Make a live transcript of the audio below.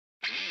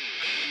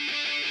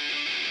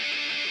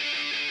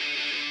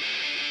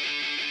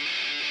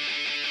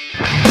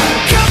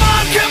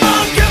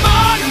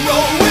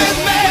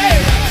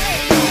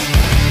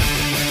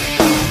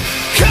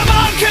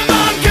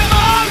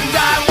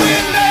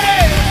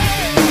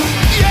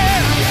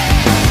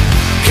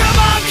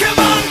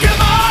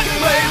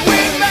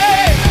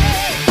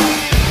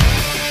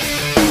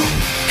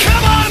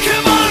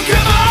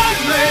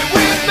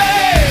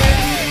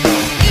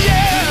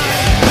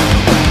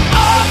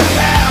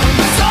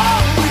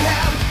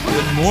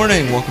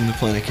morning. Welcome to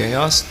Planet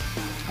Chaos.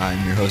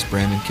 I'm your host,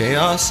 Brandon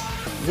Chaos.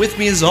 With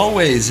me, as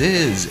always,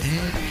 is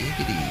Ed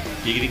Giggity.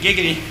 Giggity,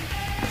 giggity.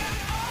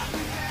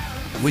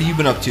 What have you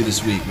been up to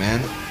this week,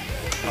 man?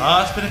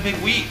 It's been a big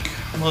week.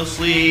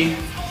 Mostly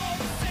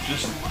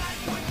just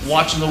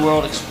watching the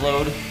world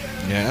explode,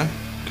 Yeah?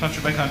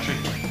 country by country.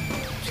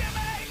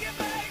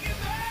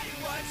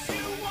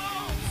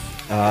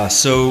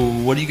 So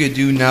what are you going to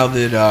do now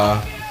that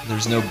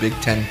there's no Big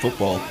Ten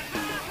football?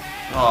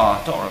 Oh,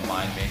 don't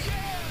remind me.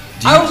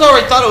 I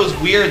already thought it was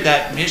weird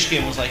that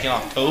Michigan was like in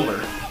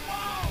October.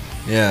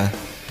 Yeah.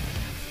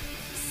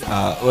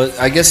 Well,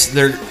 I guess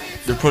they're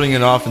putting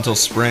it off until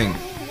spring,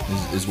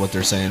 is what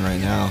they're saying right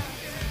now.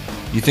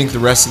 You think the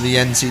rest of the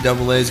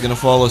NCAA is going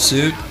to follow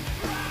suit?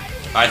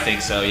 I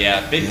think so,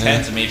 yeah. Big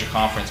Ten's a major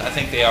conference. I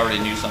think they already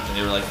knew something.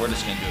 They were like, we're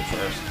just going to do it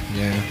first.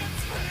 Yeah.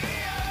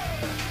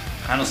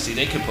 I don't see.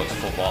 They could put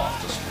football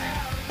off till spring.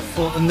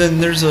 Well, and then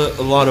there's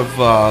a lot of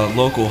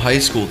local high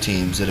school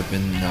teams that have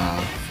been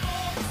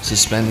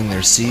suspending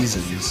their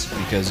seasons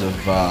because of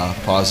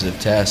positive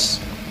tests.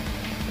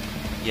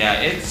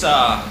 Yeah, it's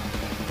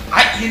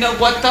you know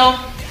what though?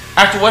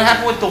 After what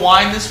happened with the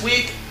wine this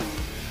week,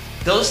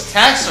 those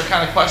tests are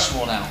kind of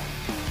questionable now.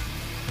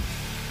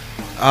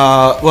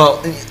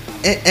 Well,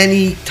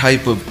 any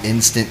type of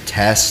instant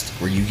test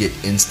where you get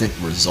instant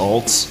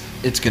results,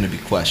 it's going to be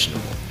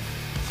questionable.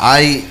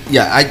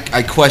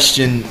 I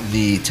question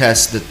the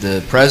test that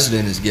the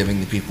president is giving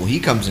the people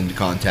he comes into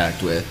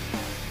contact with.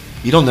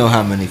 You don't know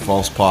how many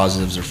false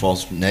positives or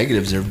false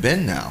negatives there have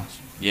been now.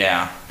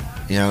 Yeah.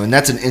 You know, and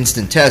that's an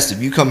instant test.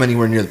 If you come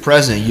anywhere near the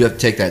president, you have to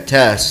take that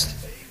test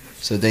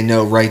so they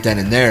know right then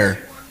and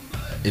there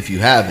if you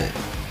have it.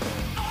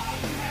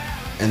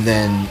 And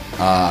then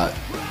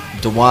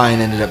DeWine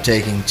ended up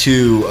taking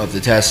 2 of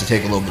the tests to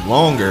take a little bit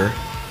longer,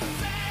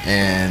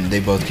 and they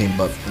both came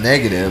up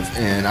negative,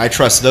 and I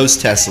trust those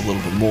tests a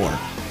little bit more.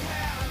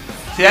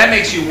 See, that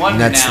makes you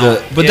wonder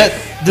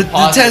the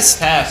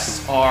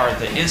tests are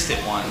the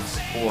instant ones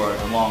or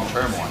the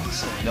long-term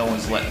ones. No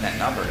one's letting that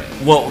number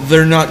in. Well,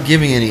 they're not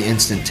giving any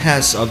instant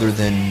tests other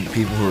than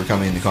people who are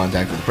coming into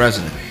contact with the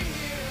president.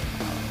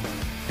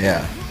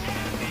 Yeah.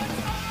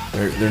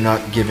 They're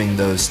not giving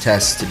those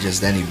tests to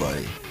just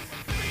anybody.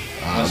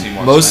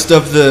 Most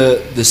of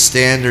the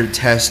standard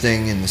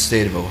testing in the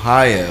state of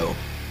Ohio,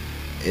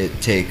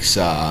 it takes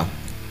I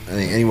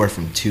think anywhere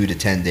from 2 to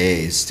 10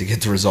 days to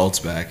get the results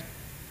back,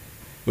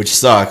 which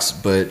sucks.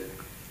 But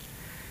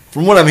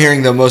from what I'm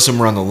hearing, though, most of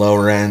them are on the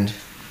lower end.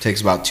 It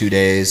takes about 2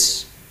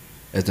 days,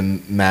 at the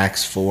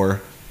max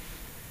 4.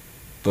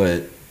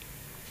 But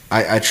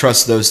I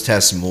trust those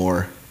tests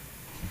more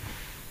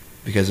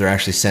because they're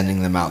actually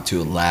sending them out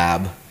to a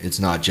lab. It's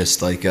not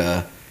just like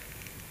a,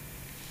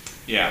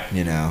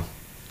 you know.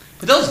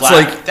 But those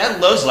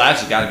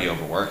labs have got to be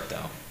overworked,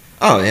 though.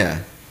 Oh,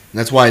 yeah.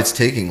 That's why it's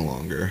taking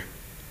longer.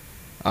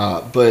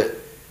 But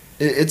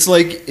it's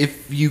like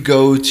if you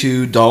go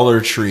to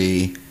Dollar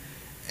Tree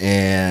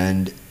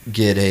and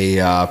get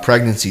a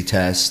pregnancy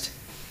test,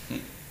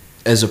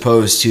 as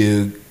opposed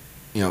to,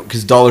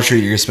 because Dollar Tree,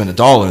 you're going to spend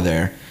 $1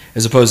 there,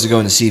 as opposed to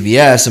going to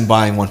CVS and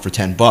buying one for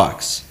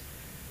 $10.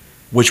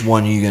 Which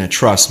one are you going to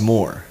trust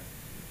more?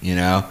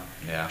 Yeah.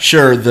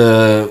 Sure,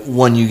 the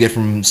one you get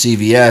from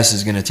CVS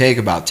is going to take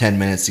about 10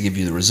 minutes to give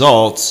you the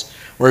results,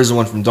 whereas the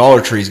one from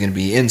Dollar Tree is going to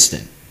be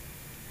instant.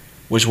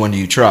 Which one do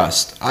you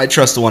trust? I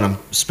trust the one I'm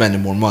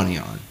spending more money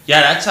on.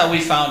 Yeah, that's how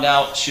we found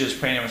out she was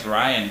pregnant with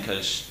Ryan,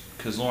 because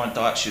Lauren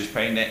thought she was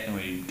pregnant,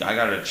 and I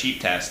got her a cheap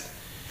test,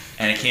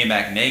 and it came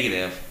back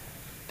negative.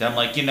 Then I'm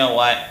like, you know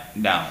what?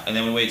 No. And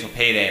then we waited till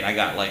payday, and I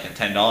got like a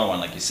 $10 one,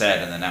 like you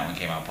said, and then that one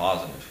came out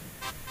positive.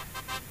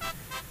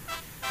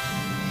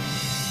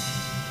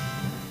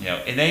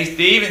 And they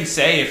even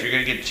say if you're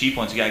going to get cheap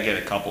ones, you got to get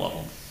a couple of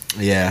them.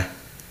 Yeah.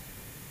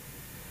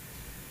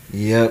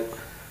 Yep.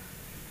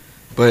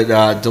 But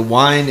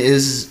DeWine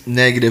is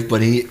negative,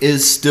 but he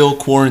is still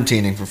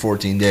quarantining for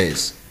 14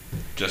 days.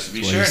 Just to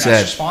be sure, that's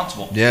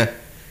responsible. Yeah.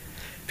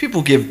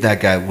 People give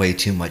that guy way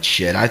too much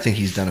shit. I think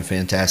he's done a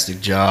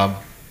fantastic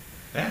job.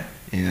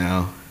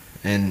 Yeah.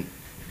 And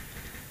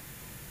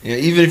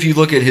even if you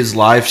look at his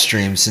live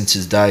stream since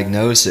his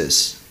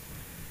diagnosis,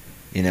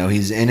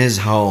 he's in his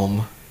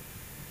home.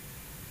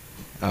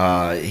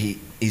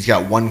 He's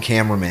got one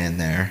cameraman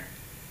there.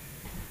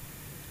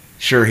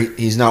 Sure,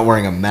 he's not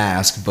wearing a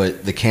mask,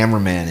 but the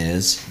cameraman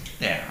is.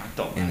 Yeah,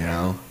 don't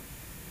matter.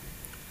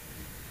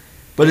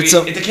 But if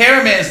the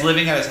cameraman is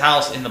living at his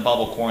house in the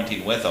bubble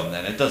quarantine with him,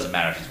 then it doesn't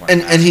matter if he's wearing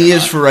a mask. And he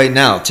is for right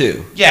now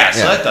too. Yeah,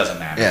 so that doesn't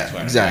matter.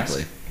 Yeah,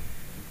 exactly.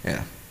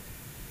 Yeah.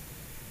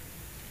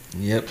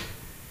 Yep.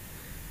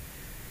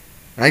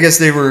 I guess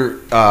they were.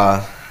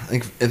 I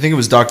think it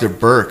was Dr.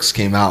 Birx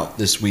came out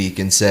this week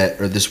and said,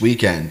 or this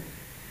weekend,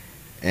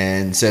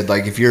 and said,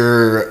 like, if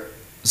you're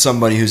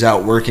somebody who's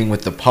out working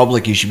with the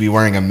public, you should be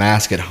wearing a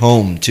mask at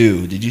home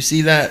too. Did you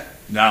see that?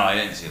 No, I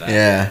didn't see that.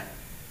 Yeah.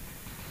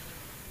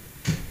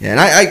 Yeah, and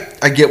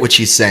I get what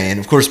she's saying.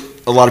 Of course,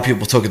 a lot of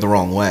people took it the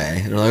wrong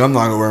way. They're like, I'm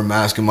not going to wear a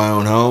mask in my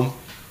own home.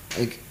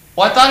 Like,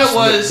 Well, I thought it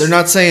was. They're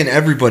not saying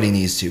everybody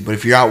needs to, but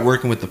if you're out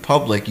working with the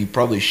public, you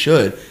probably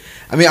should.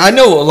 I mean, I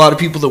know a lot of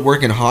people that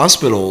work in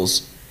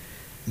hospitals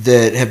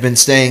that have been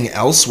staying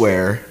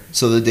elsewhere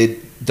so that they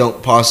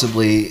don't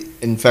possibly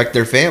infect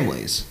their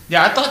families.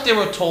 Yeah, I thought they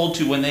were told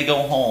to, when they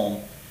go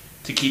home,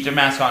 to keep their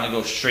mask on and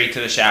go straight to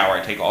the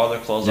shower, take all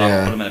their clothes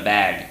off, put them in a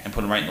bag, and put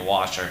them right in the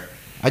washer.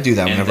 I do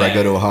that whenever I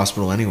go to a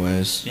hospital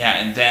anyways. Yeah,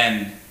 and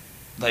then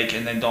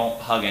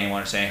don't hug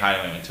anyone or say hi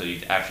to anyone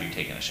after you've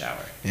taken a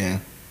shower. Yeah.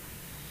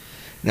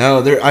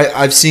 No,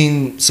 I've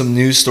seen some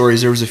news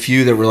stories. There was a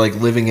few that were like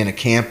living in a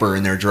camper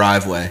in their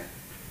driveway.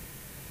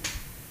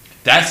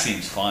 That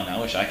seems fun. I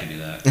wish I could do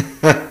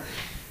that.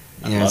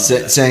 Yeah,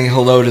 saying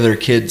hello to their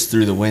kids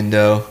through the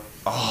window.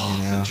 Oh,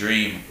 you know. The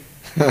dream.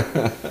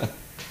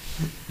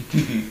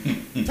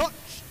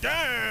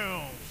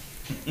 Touchdown!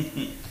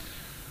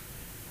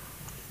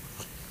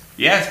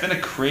 Yeah, it's been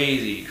a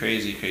crazy,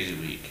 crazy, crazy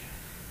week.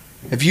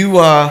 Have you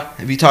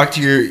talked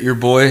to your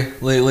boy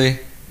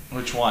lately?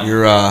 Which one?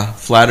 Your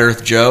Flat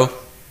Earth Joe?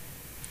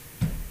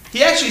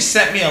 He actually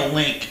sent me a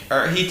link,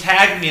 or he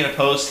tagged me in a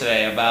post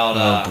today about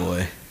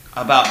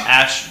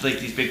like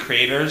these big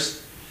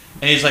craters,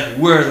 and he's like,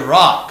 "Where are the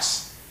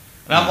rocks?"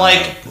 And I'm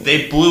like,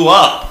 "They blew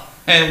up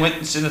and went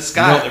into the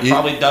sky. They're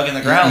probably dug in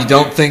the ground." You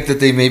don't think that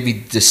they may be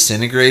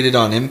disintegrated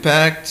on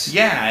impact?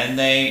 Yeah,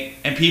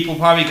 and people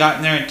probably got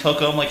in there and took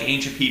them like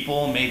ancient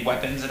people and made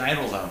weapons and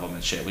idols out of them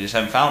and shit. We just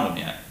haven't found them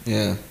yet.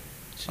 Yeah.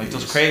 Like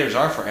those craters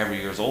are forever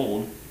years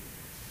old.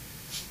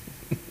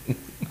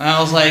 And I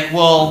was like,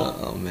 well...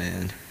 Oh,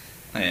 man.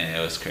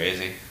 Yeah, it was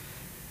crazy.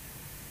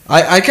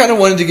 I kind of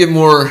wanted to get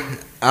more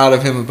out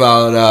of him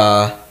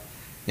about,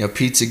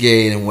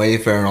 Pizzagate and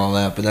Wayfair and all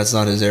that, but that's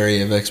not his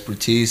area of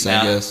expertise,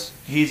 I guess.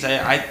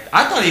 I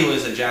thought he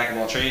was a jack of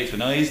all trades, but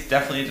no, he's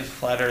definitely just a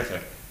flat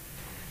earther.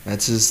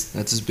 That's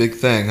his big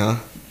thing,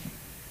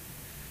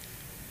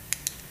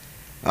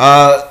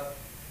 huh?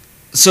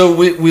 So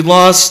we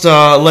lost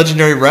a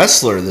legendary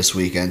wrestler this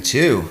weekend,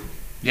 too.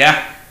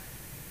 Yeah.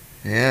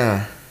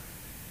 Yeah.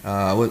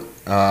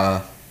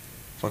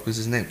 Fuck was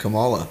his name?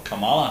 Kamala,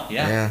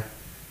 yeah. Yeah.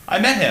 I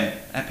met him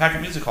at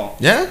Patrick Music Hall.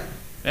 Yeah?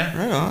 Yeah.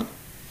 Right on.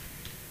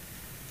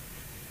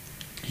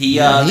 He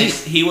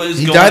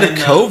died of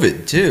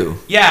COVID, too.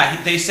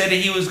 Yeah, they said that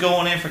he was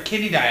going in for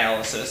kidney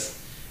dialysis,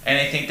 and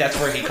I think that's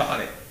where he caught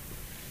it.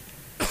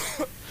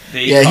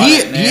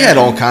 He had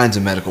all kinds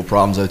of medical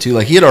problems, though, too.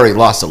 Like, he had already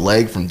lost a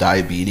leg from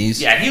diabetes.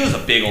 Yeah, he was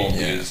a big old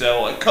dude,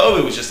 so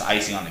COVID was just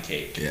icing on the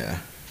cake. Yeah.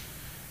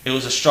 It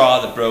was a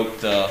straw that broke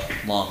the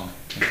lung.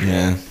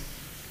 Yeah.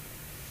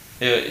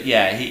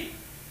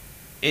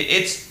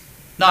 It's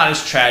not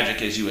as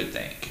tragic as you would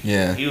think.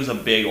 Yeah. He was a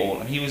big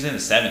old... he was in the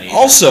 70s.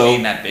 Also...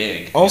 Being that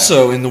big.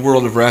 Also, in the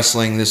world of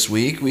wrestling this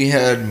week, we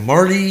had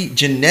Marty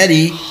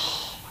Jannetty...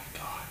 Oh, my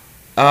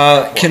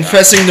God.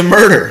 Confessing to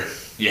murder.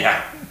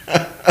 Yeah.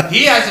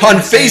 He hasn't on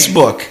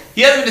Facebook.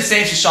 He hasn't been the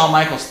same since Shawn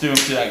Michaels threw him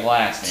through that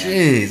glass, man.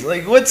 Jeez,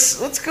 like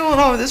what's going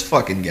on with this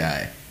fucking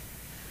guy?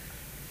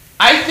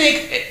 I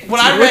think when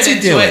I read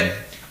into it,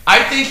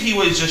 I think he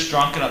was just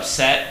drunk and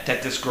upset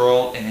that this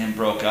girl and him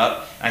broke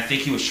up. I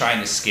think he was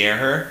trying to scare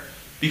her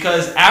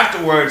because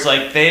afterwards,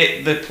 like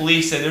the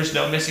police said, there's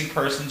no missing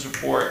persons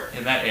report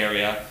in that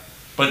area,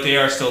 but they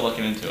are still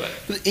looking into it.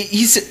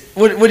 He said,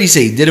 what did he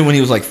say? He did it when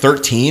he was like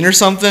 13 or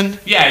something?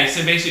 Yeah, he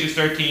said basically he was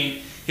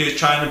 13. He was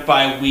trying to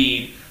buy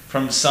weed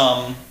from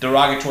some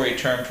derogatory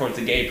term towards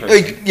a gay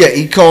person.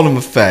 He called him a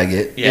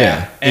faggot.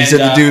 Yeah. He said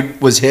the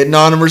dude was hitting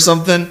on him or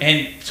something.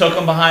 And took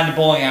him behind the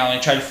bowling alley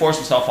and tried to force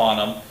himself on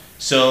him.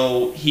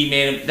 So he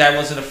made him. That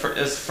wasn't it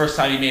was the first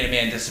time he made a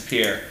man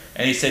disappear.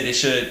 And he said they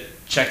should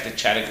check the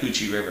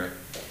Chattahoochee River.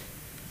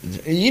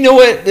 You know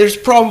what? There's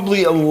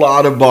probably a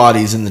lot of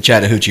bodies in the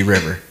Chattahoochee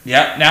River.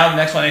 Yeah. Now the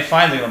next one they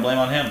find, they're gonna blame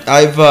on him.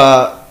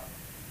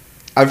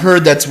 I've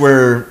heard that's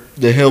where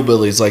the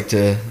hillbillies like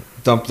to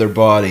dump their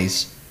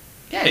bodies.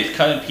 Yeah, he's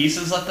cut in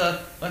pieces. Let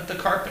the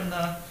carp and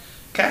the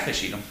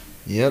catfish eat them.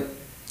 Yep.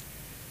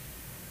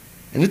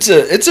 And it's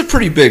a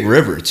pretty big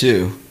river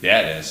too. Yeah,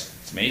 it is.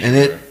 It's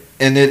amazing.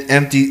 And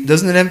it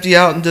doesn't it empty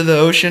out into the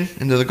ocean,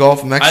 into the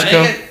Gulf of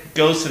Mexico? I think it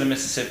goes to the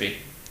Mississippi.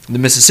 The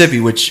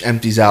Mississippi, which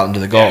empties out into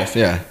the Gulf.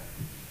 Yeah.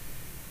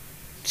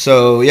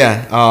 So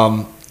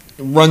yeah,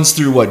 runs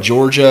through what,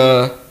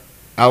 Georgia,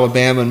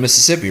 Alabama, and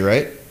Mississippi,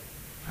 right?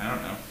 I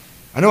don't know.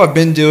 I know I've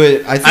been to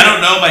it. I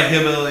don't know my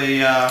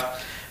hillbilly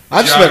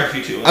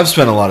geography too well. I've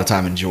spent a lot of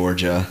time in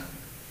Georgia.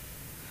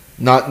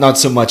 Not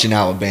so much in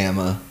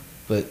Alabama,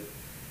 but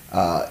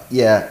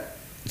yeah.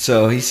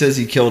 So he says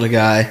he killed a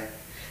guy.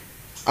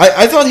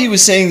 I thought he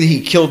was saying that he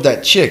killed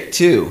that chick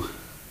too.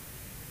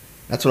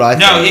 That's what I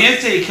thought. No, he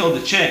didn't say he killed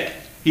the chick.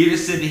 He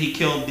just said that he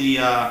killed the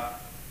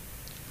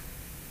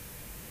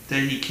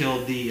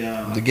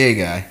the gay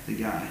guy. The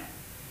guy.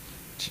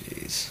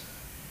 Jeez.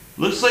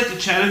 Looks like the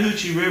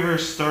Chattahoochee River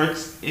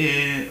starts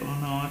in... Oh,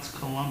 no, it's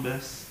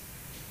Columbus.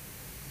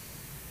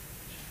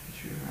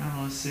 I don't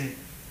know, let's see.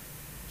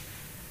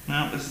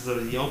 No, this is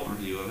a Yelp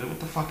review of it. What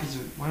the fuck is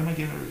it? Why am I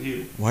getting a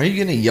review? Why are you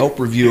getting a Yelp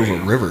review of a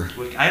river?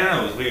 I don't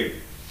know, it was weird.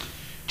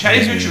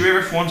 Chattahoochee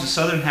River forms the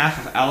southern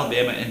half of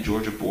Alabama and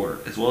Georgia border,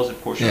 as well as a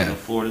portion of the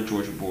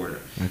Florida-Georgia border.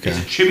 Okay. It's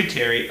a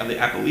tributary of the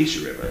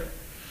Appalachian River.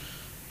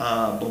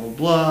 Blah, blah,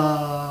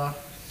 blah.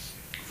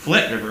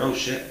 Flint River, oh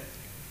shit.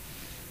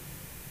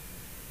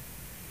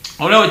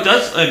 Oh no, it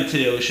does into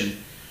the ocean.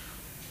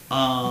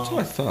 That's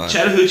what I thought.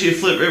 Chattahoochee and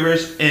Flint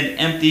Rivers and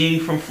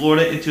emptying from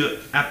Florida into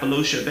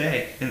Appalachia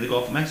Bay in the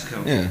Gulf of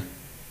Mexico. Yeah.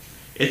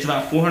 It's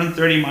about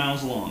 430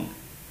 miles long.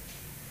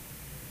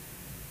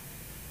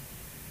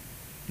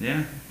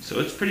 Yeah,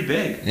 so it's pretty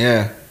big.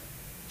 Yeah.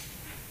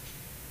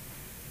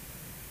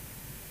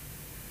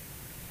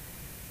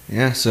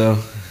 Yeah,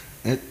 so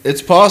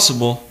it's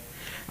possible.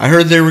 I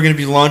heard they were going to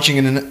be launching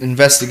an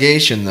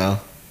investigation, though.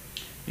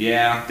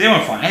 Yeah, they were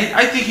fine.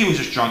 I think he was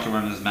just drunk and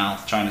running his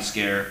mouth, trying to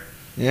scare.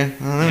 Yeah, I don't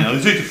know. You know,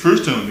 this ain't the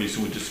first time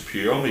Mason would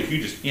disappear. I'll make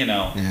you just, you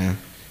know. Yeah.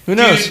 Who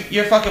knows? Dude,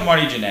 you're fucking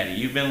Marty Jannetty.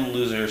 You've been a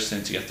loser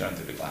since you got thrown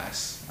through the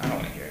glass. I don't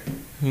want to hear it.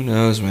 Who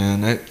knows,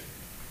 man? That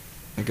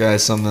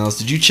guy's something else.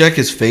 Did you check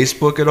his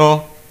Facebook at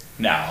all?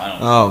 No, I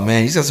don't. Oh,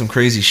 man, he's got some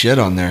crazy shit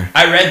on there.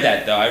 I read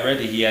that, though. I read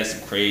that he has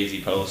some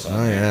crazy posts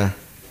on there. Yeah.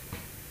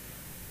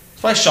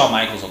 That's why Shawn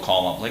Michaels will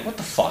call him up. Like, what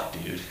the fuck,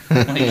 dude?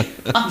 Like,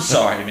 I'm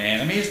sorry,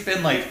 man. I mean, it's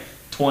been like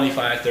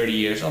 25, 30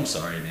 years. I'm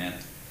sorry, man.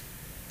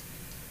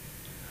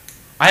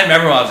 I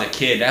remember when I was a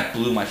kid, that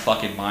blew my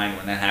fucking mind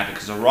when that happened.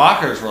 Because the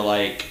Rockers were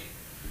like,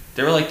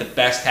 they were like the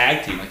best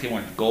tag team. Like, they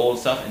won gold and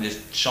stuff. And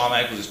just Shawn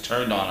Michaels just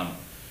turned on them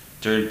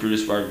during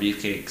Brutus Barber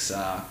Beefcake's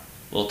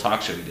little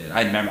talk show he did.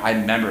 I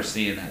remember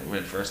seeing that when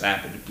it first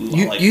happened. It blew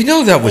my, like, you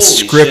know that was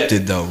scripted,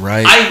 shit. though,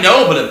 right? I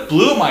know, but it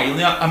blew my...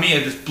 I mean,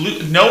 it just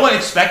blew... No one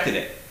expected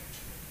it.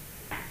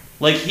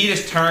 Like, he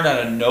just turned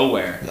out of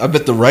nowhere. I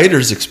bet the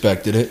writers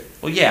expected it.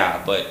 Well,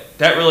 yeah, but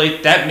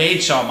that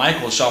made Shawn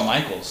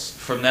Michaels.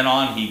 From then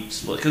on, he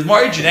split. Because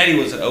Marty Jannetty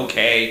was an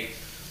okay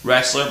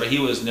wrestler, but he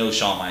was no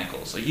Shawn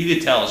Michaels. Like, you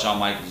could tell Shawn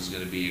Michaels was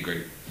going to be a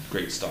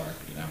great star,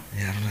 you know?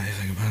 Yeah, I don't know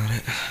anything about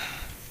it.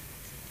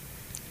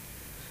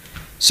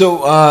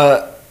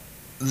 So,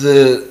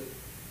 the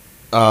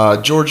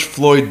George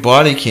Floyd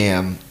body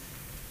cam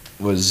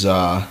was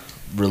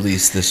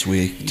released this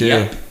week, too.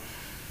 Yep.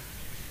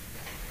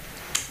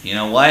 You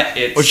know what?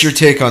 What's your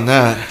take on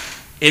that?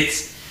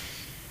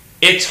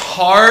 It's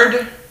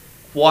hard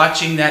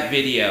watching that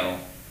video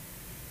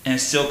and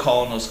still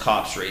calling those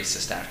cops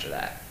racist after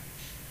that.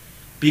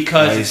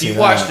 Because if you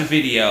watch the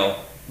video,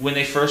 when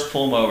they first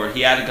pulled him over,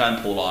 he had a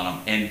gun pulled on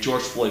him, and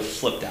George Floyd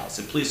flipped out.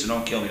 Said, "Please,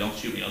 don't kill me, don't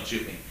shoot me, don't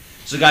shoot me."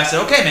 So the guy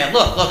said, "Okay, man,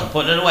 look, I'm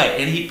putting it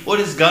away." And he put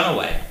his gun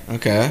away.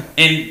 Okay.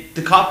 And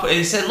the cop, and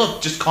he said,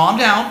 "Look, just calm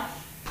down,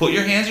 put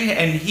your hands on your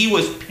head." And he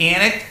was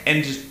panicked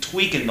and just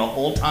tweaking the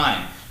whole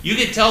time. You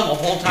could tell the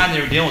whole time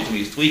they were dealing with him,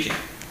 he was tweaking.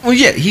 Well,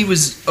 yeah, he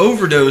was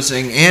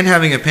overdosing and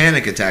having a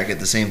panic attack at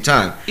the same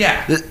time.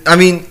 Yeah. I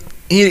mean,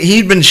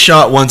 he'd been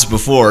shot once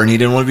before, and he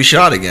didn't want to be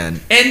shot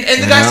again. And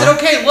the guy said,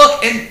 "Okay,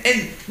 look,"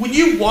 and when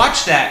you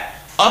watch that,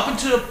 up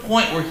until the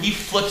point where he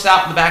flips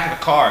out in the back of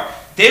the car,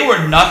 they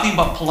were nothing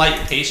but polite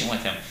and patient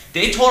with him.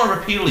 They told him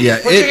repeatedly,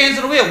 "Put your hands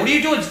on the wheel. What are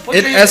you doing? Just put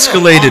your hands on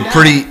the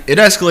wheel. It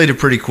escalated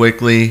pretty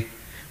quickly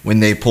when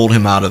they pulled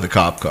him out of the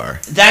cop car.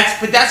 That's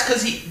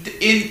because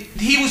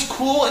he was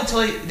cool until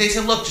they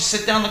said, "Look, just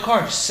sit down in the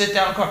car. Just sit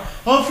down in the car."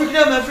 "Oh, I'm freaking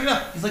out, man. I'm freaking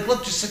out." He's like,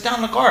 "Look, just sit down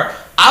in the car.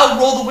 I'll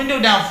roll the window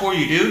down for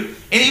you, dude."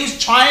 And he was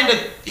trying to.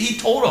 He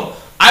told him,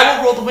 "I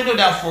will roll the window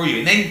down for you."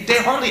 And they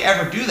hardly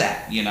ever do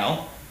that, you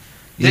know.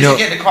 They should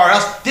get in the car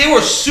else. They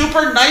were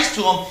super nice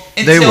to him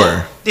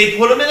until they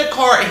put him in the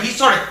car and he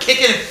started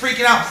kicking and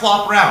freaking out and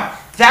flopping around.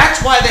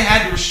 That's why they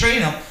had to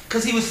restrain him,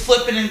 because he was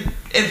flipping and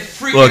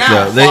freaking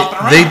out and flopping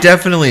around. They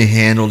definitely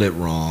handled it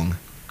wrong.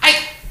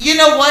 You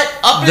know what?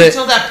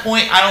 Until that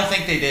point, I don't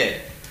think they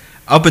did.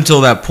 Up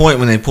until that point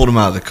when they pulled him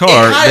out of the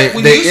car,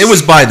 it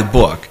was by the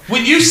book.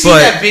 When you see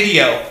that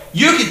video,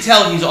 you can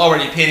tell he's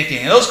already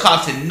panicking. And those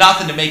cops did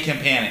nothing to make him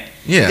panic.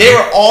 Yeah. They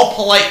were all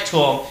polite to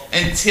him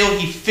until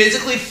he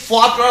physically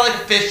flopped around like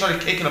a fish,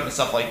 started kicking him and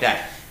stuff like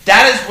that.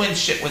 That is when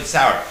shit went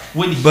sour.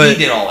 When he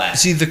did all that.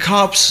 See, the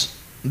cops,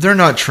 they're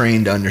not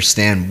trained to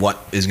understand what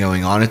is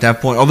going on at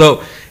that point.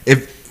 Although,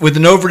 if with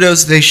an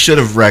overdose, they should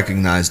have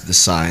recognized the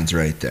signs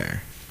right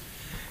there.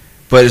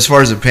 But as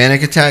far as a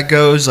panic attack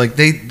goes, like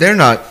they're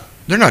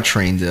not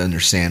trained to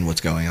understand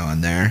what's going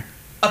on there.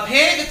 A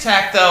panic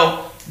attack,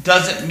 though,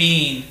 doesn't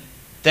mean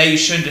that you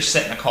shouldn't just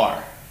sit in a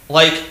car.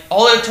 Like,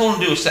 all they told him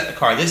to do was sit in the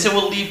car. They said,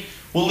 we'll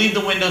leave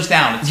the windows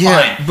down. It's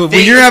fine. But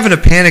when you're having a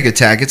panic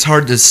attack, it's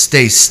hard to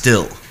stay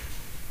still.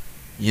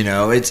 You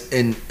know,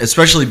 and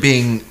especially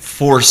being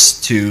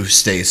forced to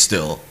stay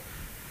still.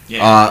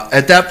 Yeah.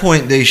 At that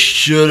point, they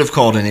should have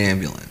called an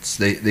ambulance.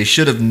 They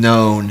should have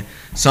known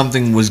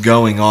something was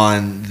going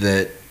on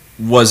that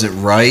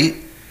wasn't right.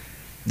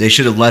 They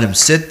should have let him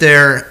sit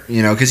there,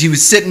 you know, because he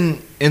was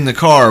sitting in the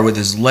car with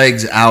his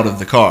legs out of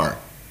the car.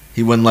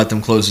 He wouldn't let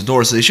them close the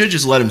door, so they should have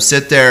just let him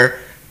sit there,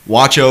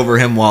 watch over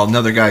him while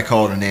another guy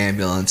called an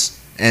ambulance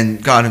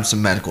and got him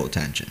some medical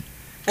attention.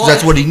 Because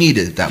that's what he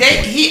needed at that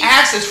point. He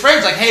asked his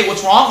friends, like, "Hey,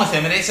 what's wrong with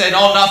him?" And they said,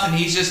 "Oh, nothing.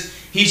 He's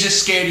He's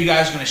just scared you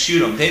guys are going to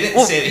shoot him. They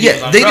didn't say that he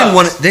was on they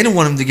drugs. They didn't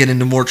want him to get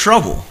into more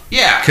trouble.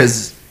 Yeah.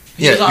 Because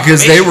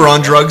probation they were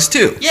on drugs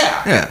too.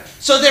 Yeah. Yeah.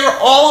 So they were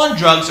all on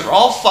drugs. They were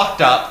all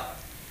fucked up,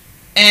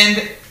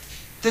 and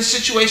the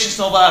situation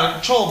snowballed out of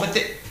control. But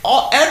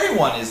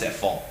everyone is at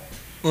fault.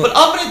 Well, but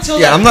up until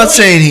that I'm point, not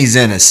saying he's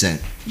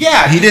innocent.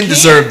 Yeah, he didn't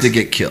deserve to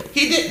get killed.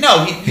 He did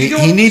no.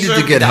 He needed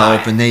to get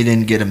help, and they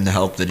didn't get him the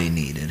help that he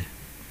needed.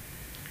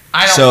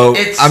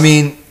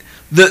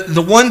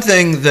 The one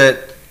thing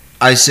that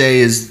I say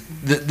is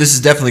this is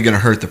definitely going to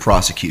hurt the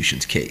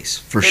prosecution's case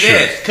for sure.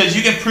 It is because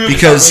you can prove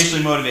it's not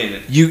racially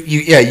motivated.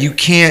 You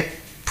can't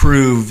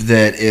prove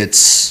that it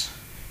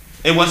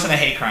wasn't a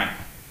hate crime.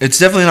 It's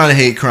definitely not a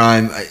hate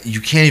crime. You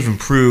can't even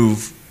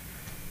prove,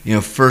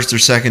 first or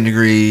second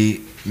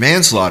degree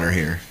manslaughter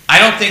here. I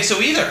don't think so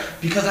either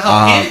because of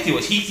how panicked he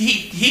was.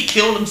 He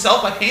killed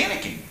himself by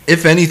panicking.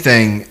 If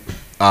anything,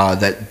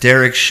 that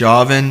Derek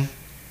Chauvin,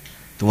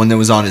 the one that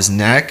was on his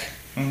neck,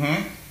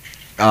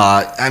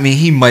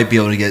 he might be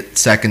able to get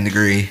second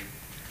degree,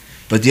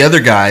 but the other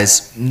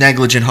guy's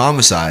negligent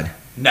homicide.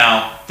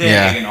 No,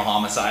 they're getting no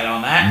homicide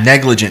on that.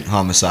 Negligent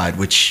homicide,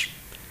 which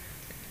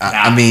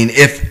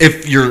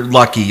if you're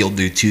lucky, you'll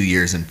do 2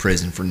 years in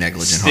prison for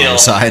negligent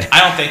homicide.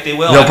 I don't think they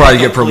will. They'll probably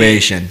get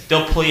probation.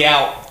 They'll plea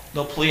out.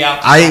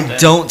 I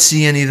don't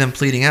see any of them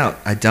pleading out.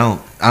 I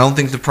don't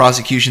think the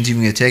prosecution's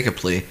even going to take a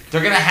plea.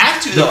 They're going to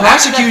have to, though.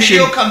 After that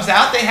video comes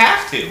out, they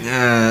have to.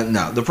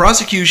 No. The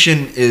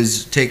prosecution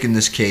is taking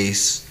this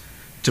case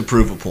to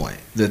prove a point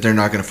that they're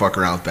not going to fuck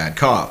around with bad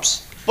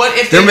cops. But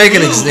if they're making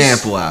an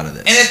example out of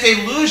this. And if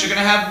they lose, you're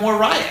going to have more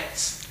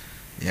riots.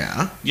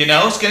 Yeah.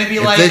 It's going to be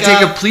if they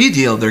take a plea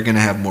deal, they're going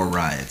to have more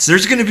riots.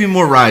 There's going to be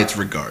more riots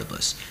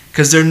regardless.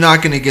 Because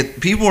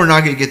people are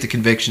not going to get the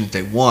conviction that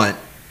they want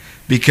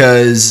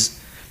because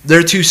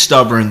they're too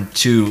stubborn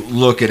to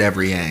look at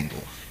every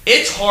angle.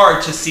 It's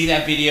hard to see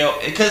that video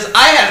because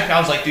I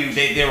was like, dude,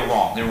 they were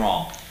wrong. They're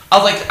wrong. I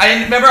was like,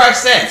 I remember I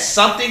said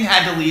something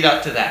had to lead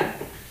up to that.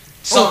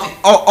 Something.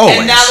 Always.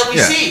 And now that we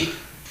see,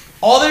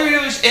 all they were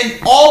doing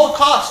and all the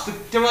cops,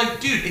 they were like,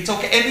 dude, it's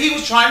okay. And he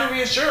was trying to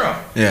reassure them.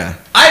 Yeah.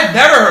 I've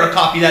never heard a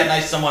cop be that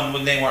nice to someone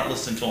when they weren't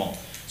listening to him.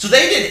 So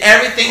they did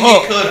everything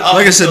they could up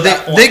like I said,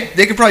 that point.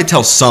 They could probably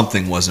tell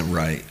something wasn't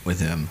right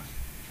with him.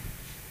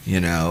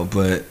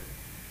 But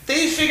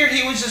they figured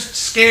he was just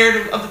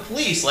scared of the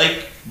police,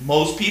 like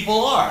most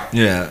people are.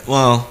 Yeah,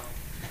 well,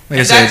 and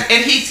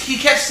he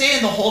kept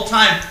saying the whole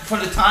time, from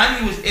the time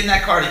he was in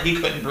that car, that he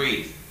couldn't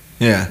breathe.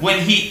 Yeah.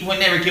 When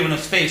they were giving him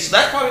space, so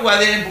that's probably why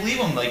they didn't believe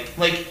him. Like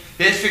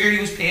they just figured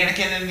he was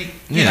panicking, and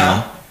you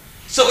know.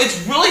 So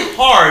it's really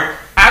hard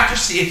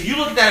if you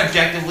look at that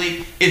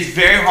objectively, it's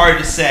very hard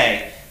to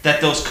say that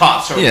those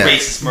cops are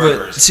racist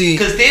murderers.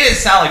 Because they didn't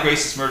sound like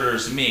racist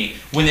murderers to me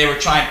when they were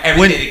trying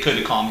everything they could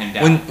to calm him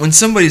down. When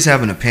somebody's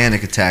having a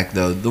panic attack,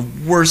 though, the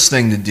worst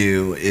thing to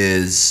do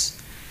is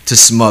to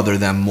smother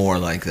them more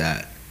like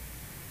that.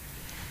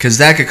 Because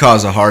that could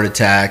cause a heart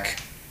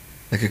attack.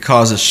 That could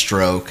cause a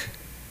stroke.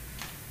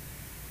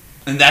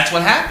 And that's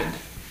what happened.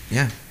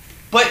 Yeah.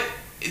 But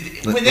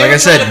when like I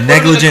said,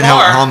 negligent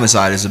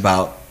homicide is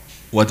about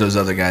what those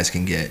other guys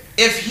can get.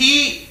 If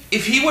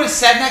he would have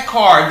sat in that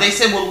car, they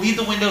said, we'll leave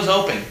the windows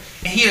open,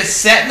 and he had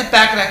sat in the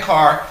back of that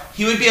car,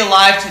 he would be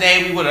alive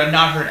today. We would have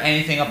not heard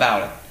anything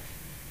about it.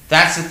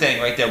 That's the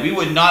thing right there. We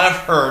would not have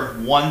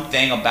heard one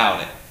thing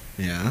about it.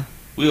 Yeah.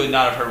 We would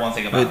not have heard one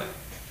thing about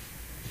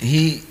it.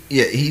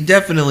 He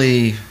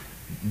definitely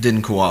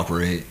didn't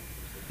cooperate.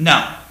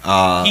 No.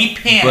 He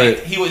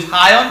panicked. He was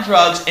high on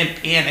drugs and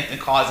panicked and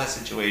caused that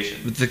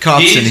situation. But the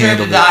cops didn't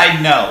handle it. Did he deserve to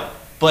die? No.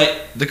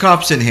 But the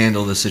cops didn't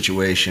handle the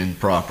situation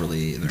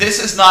properly either. This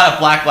is not a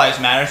Black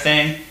Lives Matter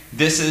thing.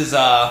 This is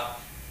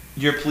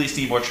your police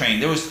need more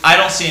training. I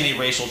don't see any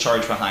racial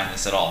charge behind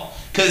this at all.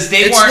 Because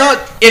they weren't.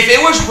 If it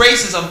was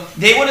racism,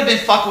 they would have been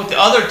fucking with the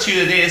other two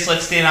that they just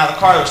let stand out of the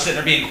car that were sitting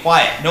there being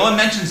quiet. No one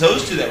mentions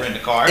those two that were in the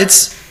car.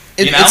 It's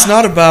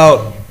not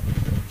about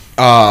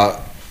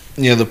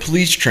the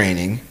police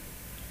training.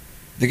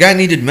 The guy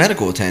needed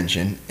medical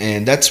attention,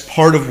 and that's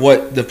part of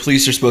what the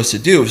police are supposed to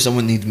do. If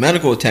someone needs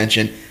medical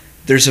attention,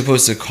 they're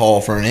supposed to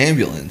call for an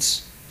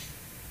ambulance.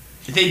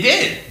 They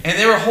did, and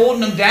they were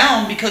holding him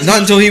down because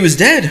until he was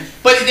dead.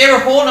 But they were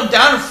holding him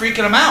down and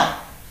freaking him out.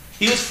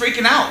 He was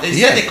freaking out. They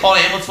said they called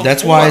an ambulance.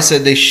 That's why I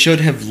said they should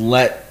have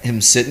let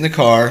him sit in the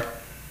car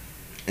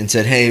and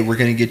said, "Hey, we're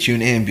going to get you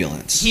an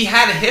ambulance." He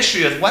had a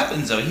history of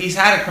weapons, though. He's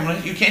had a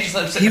criminal. You can't just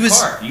let him sit in the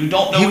car. You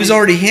don't know. He was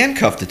already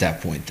handcuffed at that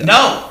point, though.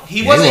 No,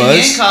 he wasn't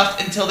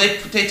handcuffed until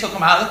they took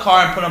him out of the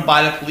car and put him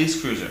by the police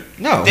cruiser.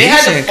 No, they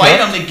had to fight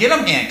him to get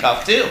him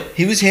handcuffed too.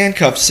 He was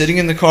handcuffed, sitting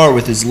in the car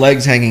with his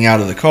legs hanging out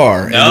of the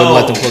car, and wouldn't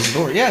let them close the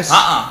door. Yes.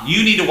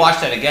 You need to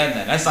watch that again.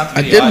 Then that's not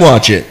the video. I did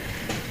watch it.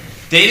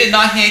 They did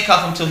not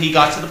handcuff him until he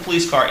got to the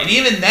police car, and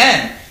even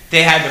then,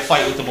 they had to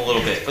fight with him a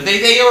little bit. But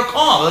they were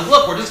calm. Like,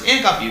 look, we're just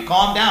handcuffing you.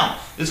 Calm down.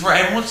 This is for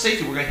everyone's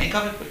safety. We're going to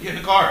handcuff you and put you in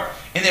the car.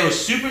 And they were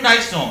super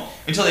nice to him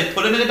until they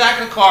put him in the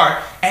back of the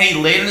car, and he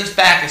laid on his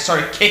back and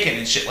started kicking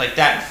and shit like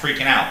that and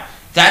freaking out.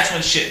 That's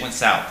when shit went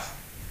south.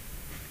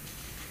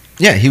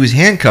 Yeah, he was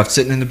handcuffed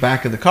sitting in the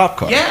back of the cop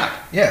car. Yeah.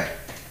 Yeah.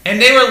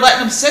 And they were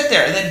letting him sit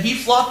there. And then he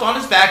flopped on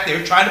his back. They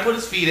were trying to put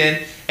his feet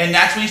in. And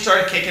that's when he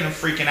started kicking and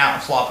freaking out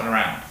and flopping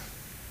around.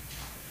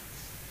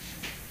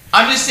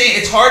 I'm just saying,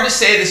 it's hard to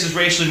say this is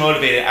racially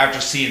motivated after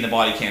seeing the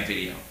body cam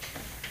video.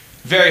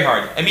 Very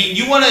hard. I mean,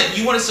 you want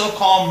to still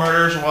call them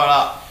murderers or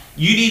whatnot.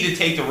 You need to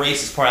take the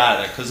racist part out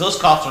of there. Because those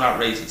cops were not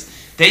racist.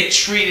 They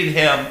treated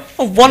him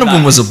Well, one of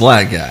them was a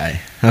black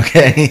guy.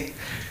 Okay?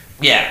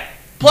 Yeah.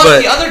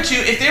 Plus, the other two,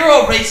 if they were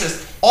all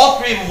racist, all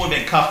three of them would have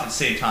been cuffed at the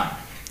same time.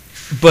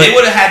 But they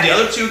would have had the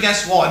other two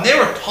against the wall, and they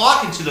were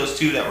talking to those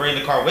two that were in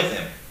the car with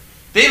him.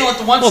 They didn't let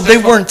the ones. Well, they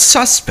weren't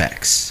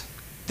suspects.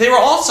 They were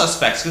all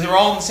suspects because they were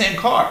all in the same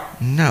car.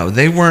 No,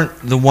 they weren't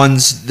the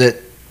ones that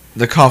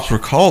the cops were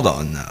called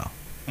on, though.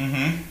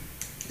 Mm-hmm.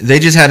 They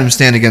just had him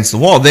stand against the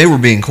wall. They were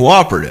being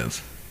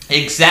cooperative.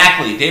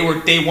 Exactly. They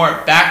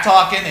weren't back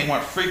talking. They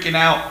weren't freaking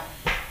out.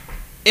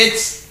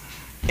 It's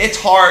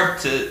hard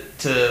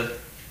to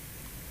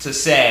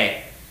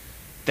say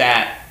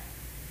that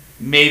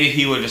maybe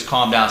he would have just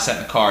calmed down, sat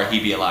in the car,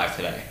 he'd be alive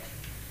today.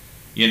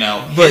 You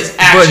know, his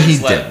actions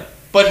he did.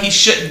 But he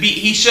shouldn't be.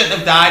 He shouldn't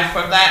have died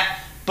from that.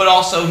 But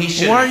also, he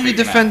shouldn't. Why are you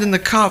defending the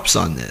cops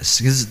on this?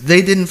 Because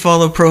they didn't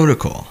follow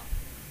protocol.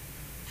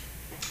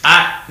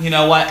 You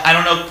know what? I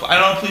don't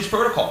know police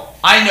protocol.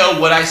 I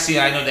know what I see.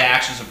 I know the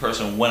actions of a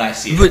person when I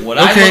see it. But, when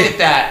I look at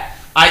that,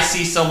 I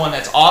see someone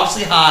that's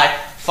obviously high,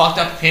 fucked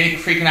up, panicking,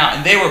 freaking out,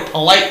 and they were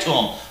polite to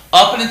him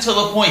up and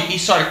until the point he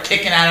started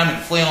kicking at him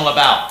and flailing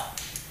about.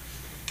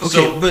 Okay,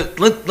 so, but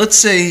let's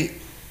say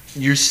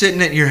you're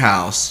sitting at your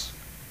house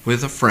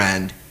with a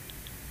friend,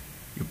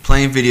 you're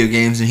playing video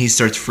games, and he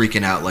starts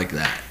freaking out like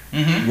that.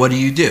 Mm-hmm. What do?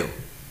 You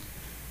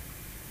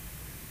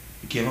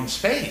give him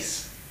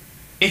space.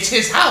 It's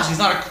his house. He's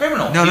not a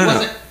criminal.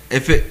 No.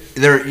 If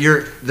they're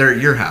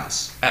your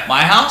house. At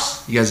my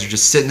house? You guys are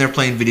just sitting there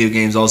playing video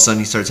games. All of a sudden,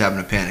 he starts having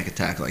a panic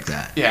attack like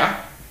that.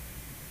 Yeah.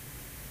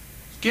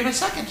 Give him a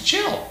second to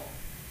chill.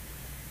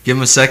 Give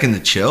him a second to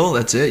chill?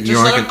 That's it?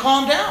 Just let him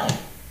calm down.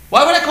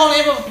 Why would I call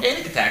him a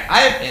panic attack?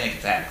 I have panic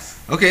attacks.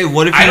 Okay,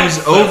 what if he was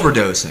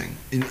overdosing?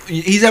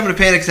 He's having a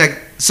panic attack.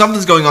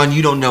 Something's going on.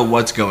 You don't know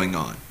what's going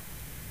on.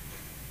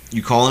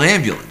 You call an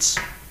ambulance.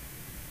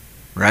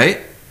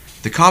 Right?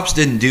 The cops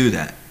didn't do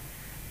that.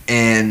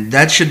 And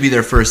that should be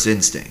their first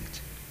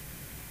instinct.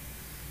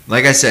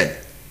 Like I said,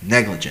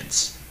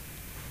 negligence.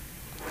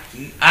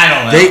 I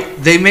don't know.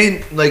 They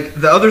may, like,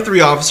 the other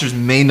three officers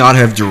may not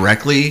have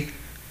directly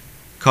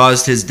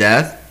caused his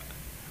death,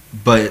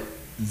 but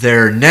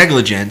their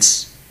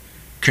negligence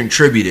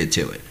contributed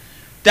to it.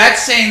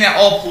 That's saying that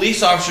all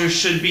police officers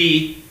should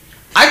be...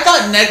 I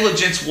thought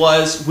negligence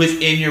was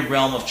within your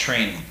realm of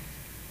training.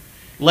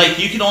 Like,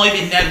 you can only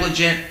be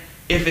negligent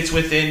if it's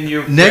within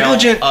your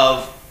realm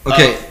of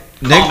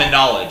common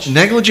knowledge.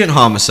 Negligent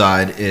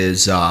homicide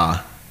is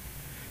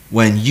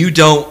when you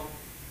don't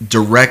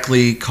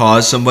directly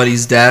cause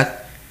somebody's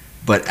death,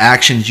 but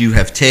actions you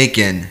have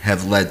taken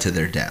have led to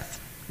their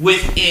death.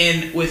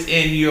 Within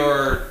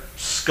your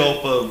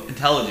scope of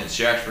intelligence,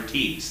 your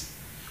expertise.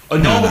 No.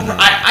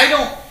 I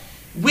don't...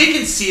 We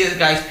can see the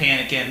guy's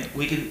panicking.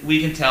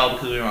 We can tell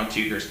because we were on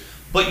Tukers.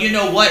 But you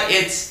know what?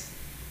 It's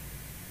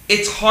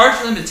hard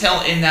for them to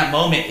tell in that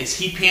moment. Is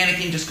he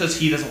panicking just because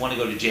he doesn't want to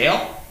go to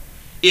jail?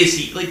 Is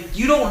he... Like,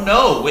 you don't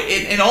know.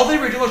 And all they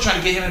were doing was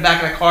trying to get him in the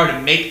back of that car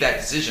to make that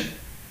decision.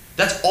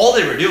 That's all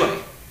they were doing.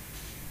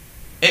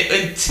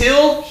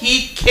 Until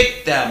he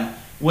kicked them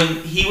when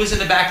he was in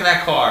the back of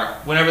that car,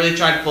 whenever they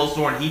tried to close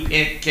the door and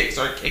he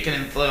started kicking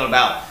and flailing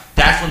about,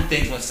 that's when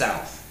things went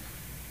south.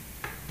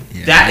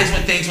 Yeah. That is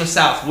when things went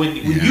south. When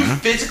you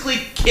physically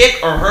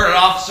kick or hurt an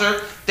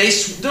officer,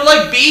 they're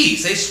like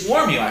bees. They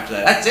swarm you after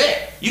that. That's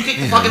it. You kick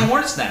the fucking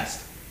hornet's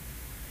nest.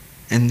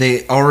 And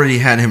they already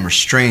had him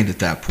restrained at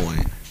that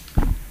point.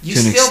 You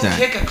still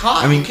kick a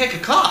cop. I mean, you kick a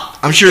cop.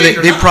 I'm sure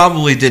they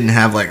probably didn't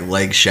have like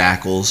leg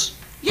shackles.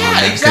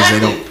 Yeah,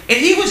 exactly. And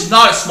he was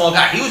not a small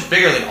guy. He was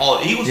bigger than all.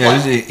 He was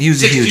he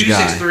was 6'2", a huge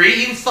guy. 6'3".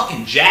 He was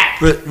fucking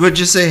jacked. But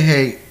just say,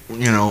 hey,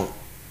 we're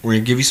gonna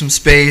give you some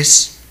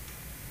space.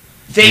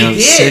 They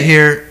did. Sit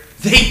here.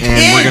 They did.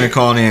 And we're gonna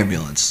call an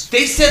ambulance.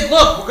 They said,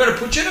 look, we're gonna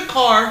put you in a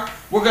car.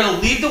 We're gonna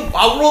leave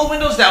I'll roll the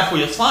windows down for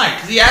you. It's fine.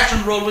 Because he asked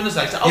him to roll the windows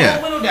down. He said, I'll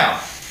roll the window down.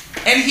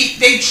 And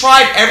they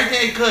tried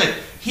everything they could.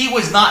 He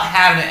was not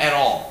having it at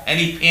all. And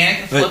he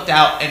panicked and flipped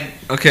out and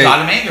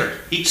got him angered.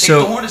 He kicked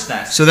the hornet's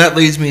nest. So that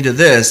leads me to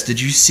this.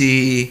 Did you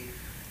see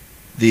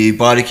the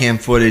body cam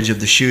footage of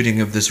the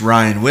shooting of this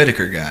Ryan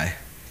Whitaker guy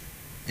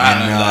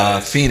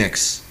in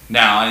Phoenix?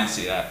 No, I didn't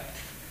see that.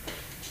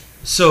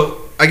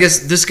 So I guess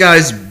this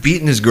guy's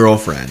beating his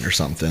girlfriend or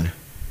something.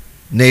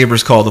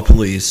 Neighbors call the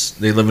police.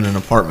 They live in an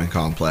apartment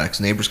complex.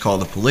 Neighbors call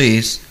the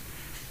police.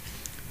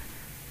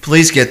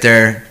 Police get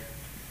there.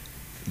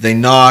 They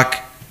knock.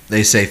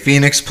 They say,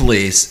 Phoenix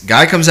police.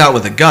 Guy comes out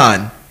with a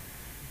gun,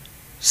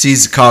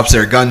 sees the cops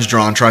there, gun's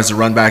drawn, tries to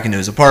run back into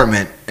his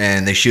apartment,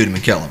 and they shoot him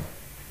and kill him.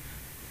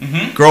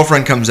 Mm-hmm.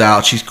 Girlfriend comes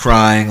out. She's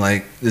crying.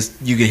 Like this,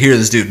 you could hear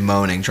this dude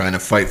moaning, trying to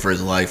fight for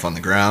his life on the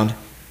ground.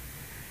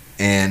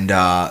 And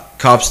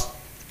cops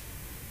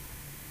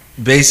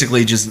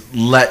basically just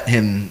let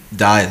him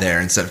die there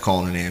instead of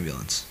calling an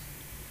ambulance.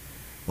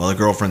 While the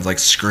girlfriend's like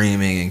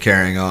screaming and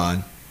carrying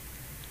on.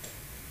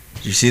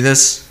 Did you see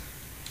this?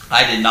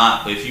 I did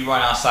not, but if you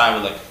run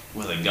outside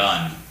with a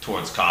gun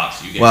towards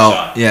cops, you get Well,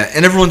 shot. yeah,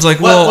 and everyone's like,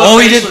 well, what all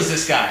he race did. was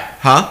this guy?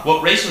 Huh?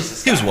 What race was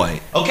this guy? He was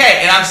white. Okay,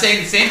 and I'm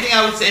saying the same thing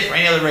I would say for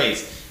any other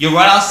race. You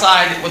run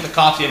outside with the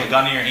cops, you have a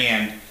gun in your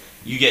hand,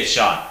 you get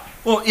shot.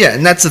 Well, yeah,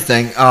 and that's the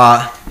thing.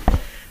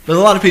 But a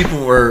lot of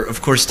people were,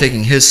 of course,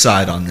 taking his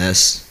side on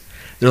this.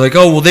 They're like,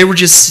 oh, well, they were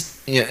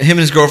just, him and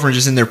his girlfriend were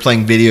just in there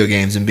playing video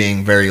games and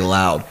being very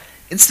loud.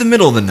 It's the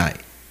middle of the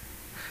night.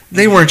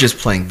 They weren't just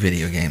playing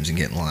video games and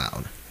getting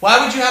loud.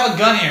 Why would you have a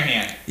gun in your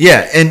hand?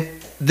 Yeah, and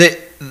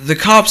the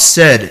cops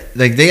said,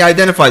 like, they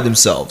identified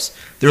themselves.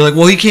 They were like,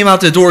 well, he came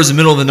out the doors in the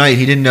middle of the night.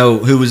 He didn't know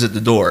who was at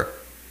the door.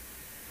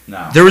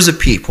 No. There was a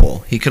peephole.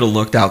 He could have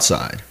looked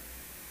outside.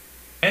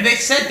 And they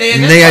said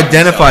And they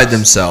identified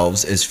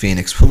themselves as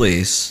Phoenix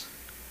Police.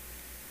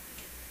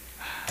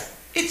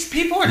 It's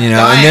people are And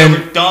dying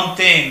then, over dumb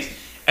things,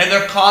 and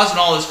they're causing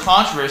all this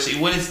controversy.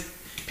 When it's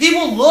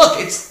people look,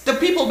 it's the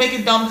people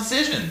making dumb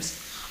decisions.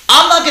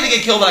 I'm not gonna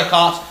get killed by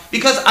cops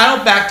because I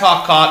don't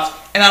backtalk cops,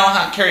 and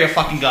I don't carry a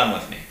fucking gun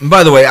with me. And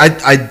by the way,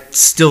 I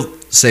still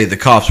say the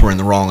cops were in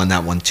the wrong on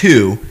that one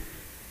too.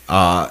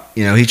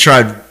 He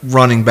tried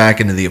running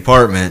back into the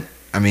apartment.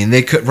 I mean,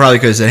 they probably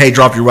could have said, "Hey,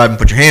 drop your weapon,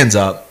 put your hands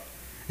up."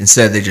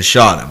 Instead, they just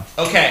shot him.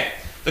 Okay,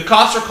 the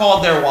cops are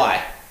called there.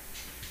 Why?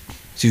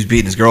 He was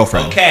beating his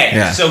girlfriend. Okay,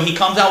 yeah. So he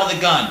comes out with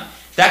a gun.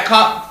 That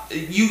cop,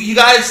 you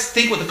guys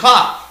think with the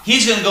cop,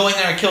 he's gonna go in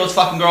there and kill his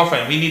fucking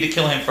girlfriend. We need to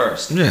kill him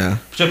first. Yeah.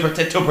 To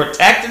protect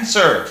and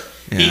serve.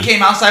 Yeah. He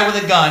came outside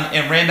with a gun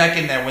and ran back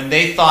in there when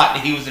they thought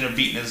that he was in there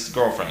beating his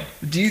girlfriend.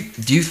 Do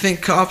you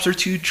think cops are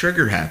too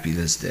trigger happy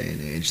this day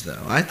and age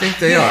though? I think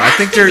they are. have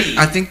to be.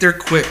 I think they're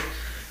quick.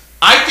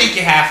 I think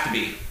you have to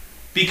be,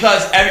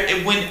 because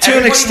when To an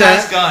everybody extent.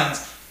 has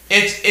guns,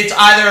 it's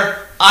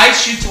either I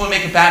shoot someone,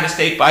 make a bad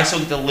mistake, but I still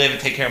get to live and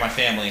take care of my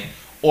family,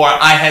 or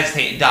I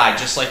hesitate and die,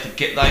 just like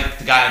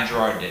the guy in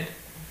Gerard did.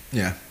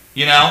 Yeah.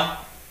 You know,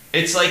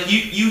 it's like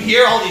you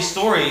hear all these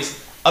stories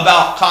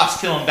about cops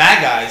killing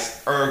bad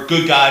guys or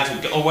good guys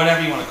or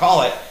whatever you want to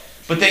call it,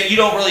 but then you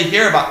don't really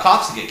hear about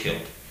cops that get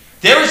killed.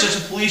 There was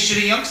just a police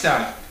shooting in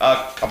Youngstown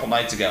a couple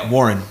nights ago.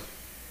 Warren.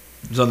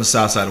 It was on the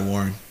south side of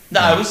Warren.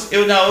 No, it was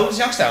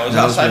Youngstown. It was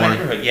outside my Warren.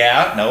 neighborhood.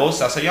 Yeah, no, it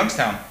was outside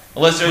Youngstown.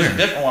 Unless there's Where? a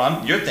different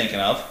one you're thinking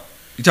of.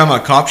 You talking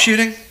about cop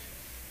shooting?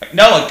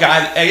 No, a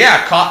guy.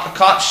 A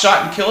cop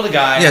shot and killed a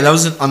guy. Yeah, that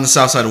was on the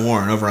south side of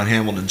Warren, over on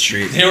Hamilton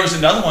Street. There was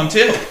another one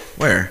too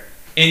Where?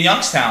 in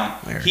Youngstown.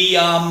 Where?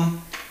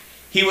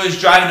 He was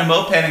driving a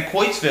moped in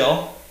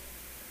Coatesville,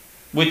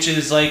 which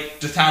is like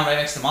the town right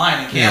next to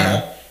mine in Camel.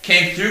 Yeah.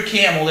 Came through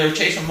Camel. They were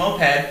chasing a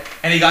moped,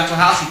 and he got to a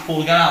house. He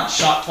pulled a gun out,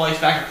 shot twice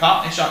back at a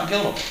cop, and shot and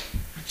killed him.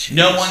 Jeez.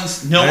 No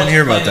one's I didn't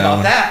hear about complaining that about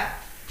one. that.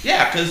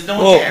 Yeah, because no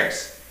one Well,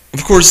 cares.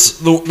 Of course,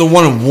 the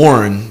one in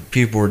Warren,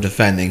 people were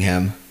defending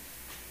him.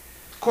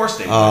 Of course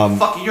they would.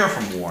 Fucking, you're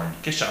from Warren.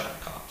 Get shot by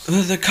cops.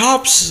 The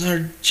cops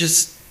are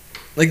just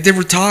like, they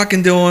were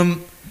talking to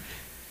him.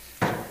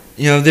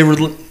 They were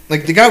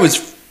like, the guy was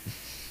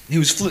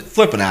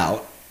flipping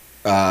out.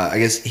 I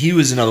guess he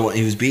was another one.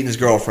 He was beating his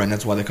girlfriend.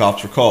 That's why the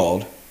cops were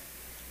called.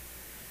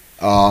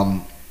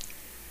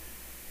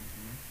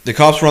 The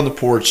cops were on the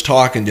porch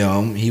talking to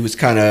him. He was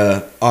kind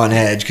of on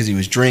edge because he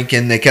was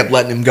drinking. They kept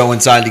letting him go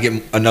inside to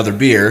get another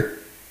beer,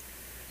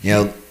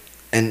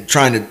 and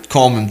trying to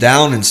calm him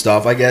down and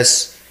stuff. I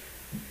guess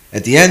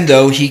at the end,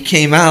 though, he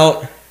came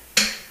out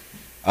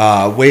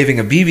waving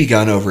a BB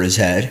gun over his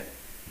head.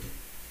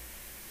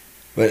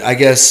 But I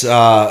guess You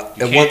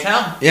can't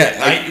tell. Yeah, At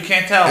night, you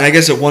can't tell. and I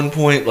guess at one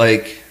point,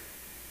 like,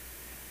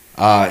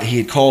 he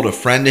had called a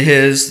friend of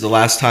his the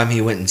last time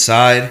he went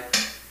inside.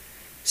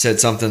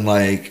 Said something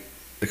like,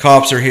 "The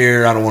cops are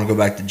here. I don't want to go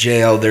back to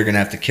jail. They're going to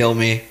have to kill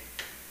me."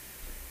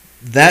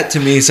 That, to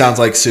me, sounds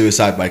like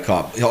suicide by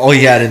cop. All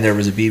he had in there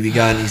was a BB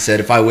gun. He said,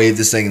 if I wave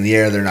this thing in the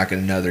air, they're not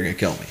going to know. They're going to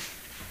kill me.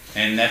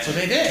 And that's what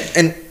they did.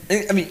 And,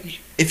 I mean,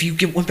 if you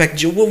went back to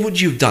jail, what would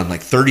you have done?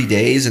 Like 30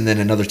 days and then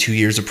another 2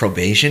 years of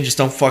probation? Just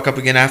don't fuck up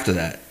again after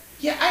that.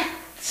 Yeah, I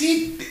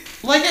see.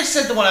 Like I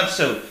said the one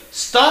episode,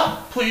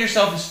 stop putting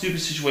yourself in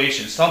stupid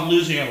situations. Stop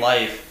losing your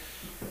life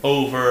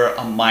over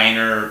a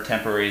minor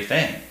temporary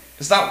thing.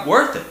 It's not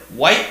worth it.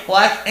 White,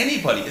 black,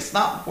 anybody. It's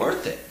not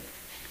worth it.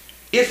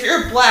 If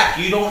you're black,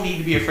 you don't need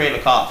to be afraid of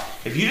a cop.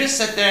 If you just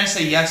sit there and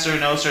say yes sir,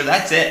 no sir,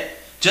 that's it.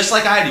 Just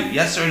like I do,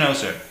 yes sir, no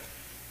sir.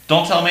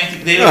 Don't tell them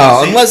anything. They don't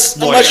No, say unless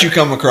you lawyer.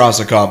 come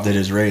across a cop that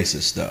is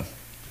racist, though.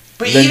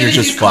 But then even you're if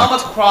just you come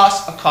fucked.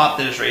 across a cop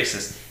that is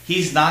racist,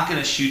 he's not going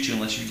to shoot you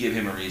unless you give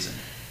him a reason.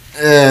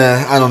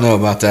 I don't know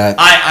about that.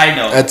 I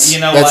know. That's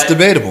you know that's what?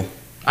 debatable. It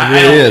I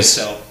really don't is.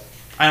 think so.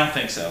 I don't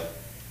think so.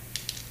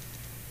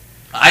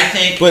 I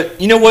think. But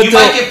you know what? You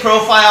might get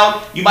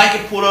profiled. You might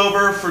get pulled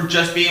over for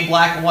just being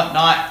black and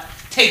whatnot.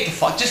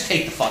 Just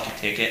take the fucking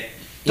ticket.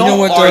 You Don't know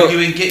what, argue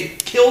though? and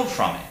get killed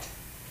from it.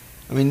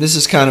 I mean, this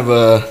is kind of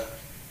a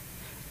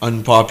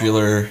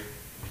unpopular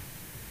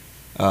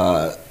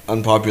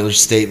unpopular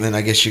statement,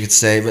 I guess you could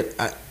say,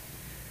 but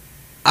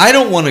I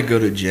don't want to go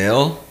to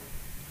jail,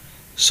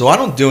 so I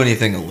don't do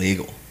anything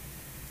illegal.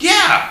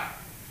 Yeah.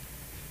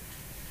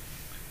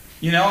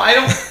 You know, I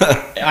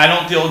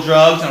don't deal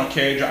drugs. I don't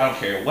carry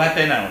a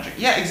weapon. I don't drink.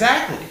 Yeah,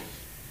 exactly.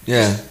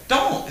 Yeah. Just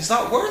don't. It's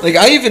not worth it. Like,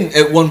 I even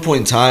at one point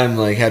in time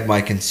like had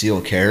my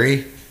concealed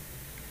carry,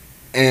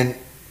 and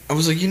I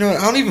was like, you know what?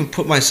 I don't even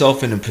put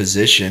myself in a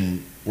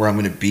position where I'm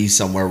going to be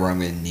somewhere where I'm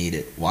going to need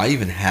it. Why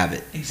even have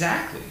it?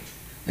 Exactly.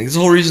 Like, it's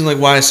the whole reason like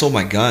why I sold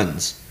my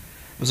guns.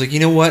 I was like, you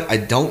know what? I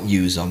don't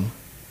use them.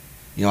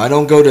 You know, I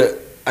don't go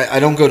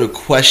to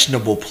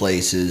questionable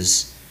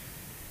places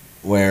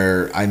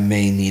where I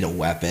may need a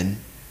weapon.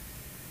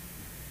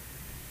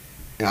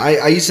 You know,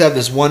 I used to have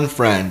this one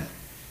friend.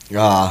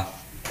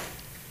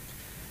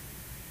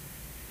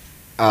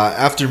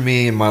 After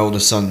me and my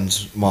oldest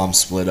son's mom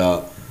split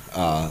up,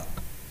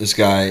 this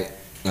guy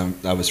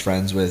I was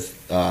friends with,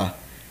 he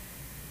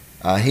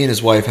and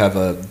his wife have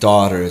a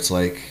daughter. It's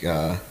like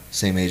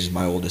same age as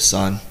my oldest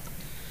son.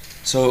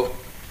 So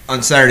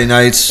on Saturday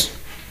nights,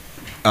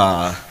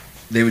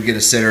 they would get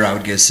a sitter, I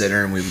would get a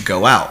sitter, and we would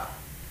go out.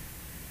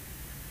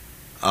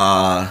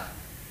 And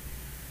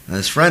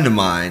this friend of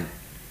mine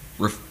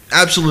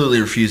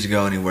absolutely refused to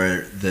go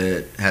anywhere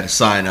that had a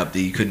sign up that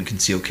you couldn't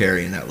conceal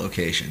carry in that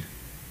location.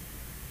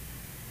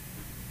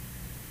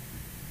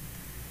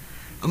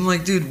 I'm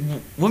like, dude,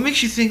 what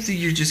makes you think that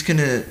you're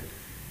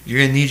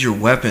gonna need your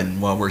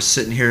weapon while we're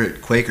sitting here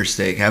at Quaker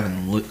Steak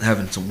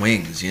having some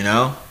wings, you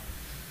know?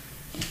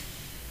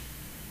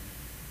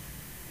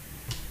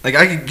 Like,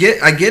 I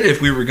get it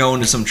if we were going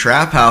to some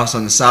trap house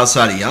on the south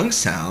side of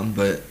Youngstown,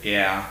 but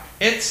yeah,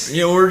 it's,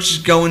 you know, we're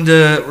going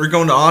to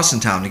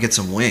Austintown to get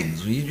some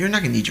wings. You're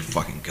not gonna need your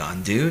fucking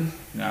gun, dude.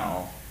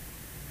 no.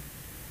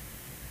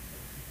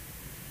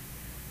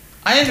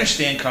 I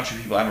understand country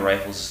people have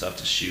rifles and stuff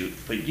to shoot,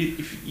 but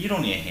you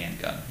don't need a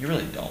handgun. You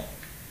really don't.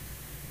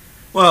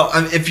 Well,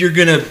 if you're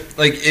gonna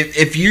like,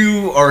 if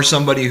you are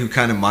somebody who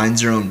kind of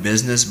minds their own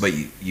business, but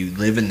you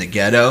live in the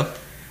ghetto,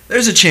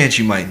 there's a chance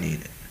you might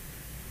need it.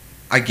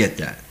 I get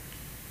that.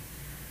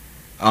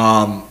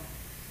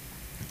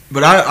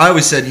 But I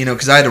always said, you know,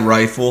 because I had a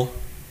rifle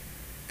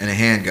and a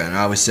handgun.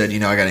 I always said, you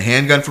know, I got a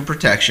handgun for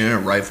protection and a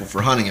rifle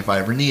for hunting if I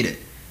ever need it.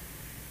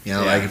 You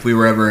know, like if we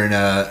were ever in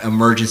an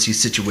emergency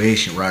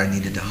situation where I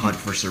needed to hunt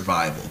for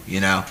survival,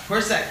 you know.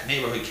 Where's that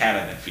neighborhood cat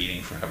I've been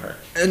feeding forever?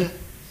 And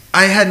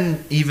I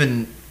hadn't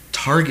even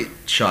target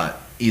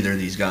shot either of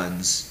these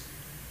guns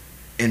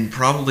in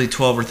probably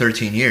 12 or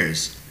 13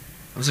 years.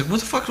 I was like, what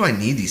the fuck do I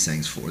need these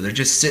things for? They're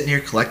just sitting here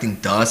collecting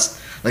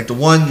dust. Like the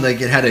one, like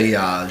it had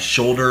a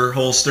shoulder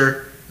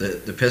holster.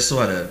 The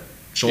pistol had a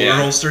shoulder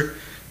holster.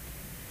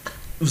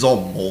 It was all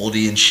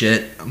moldy and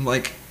shit. I'm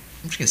like,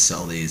 I'm just gonna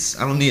sell these.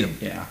 I don't need them.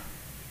 Yeah.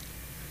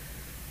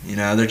 You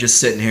know, they're just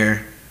sitting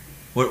here.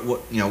 Where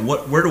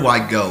do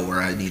I go where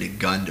I need a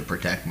gun to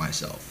protect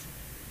myself?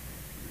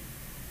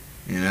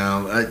 You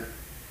know,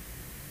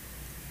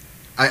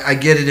 I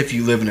get it if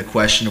you live in a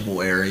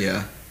questionable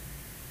area,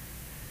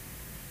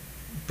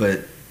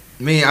 but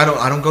me, I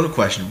don't go to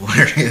questionable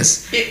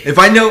areas. If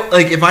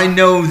I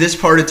know this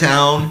part of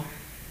town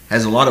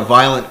has a lot of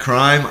violent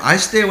crime, I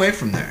stay away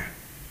from there.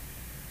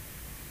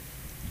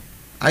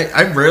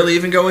 I rarely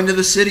even go into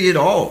the city at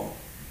all.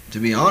 To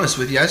be honest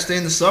with you, I stay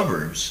in the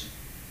suburbs.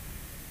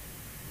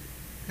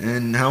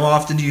 And how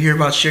often do you hear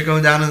about shit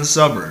going down in the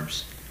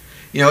suburbs?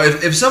 You know,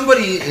 if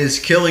somebody is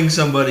killing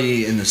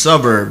somebody in the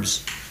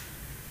suburbs,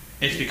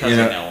 it's because they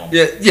know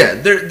them. Yeah,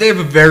 they have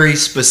a very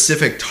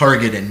specific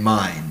target in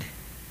mind.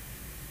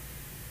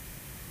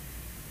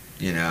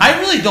 You know, I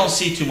really don't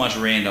see too much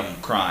random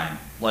crime.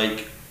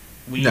 Like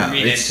when you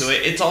read into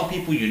it, it's all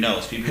people you know.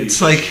 It's people you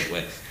associate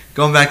with.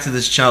 Going back to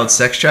this child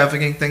sex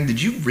trafficking thing,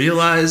 did you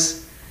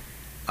realize,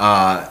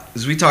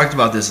 as we talked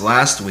about this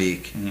last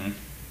week,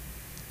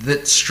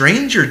 that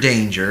stranger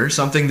danger,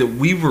 something that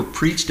we were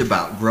preached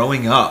about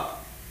growing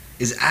up,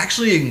 is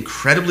actually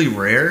incredibly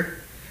rare?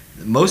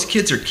 Most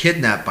kids are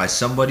kidnapped by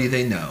somebody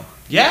they know.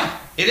 Yeah,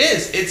 it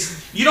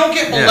is. You don't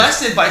get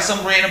molested by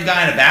some random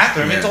guy in a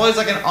bathroom. Yeah. It's always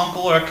like an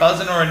uncle or a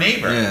cousin or a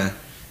neighbor. Yeah.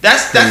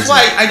 That's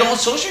why I don't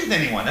associate with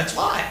anyone. That's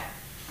why.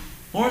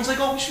 Lauren's like,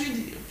 oh, we should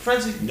be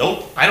friends.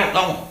 Nope, I don't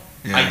know him.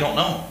 Yeah. I don't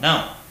know him.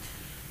 No.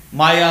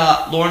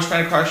 My Lauren's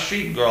friend across the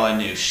street, girl I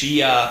knew,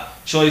 she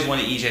always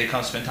wanted EJ to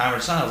come spend time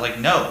with her son. I was like,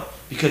 no,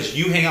 because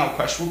you hang out with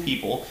questionable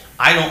people.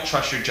 I don't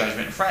trust your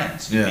judgment and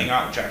friends. You hang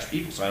out with trash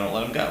people, so I don't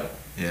let them go.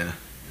 Yeah.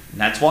 And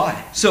that's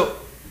why. So,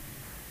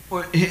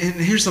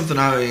 here's something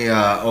I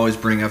always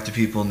bring up to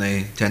people, and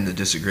they tend to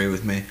disagree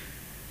with me.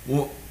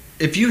 Well,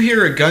 if you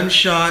hear a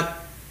gunshot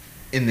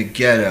in the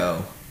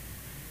ghetto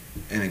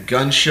and a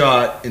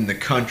gunshot in the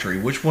country,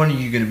 which one are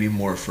you going to be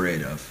more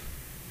afraid of?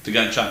 The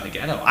gunshot in the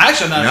ghetto. I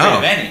actually am not afraid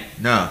of any.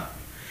 No.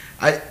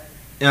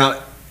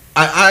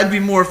 I'd be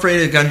more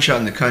afraid of a gunshot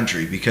in the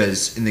country,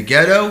 because in the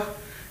ghetto,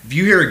 if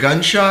you hear a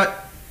gunshot,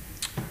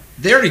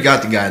 they already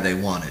got the guy they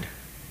wanted.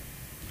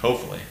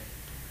 Hopefully.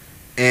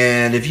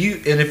 And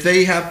if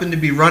they happen to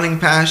be running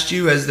past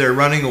you as they're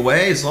running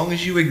away, as long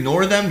as you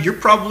ignore them, you're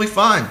probably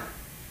fine.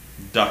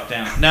 Duck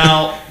down.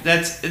 No,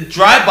 that's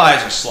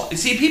drive-bys are sloppy.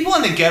 See, people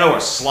in the ghetto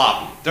are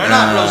sloppy. They're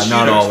not real shooters.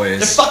 Not always.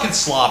 They're fucking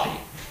sloppy.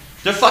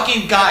 They're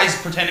fucking guys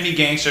pretend to be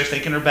gangsters,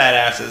 thinking they're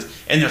badasses,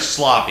 and they're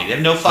sloppy. They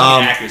have no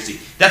fucking accuracy.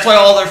 That's why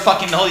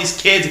all these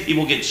kids and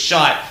people get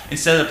shot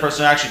instead of the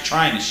person actually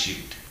trying to shoot.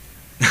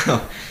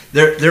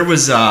 There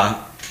was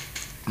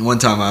one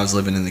time I was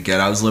living in the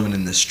ghetto. I was living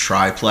in this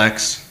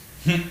triplex.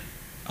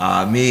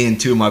 Me and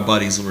two of my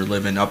buddies were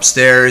living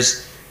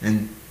upstairs,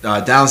 and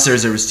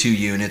downstairs there was 2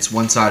 units.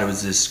 One side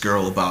was this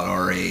girl about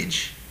our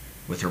age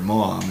with her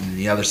mom, and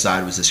the other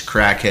side was this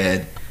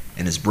crackhead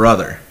and his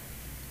brother.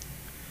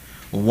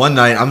 Well, one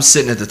night I'm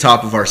sitting at the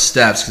top of our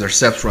steps, because our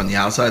steps were on the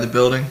outside of the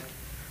building,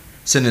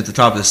 sitting at the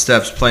top of the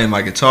steps playing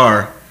my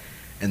guitar,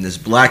 and this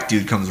black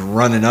dude comes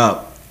running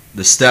up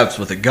the steps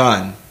with a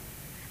gun.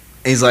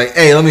 And he's like,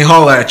 "Hey, let me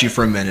holler at you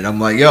for a minute." I'm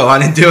like, "Yo, I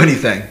didn't do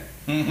anything."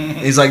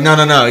 He's like,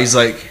 No. He's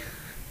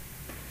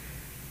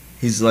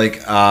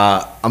like,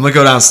 "I'm going to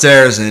go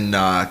downstairs and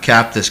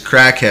cap this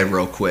crackhead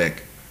real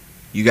quick.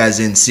 You guys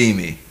didn't see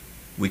me.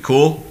 We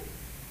cool?"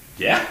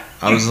 Yeah.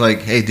 I was like,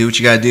 "Hey, do what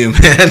you got to do,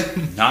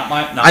 man."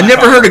 I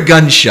never heard a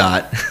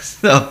gunshot.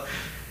 So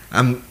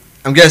I'm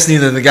guessing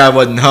either the guy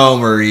wasn't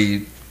home or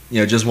he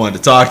just wanted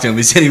to talk to him.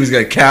 He said he was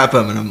going to cap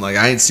him, and I'm like,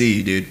 "I ain't see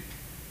you, dude."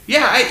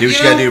 Yeah. Do what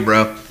you got to do,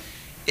 bro.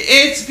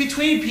 It's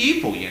between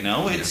people,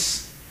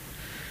 It's...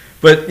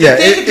 But, yeah,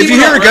 if you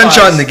hear a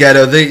gunshot in the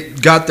ghetto, they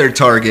got their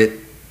target.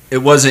 It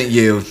wasn't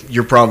you.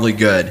 You're probably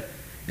good.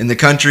 In the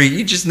country,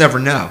 you just never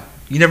know.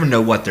 You never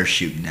know what they're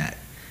shooting at.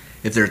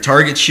 If they're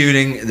target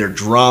shooting, they're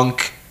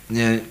drunk.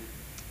 If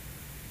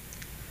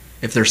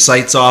their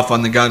sights off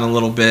on the gun a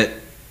little bit.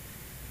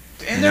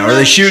 Are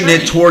they shooting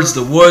it towards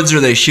the woods or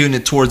are they shooting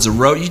it towards the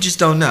road? You just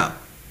don't know.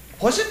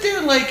 Wasn't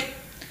there like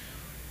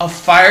a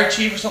fire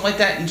chief or something like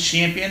that in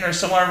Champion or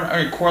somewhere or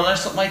in Cortland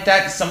or something like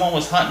that? Someone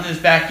was hunting in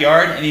his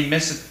backyard and he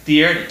missed a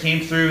deer and it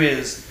came through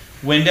his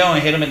window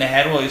and hit him in the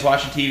head while he was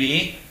watching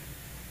TV,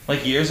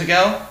 like years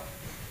ago.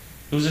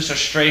 It was just a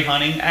stray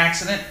hunting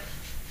accident.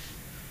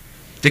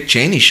 Dick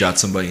Cheney shot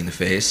somebody in the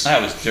face.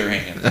 That was during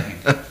a thing.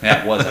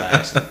 That was an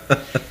accident.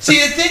 See,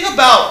 the thing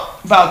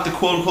about the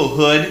quote-unquote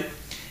hood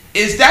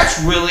is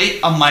that's really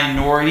a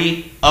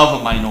minority of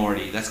a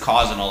minority that's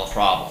causing all the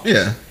problems.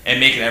 Yeah. And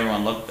making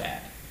everyone look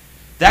bad.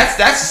 That's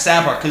the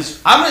sad part, because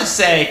I'm going to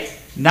say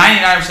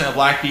 99% of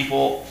black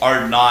people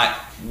are not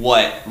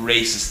what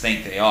racists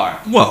think they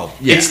are. Well,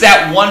 yeah. It's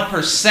that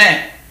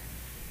 1%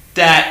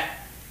 that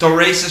the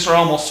racists are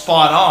almost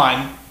spot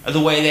on, the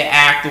way they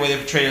act, the way they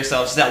portray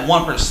themselves. It's that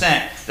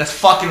 1% that's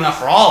fucking up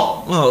for all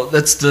of them. Well,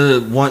 that's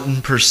the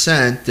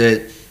 1%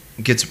 that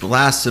gets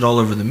blasted all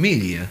over the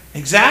media.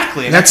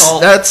 Exactly. And that's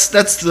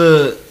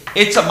the...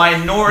 It's a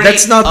minority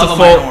that's not of the a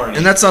fault, minority.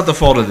 and that's not the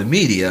fault of the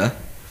media.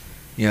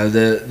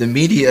 The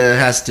media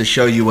has to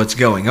show you what's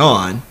going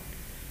on.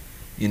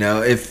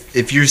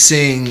 If you're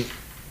seeing...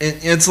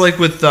 It's like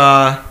with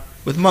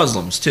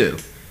Muslims, too.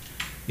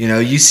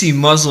 You see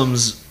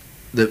Muslims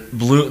that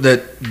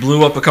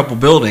blew up a couple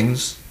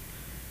buildings.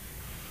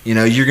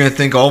 You're going to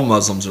think all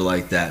Muslims are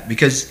like that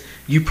because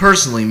you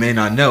personally may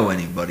not know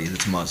anybody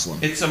that's Muslim.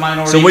 It's a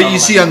minority. So what you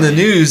see on the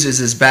news is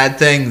this bad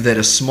thing that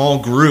a small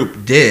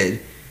group did.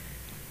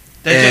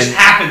 That just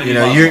happened to be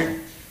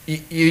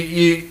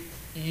Muslim.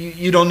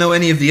 You don't know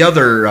any of the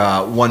other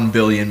 1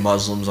 billion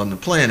Muslims on the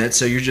planet,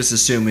 so you're just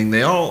assuming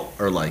they all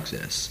are like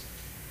this,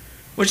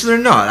 which they're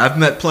not. I've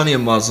met plenty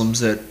of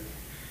Muslims that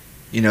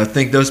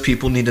think those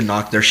people need to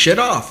knock their shit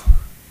off.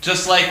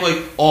 Just like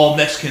all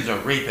Mexicans are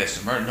rapists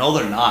and murder. No,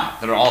 they're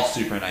not. They're all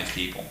super nice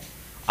people.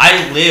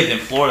 I lived in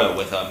Florida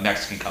with a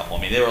Mexican couple.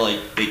 I mean,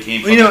 they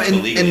came from Mexico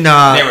illegally.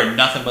 They were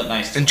nothing but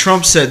nice. And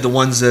Trump said the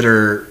ones that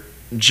are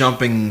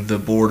jumping the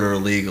border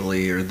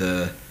illegally are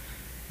the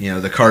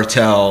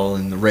cartel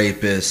and the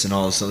rapists and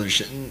all this other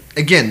shit. And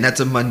again, that's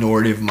a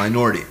minority of a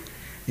minority.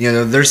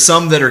 There's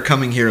some that are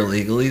coming here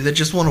illegally that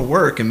just want to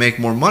work and make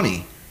more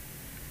money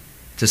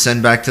to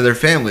send back to their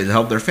family, to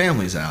help their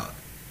families out.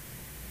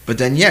 But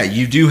then, yeah,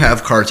 you do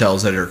have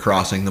cartels that are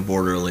crossing the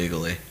border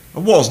illegally. A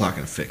wall's not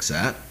going to fix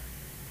that.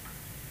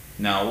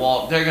 No,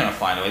 well, they're going to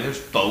find a way. There's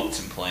boats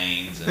and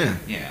planes. And,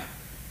 yeah.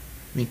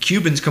 I mean,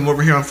 Cubans come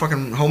over here on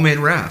fucking homemade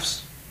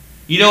rafts.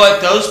 You know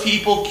what? Those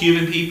people,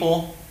 Cuban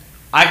people,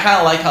 I kind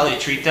of like how they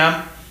treat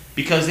them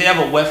because they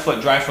have a wet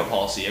foot, dry foot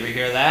policy. Ever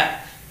hear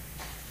that?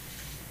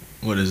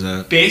 What is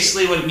that?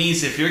 Basically what it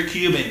means, if you're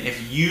Cuban,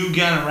 if you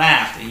get on a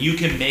raft and you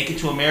can make it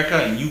to America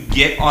and you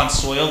get on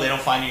soil, they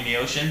don't find you in the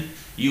ocean,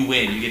 you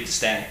win. You get to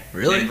stay.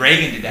 Really? And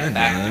Reagan did that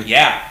back.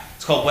 Yeah.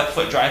 It's called wet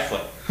foot, dry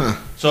foot. Huh.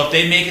 So if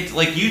they make it,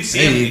 you'd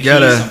see them in the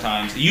Keys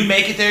sometimes. You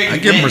make it there, you I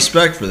give them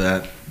respect for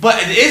that.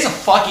 But it is a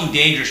fucking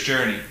dangerous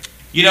journey.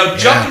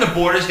 Jumping the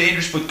border is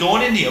dangerous, but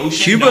going in the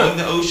ocean, knowing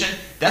the ocean,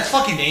 that's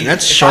fucking dangerous. And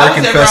that's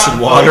shark-infested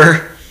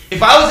water.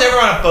 If I was ever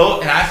on a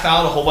boat and I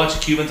found a whole bunch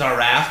of Cubans on a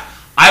raft,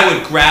 I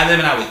would grab them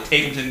and I would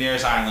take them to the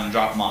nearest island and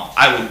drop them off.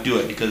 I would do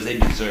it because they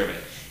deserve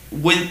it.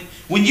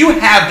 When you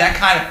have that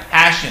kind of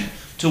passion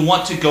to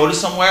want to go to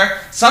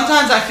somewhere,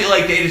 sometimes I feel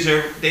like they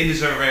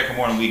deserve America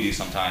more than we do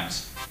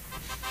sometimes.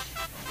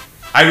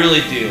 I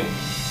really do.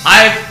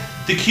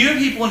 The Cuban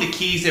people in the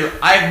Keys,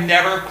 I've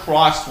never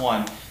crossed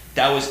one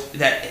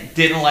that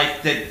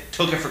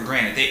took it for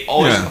granted. They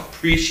always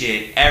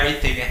appreciate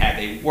everything they had.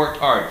 They worked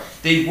hard.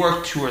 They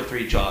worked 2 or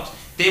 3 jobs.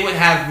 They would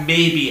have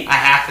maybe a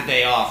half a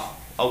day off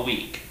a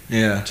week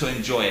to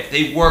enjoy it.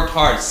 They worked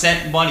hard,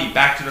 sent money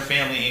back to their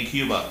family in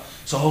Cuba.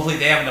 So hopefully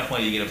they have enough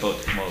money to get a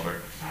boat to come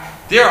over.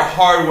 They're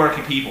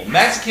hard-working people.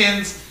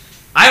 Mexicans,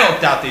 I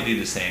don't doubt they do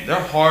the same. They're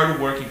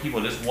hard-working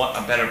people. Just want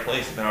a better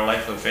place, a better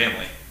life for their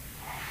family.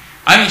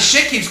 I mean,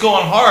 shit keeps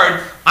going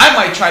hard. I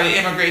might try to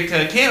immigrate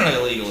to Canada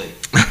illegally.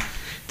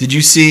 Did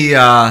you see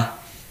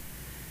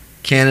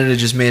Canada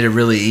just made it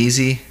really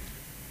easy?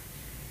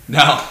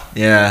 No.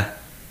 Yeah.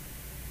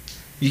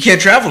 You can't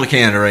travel to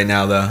Canada right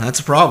now, though. That's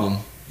a problem.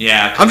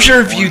 Yeah. I'm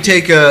sure if you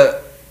take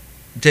a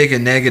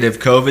negative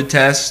COVID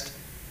test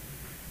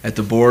at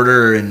the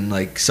border and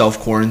like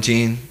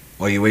self-quarantine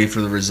while you wait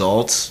for the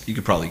results, you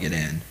could probably get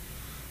in.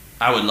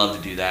 I would love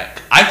to do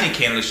that. I think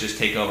Canada should just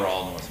take over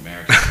all North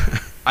America.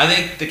 I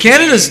think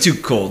Canada's too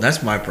cold.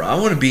 That's my problem.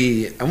 I want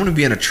to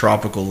be in a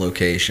tropical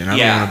location. I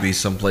don't want to be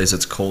someplace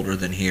that's colder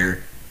than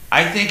here.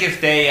 I think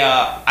if they,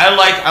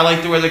 I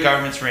like the way the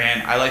government's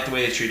ran. I like the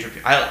way they treat their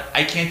people.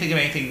 I can't think of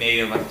anything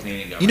negative about the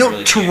Canadian government. You know,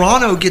 really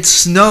Toronto gets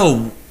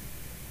snow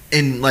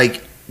in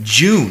like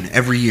June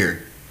every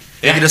year.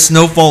 They get a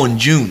snowfall in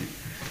June.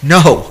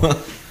 No,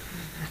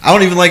 I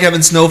don't even like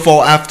having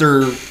snowfall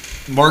after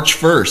March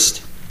 1st.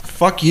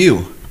 Fuck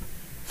you.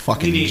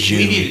 Fucking June.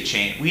 We need a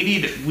change.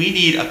 We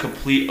need a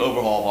complete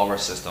overhaul of all our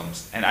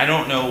systems, and I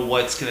don't know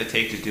what's gonna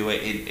take to do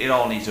it. It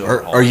all needs to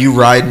overhaul. Are you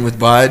riding with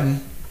Biden?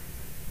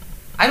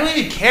 I don't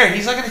even care.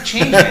 He's not gonna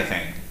change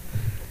anything.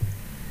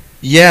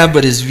 Yeah,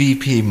 but his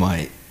VP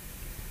might.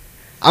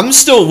 I'm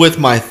still with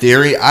my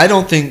theory. I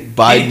don't think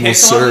Biden will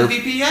serve. Did he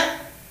pick the VP yet?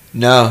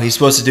 No, he's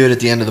supposed to do it at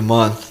the end of the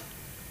month.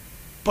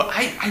 But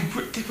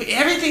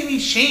everything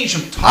needs change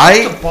from top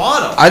to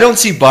bottom. I don't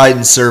see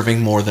Biden serving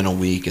more than a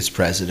week as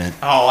president.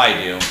 Oh, I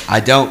do. I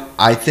don't.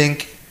 I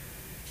think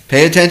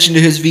pay attention to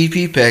his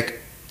VP pick.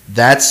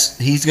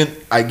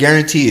 I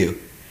guarantee you,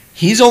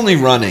 he's only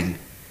running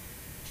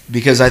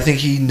because I think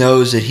he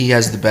knows that he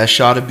has the best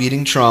shot of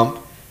beating Trump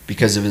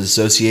because of his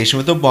association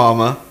with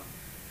Obama,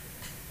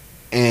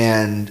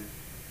 and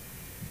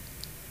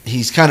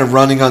he's kind of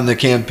running on the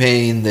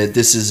campaign that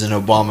this is an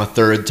Obama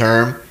third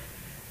term,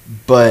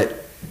 but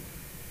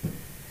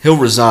he'll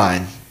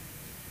resign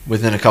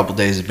within a couple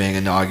days of being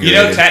inaugurated.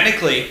 You know,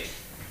 technically,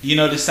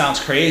 this sounds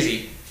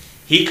crazy.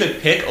 He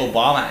could pick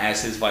Obama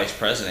as his vice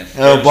president.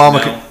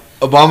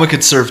 Obama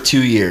could serve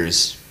 2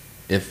 years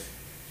if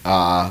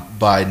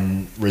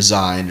Biden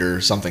resigned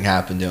or something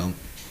happened to him.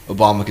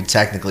 Obama could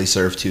technically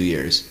serve 2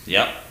 years.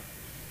 Yep.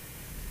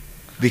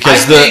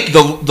 Because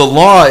the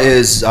law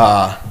is 2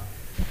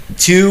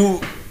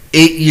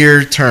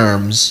 8-year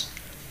terms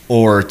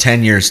or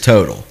 10 years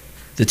total.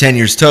 The 10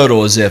 years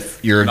total is if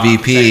you're a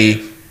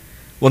VP.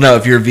 Well, no,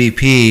 if you're a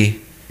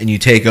VP and you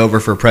take over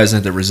for a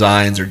president that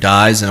resigns or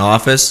dies in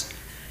office,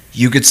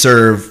 you could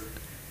serve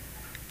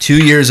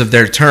 2 years of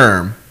their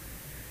term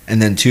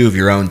and then 2 of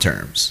your own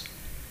terms.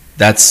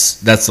 That's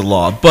the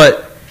law.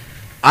 But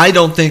I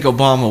don't think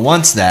Obama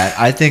wants that.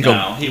 I think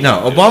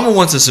Obama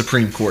wants a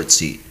Supreme Court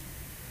seat.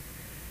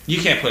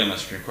 You can't put him on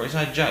the Supreme Court. He's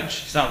not a judge.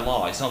 He's not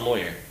law. He's not a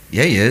lawyer.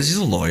 Yeah, he is. He's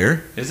a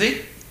lawyer. Is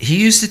he?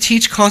 He used to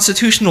teach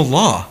constitutional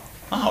law.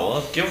 Oh,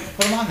 well,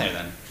 put him on there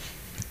then.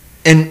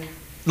 And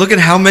look at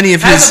how many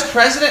of Has a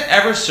president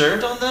ever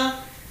served on the...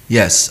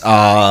 Yes.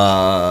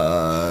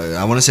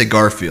 I want to say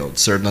Garfield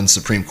served on the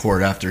Supreme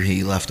Court after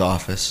he left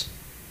office.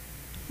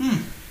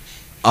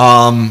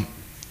 But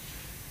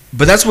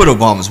that's what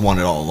Obama's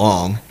wanted all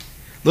along.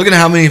 Look at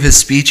how many of his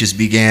speeches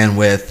began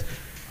with,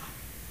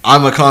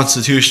 I'm a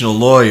constitutional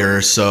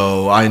lawyer,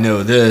 so I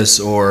know this,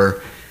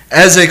 or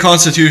as a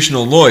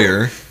constitutional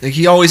lawyer. Like,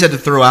 he always had to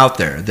throw out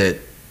there that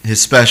his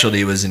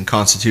specialty was in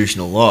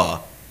constitutional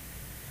law.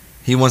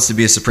 He wants to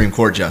be a Supreme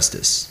Court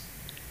justice.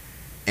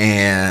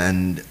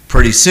 And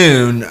pretty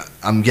soon,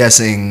 I'm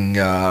guessing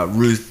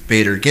Ruth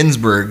Bader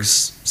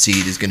Ginsburg's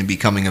seat is going to be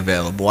coming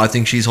available. I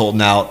think she's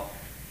holding out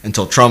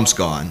until Trump's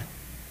gone.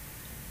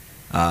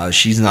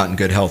 She's not in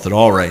good health at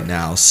all right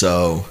now,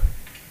 so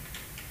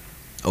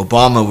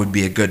Obama would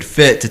be a good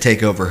fit to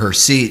take over her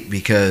seat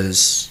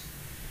because,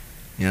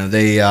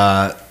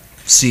 they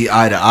see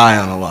eye to eye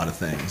on a lot of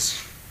things.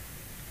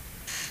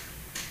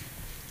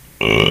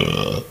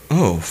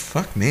 Oh,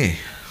 fuck me.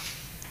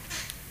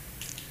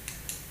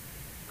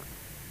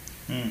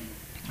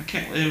 I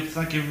can't. It's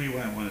not giving me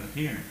what I wanted to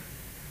hear.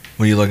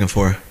 What are you looking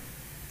for?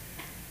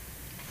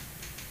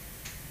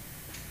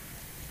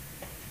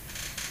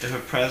 If a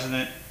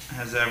president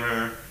has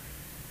ever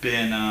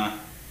been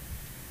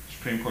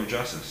Supreme Court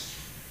justice.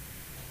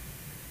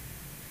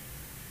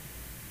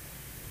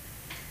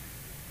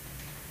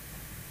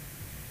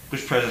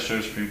 Which president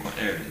served Supreme Court?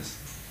 There it is.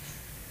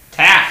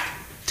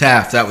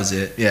 Taft, that was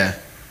it, yeah.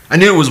 I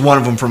knew it was one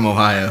of them from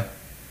Ohio.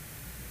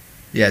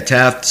 Yeah,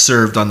 Taft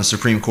served on the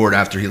Supreme Court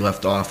after he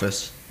left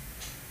office.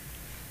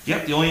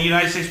 Yep, the only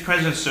United States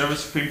president to serve the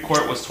Supreme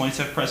Court was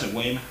 27th President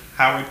William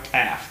Howard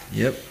Taft.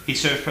 Yep. He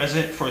served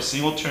president for a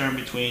single term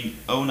between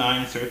 2009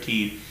 and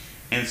 13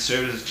 and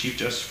served as Chief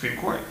Justice of the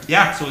Supreme Court.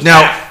 Yeah, so it's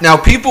Taft. Now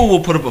people will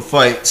put up a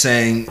fight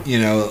saying,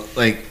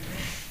 like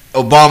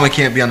Obama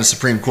can't be on the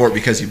Supreme Court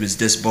because he was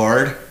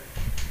disbarred.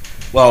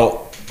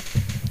 Well,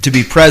 to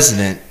be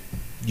president,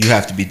 you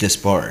have to be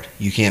disbarred.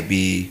 You can't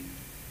be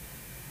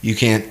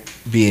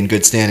in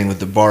good standing with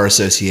the Bar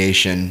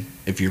Association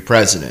if you're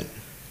president.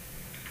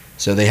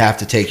 So they have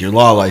to take your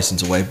law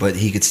license away, but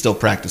he could still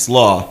practice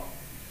law.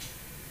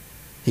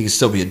 He could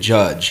still be a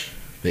judge,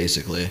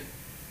 basically.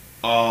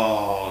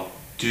 Oh,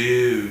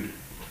 dude.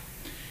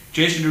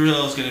 Jason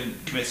Derulo is going to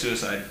commit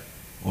suicide.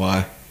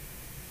 Why?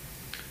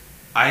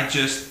 I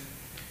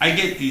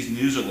get these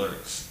news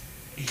alerts.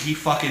 He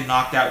fucking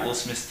knocked out Will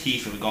Smith's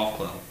teeth with a golf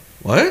club.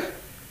 What?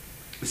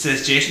 It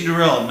says Jason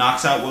Derulo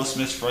knocks out Will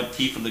Smith's front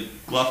teeth with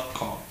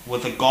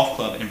a golf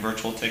club in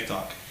virtual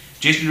TikTok.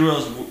 Jason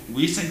Derulo's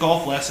recent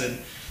golf lesson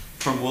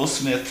from Will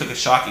Smith took a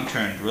shocking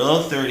turn.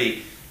 Derulo,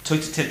 30, took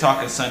to TikTok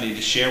on Sunday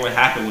to share what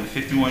happened when a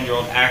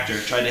 51-year-old actor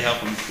tried to help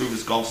him improve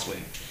his golf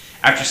swing.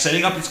 After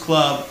setting up his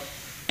club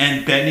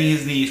and bending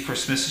his knees per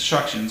Smith's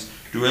instructions,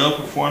 Derulo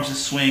performs his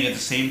swing at the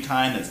same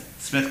time that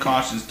Smith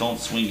cautions don't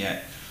swing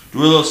yet.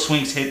 Derulo's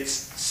swings hits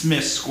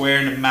Smith square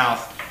in the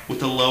mouth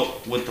with the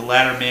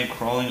latter man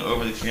crawling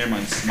over the camera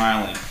and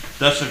smiling,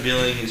 thus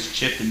revealing his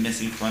chipped and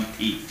missing front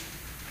teeth.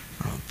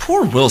 Oh,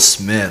 poor Will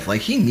Smith.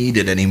 Like, he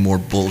needed any more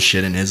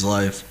bullshit in his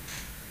life.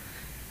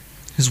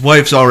 His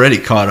wife's already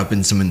caught up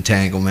in some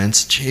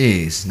entanglements.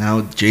 Jeez.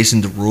 Now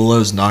Jason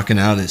Derulo's knocking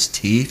out his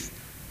teeth.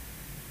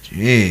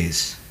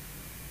 Jeez.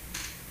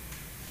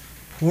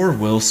 Poor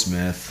Will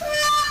Smith.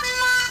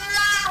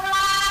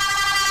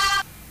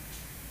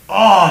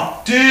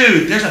 Oh,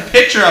 dude, there's a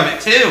picture of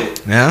it, too.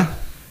 Yeah?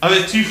 Of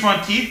his two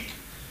front teeth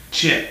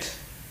chipped.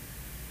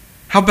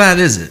 How bad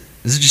is it?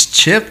 Is it just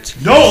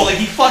chipped? No, like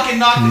he fucking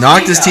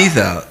knocked his teeth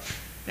out.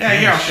 Yeah,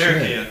 here, I'll share it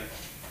to you.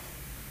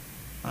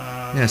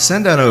 Yeah,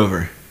 send that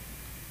over.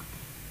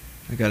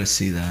 I gotta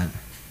see that.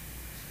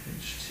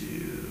 Page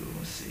 2,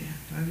 let's see. Do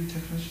I have any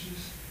text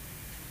messages?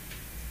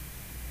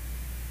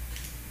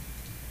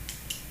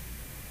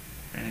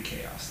 Brandon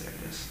Chaos, there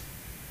it is.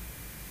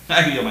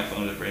 I can get on my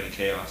phone as Brandon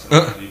Chaos. I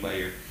don't have to be by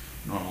your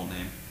normal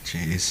name.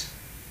 Jeez.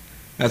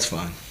 That's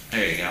fine.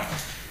 There you go.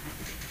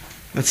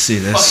 Let's see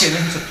this. Fucking,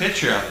 there's a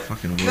picture of it.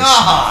 Fucking Will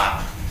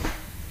God!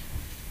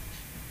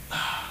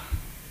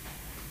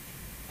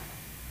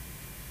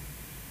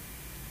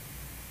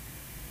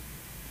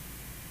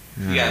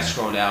 You gotta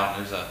scroll down.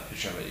 There's a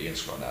picture of it. You gotta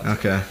scroll down.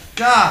 Okay.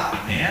 God,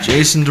 man.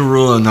 Jason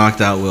Derulo knocked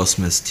out Will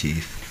Smith's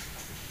teeth.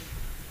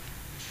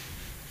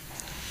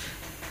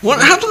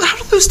 What? How do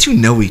those two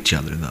know each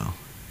other, though?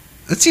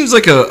 That seems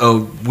like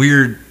a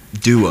weird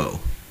duo.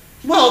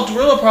 Well,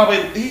 Derulo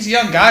probably, he's a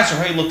young guy, so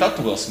he looked up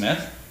to Will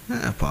Smith.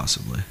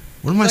 Possibly.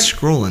 What am I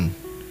scrolling?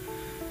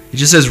 It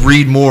just says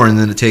read more, and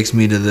then it takes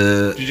me to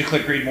the... Did you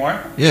click read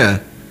more? Yeah.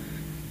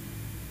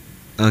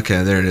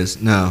 Okay, there it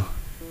is. No.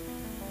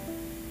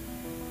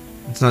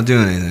 It's not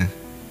doing anything.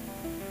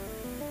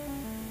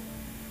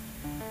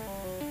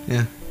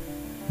 Yeah.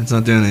 It's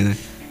not doing anything.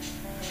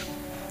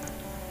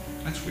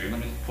 That's weird.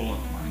 Let me pull up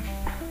mine.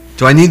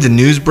 Do I need the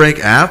Newsbreak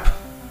app?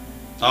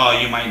 Oh,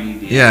 you might need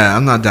the Yeah,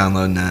 I'm not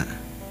downloading that.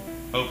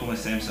 Open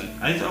with Samsung.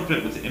 I need to open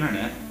it with the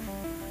internet.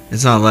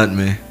 It's not letting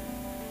me.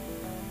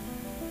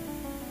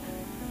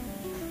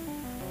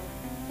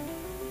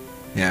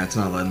 Yeah, it's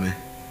not letting me.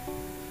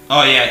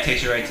 Oh, yeah, it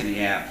takes you right to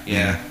the app.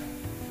 Yeah.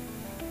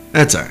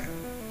 That's alright.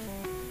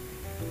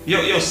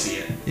 You'll see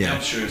it. Yeah.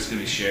 I'm sure it's going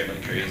to be shared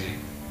like crazy.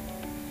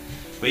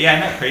 But yeah,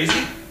 isn't that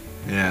crazy?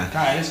 Yeah.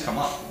 God, it just come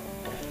up.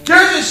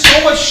 There's just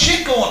so much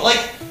shit going. Like,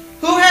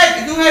 who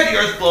had the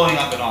Earth blowing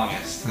up in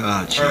August?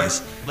 Oh,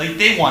 jeez. Like,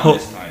 they won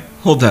this time.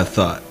 Hold that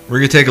thought. We're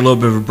going to take a little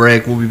bit of a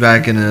break. We'll be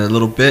back in a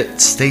little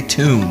bit. Stay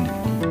tuned.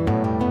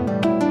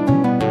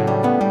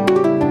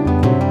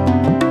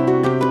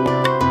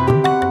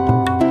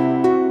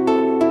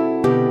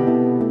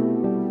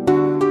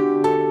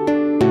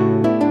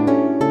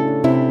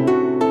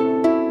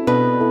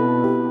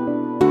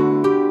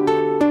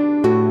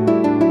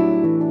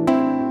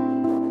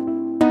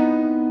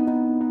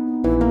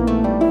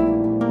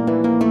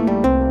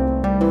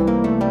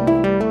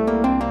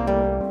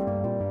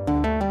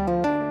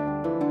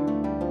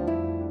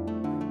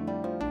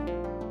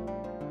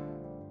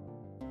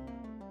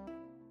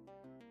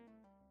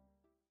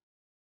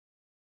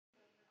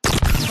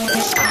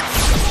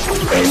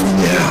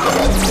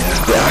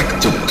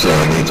 Back to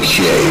Planet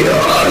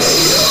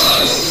Chaos.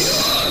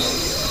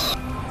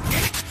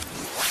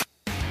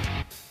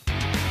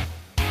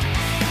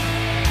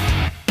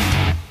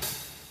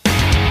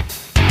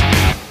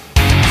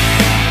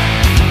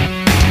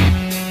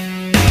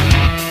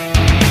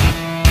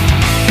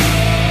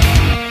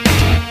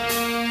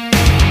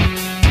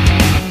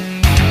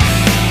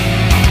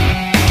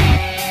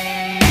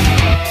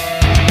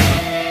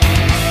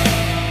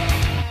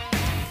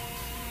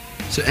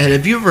 So, Ed,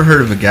 have you ever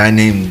heard of a guy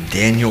named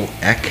Daniel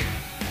Ek?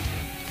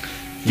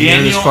 You know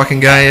who this fucking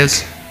guy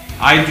is?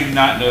 I do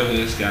not know who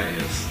this guy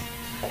is.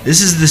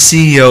 This is the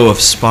CEO of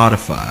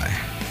Spotify.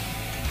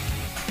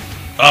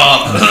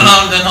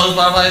 Then whole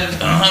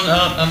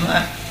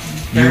Spotify.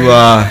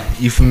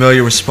 You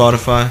familiar with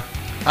Spotify?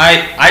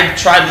 I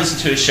tried to listen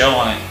to a show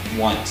on it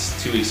once,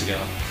 2 weeks ago,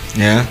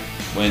 Yeah.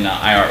 when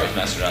iHeart was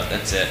messing it up.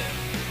 That's it.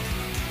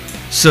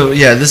 So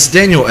yeah, this is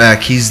Daniel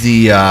Ek. He's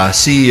the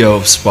CEO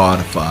of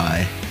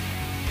Spotify.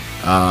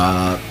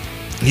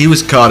 He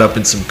was caught up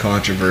in some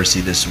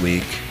controversy this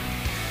week.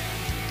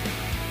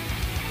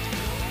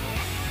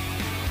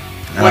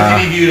 What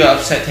did he do to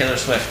upset Taylor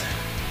Swift?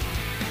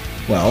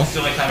 Well, It's the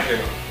only time I hear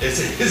about it. Is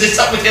it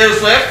something with Taylor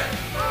Swift?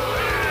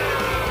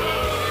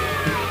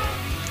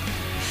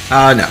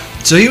 no.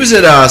 So he was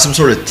at some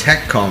sort of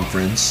tech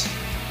conference,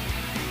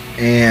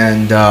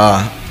 and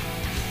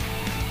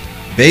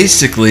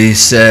basically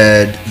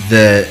said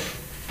that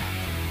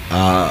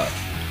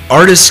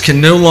artists can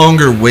no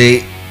longer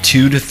wait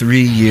 2 to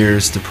 3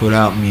 years to put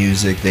out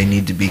music. They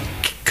need to be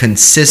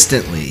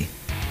consistently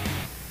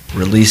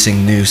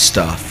releasing new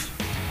stuff.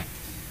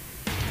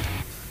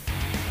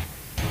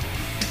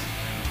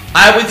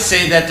 I would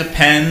say that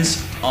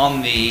depends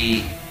on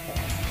the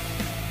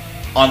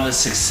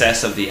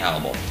success of the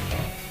album.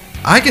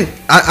 I'm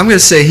gonna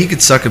say he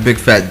could suck a big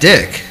fat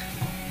dick.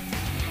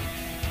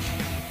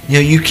 You know,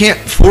 you can't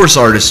force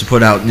artists to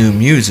put out new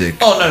music.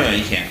 Oh no,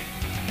 you can't.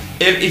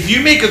 If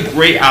you make a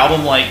great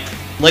album like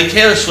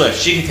Taylor Swift,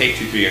 she can take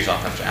 2-3 years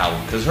off after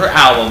album because her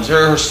albums,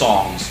 her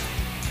songs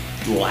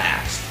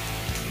last.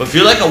 But if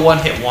you're like a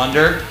one-hit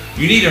wonder,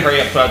 you need to hurry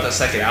up and put out that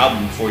second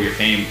album before your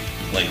fame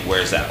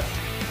wears out.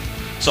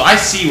 So I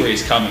see where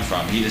he's coming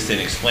from. He just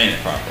didn't explain it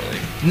properly.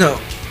 No,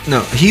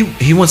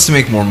 he wants to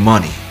make more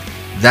money.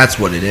 That's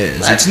what it is.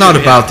 That's it's not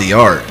true, about the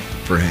art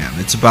for him.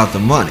 It's about the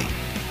money.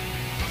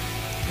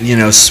 You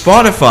know,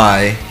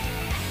 Spotify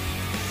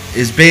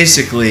is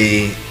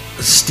basically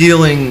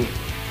stealing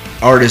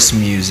artists'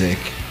 music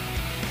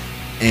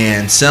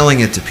and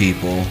selling it to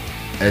people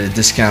at a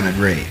discounted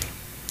rate.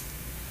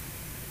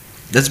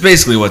 That's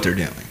basically what they're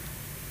doing.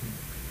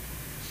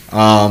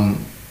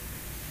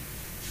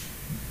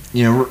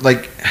 You know,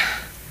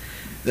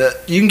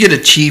 you can get a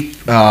cheap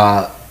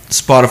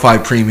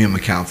Spotify premium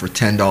account for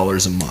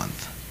 $10 a month.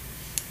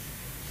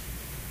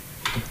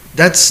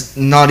 That's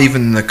not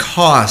even the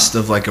cost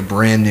of like a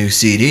brand new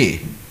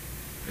CD.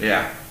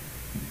 Yeah.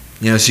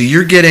 You know, so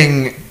you're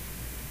getting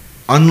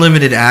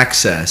unlimited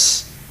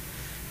access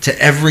to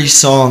every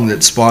song that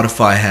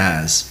Spotify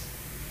has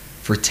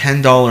for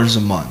 $10 a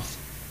month.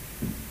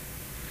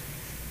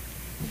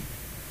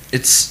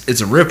 It's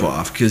a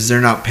ripoff because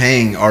they're not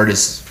paying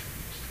artists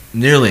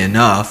nearly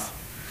enough.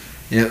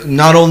 You know,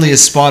 not only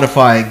is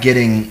Spotify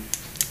getting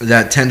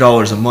that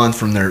 $10 a month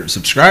from their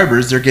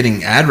subscribers, they're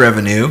getting ad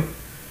revenue.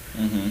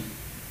 Mm-hmm.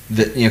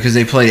 That, you know, because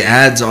they play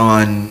ads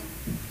on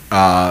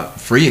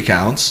free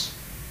accounts,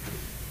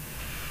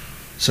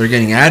 so they're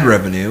getting ad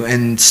revenue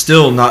and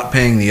still not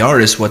paying the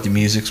artist what the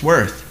music's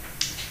worth.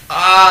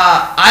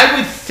 I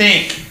would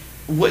think,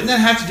 wouldn't that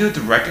have to do with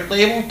the record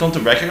label? Don't the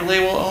record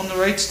label own the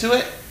rights to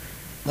it?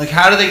 Like,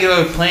 how do they get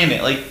away with playing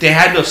it? Like, they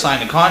had to have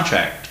signed a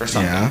contract or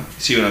something. Yeah.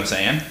 See what I'm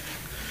saying?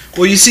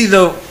 Well, you see,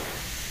 though,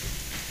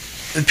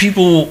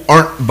 people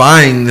aren't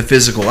buying the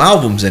physical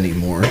albums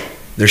anymore.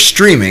 They're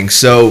streaming,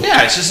 so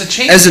Yeah, it's just a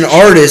change. as an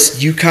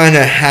artist, you kind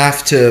of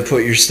have to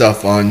put your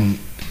stuff on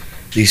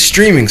these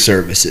streaming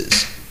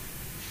services.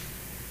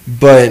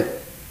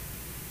 But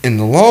in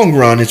the long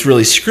run, it's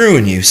really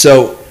screwing you.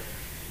 So,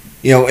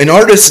 you know, an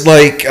artist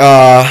like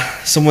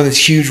someone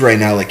that's huge right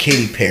now, like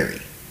Katy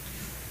Perry,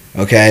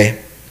 okay?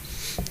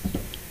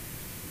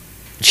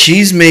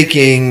 She's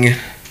making,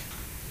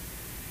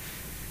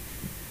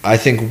 I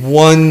think,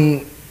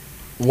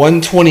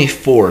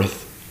 1/24th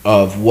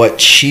of what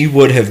she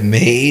would have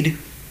made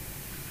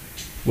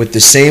with the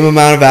same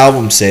amount of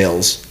album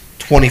sales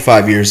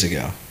 25 years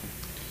ago.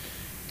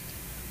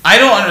 I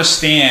don't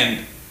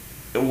understand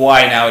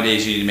why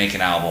nowadays you need to make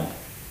an album.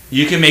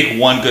 You can make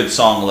one good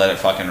song and let it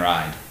fucking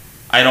ride.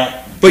 I don't.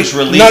 But just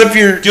release, not if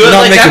you're do it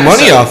not like making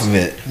money episodes. off of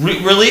it.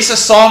 Release a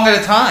song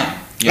at a time.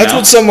 That's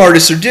what some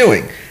artists are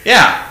doing.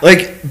 Yeah.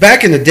 Like,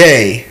 back in the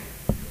day,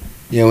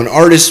 you know, an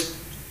artist,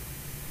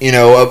 you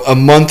know, a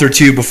month or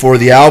two before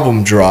the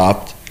album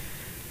dropped,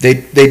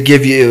 they'd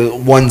give you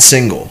one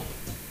single.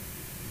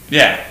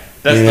 Yeah.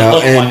 That's You the know,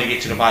 look and- one to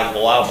get you to buy the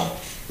whole album.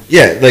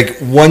 Yeah, like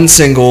one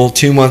single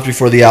 2 months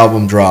before the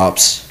album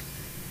drops.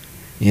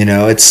 You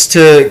know, it's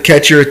to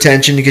catch your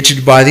attention, to get you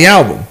to buy the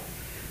album.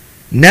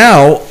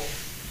 Now,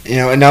 you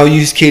know, and I'll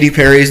use Katy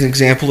Perry as an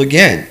example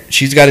again.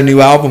 She's got a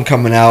new album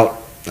coming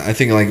out, I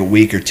think in like a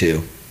week or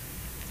two.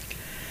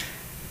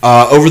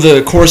 Over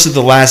the course of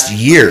the last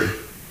year,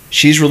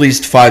 she's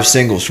released 5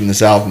 singles from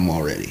this album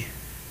already.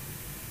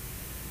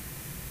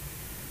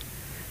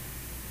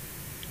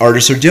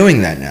 Artists are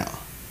doing that now.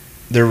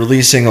 They're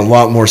releasing a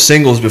lot more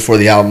singles before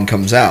the album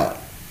comes out.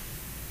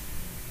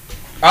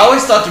 I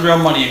always thought the real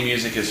money in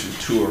music is from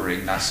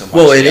touring, not so much.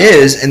 Well, it the album.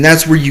 is, and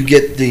that's where you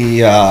get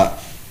the,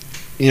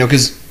 you know,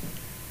 because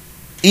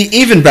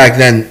even back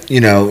then,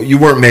 you know, you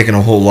weren't making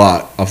a whole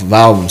lot off of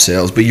album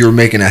sales, but you were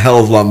making a hell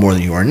of a lot more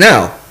than you are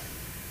now.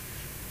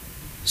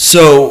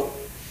 So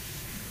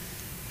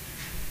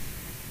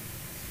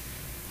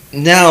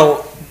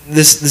now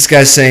this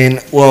guy's saying,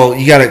 well,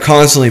 you got to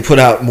constantly put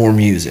out more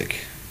music.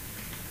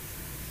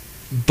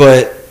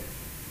 But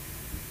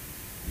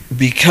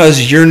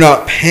because you're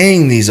not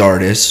paying these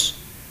artists,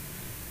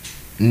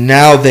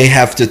 now they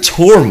have to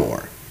tour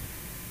more.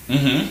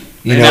 Mm-hmm.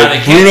 You And know, now they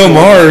can't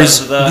tour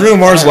because of the Bruno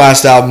Mars' virus.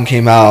 last album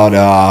came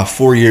out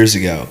 4 years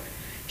ago.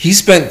 He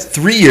spent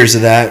 3 years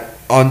of that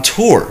on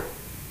tour,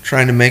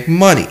 trying to make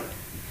money,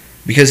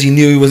 because he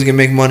knew he wasn't going to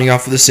make money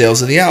off of the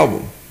sales of the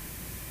album.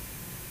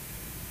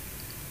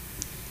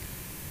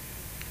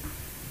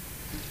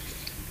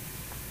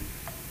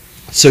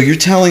 So you're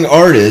telling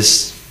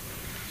artists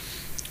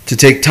to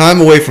take time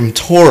away from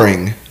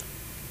touring,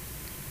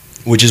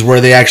 which is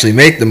where they actually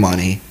make the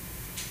money,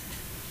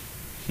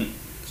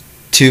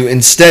 to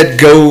instead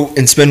go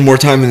and spend more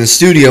time in the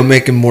studio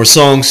making more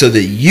songs so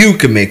that you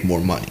can make more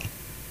money.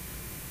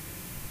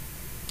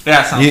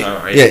 Yeah, sounds You,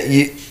 about right. yeah,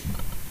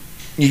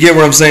 you get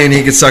where I'm saying?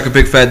 He could suck a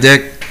big fat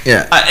dick?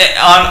 Yeah.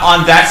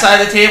 On that side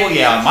of the table,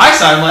 yeah. On my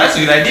side, well, that's a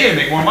good idea to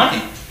make more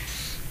money.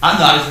 I'm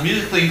not as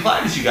musically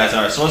inclined as you guys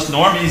are, so us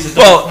normies that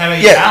don't have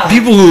any talent.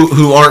 People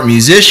who aren't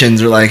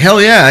musicians are like,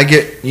 hell yeah, I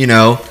get,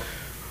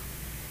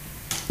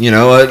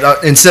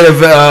 instead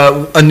of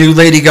a new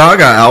Lady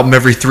Gaga album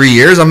every 3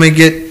 years, I'm going to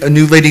get a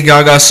new Lady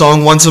Gaga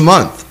song once a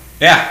month.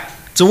 Yeah.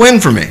 It's a win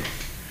for me.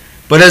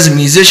 But as a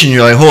musician,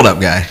 you're like, hold up,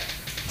 guy.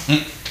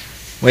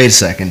 Wait a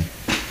second.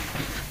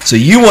 So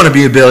you want to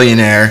be a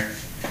billionaire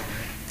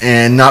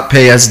and not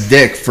pay us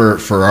dick for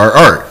our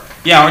art.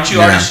 Yeah, aren't you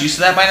Yeah. artists used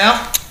to that by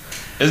now?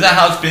 Isn't that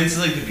how it's been since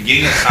like the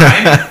beginning of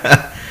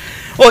time?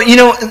 Well,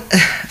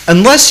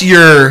 unless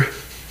you're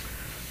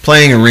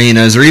playing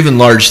arenas or even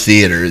large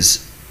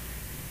theaters,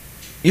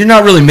 you're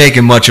not really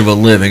making much of a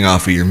living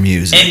off of your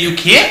music. And you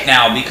can't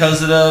now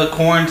because of the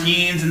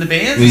quarantines and the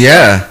bans. and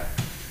Yeah.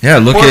 Yeah,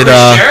 look Poor at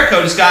Chris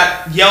Jericho just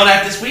got yelled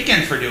at this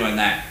weekend for doing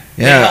that.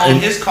 Yeah, They held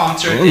and his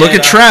concert. look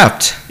at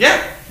Trapped.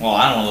 Yeah. Well,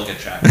 I don't want to look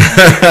at Trapped.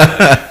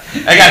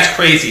 That guy's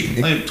crazy.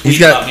 Look at him tweet He's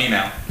got- about me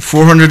now.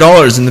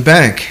 $400 in the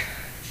bank.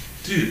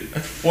 Dude,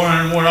 that's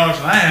 $400 more than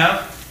I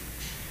have.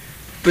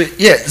 But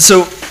yeah,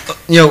 so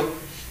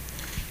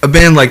a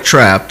band like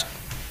Trapped,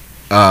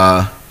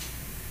 on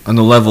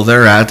the level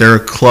they're at, they're a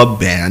club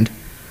band.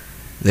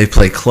 They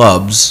play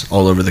clubs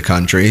all over the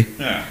country.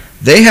 Yeah.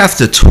 They have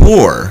to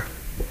tour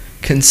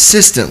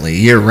consistently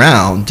year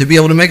round to be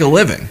able to make a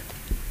living.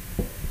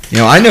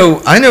 I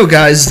know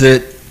guys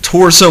that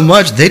tour so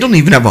much they don't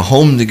even have a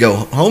home to go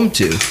home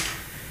to.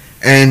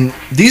 And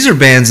these are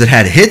bands that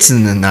had hits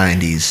in the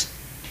 90s.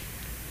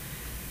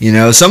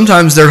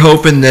 Sometimes they're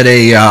hoping that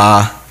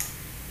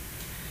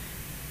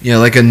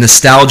like a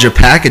nostalgia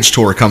package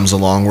tour comes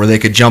along where they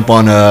could jump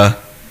on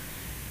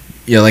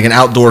like an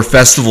outdoor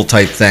festival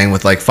type thing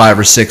with like 5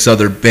 or 6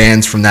 other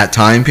bands from that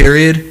time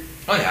period.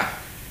 Oh,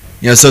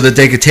 yeah. So that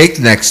they could take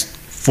the next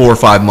 4 or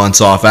 5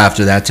 months off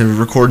after that to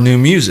record new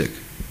music.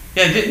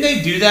 Yeah, didn't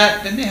they do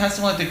that? Didn't they have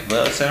something like the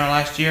Cabela Center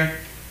last year?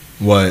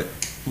 What?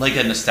 Like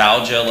a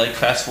nostalgia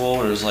festival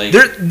where it was like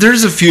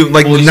There's a few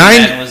like Boyz the II 90s.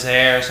 Men was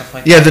there or stuff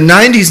like Yeah, that. the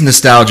 90s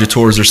nostalgia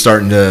tours are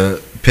starting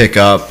to pick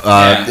up.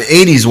 Yeah. The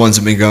 80s ones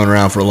have been going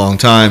around for a long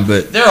time,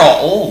 but They're all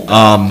old.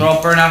 They're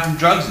all burnt out from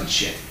drugs and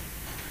shit.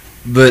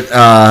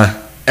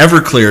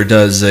 Everclear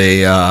does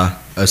a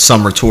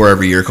summer tour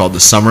every year called the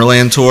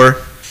Summerland Tour.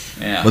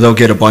 Yeah. Where they'll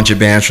get a bunch of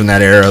bands from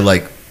that era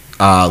like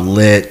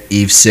Lit,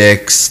 Eve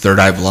 6, Third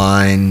Eye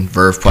Blind,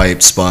 Verve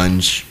Pipe,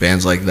 Sponge,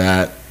 bands like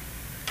that.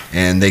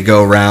 And they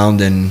go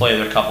around and Play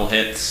their couple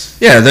hits.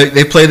 yeah,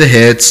 they play the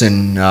hits,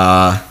 and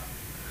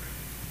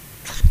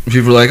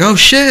people are like, oh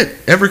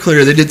shit,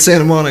 Everclear, they did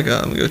Santa Monica,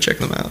 I'm gonna go check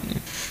them out.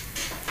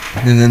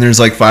 And then there's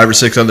like 5 or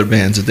 6 other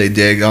bands that they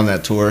dig on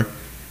that tour.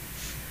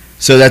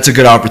 So that's a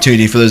good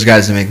opportunity for those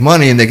guys to make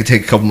money, and they can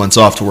take a couple months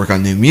off to work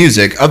on new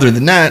music. Other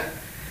than that,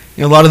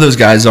 a lot of those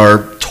guys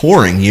are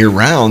touring year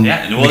round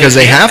Yeah, well, because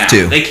they can't have now.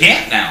 to. They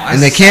can't now.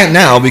 And they can't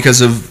now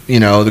because of,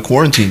 the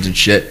quarantines and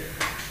shit.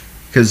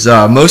 Because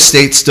most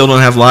states still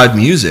don't have live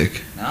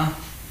music. No.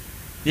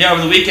 Yeah,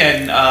 over the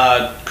weekend,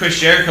 Chris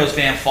Jericho's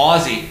band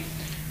Fozzy,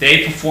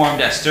 they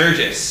performed at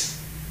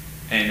Sturgis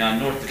in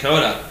North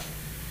Dakota,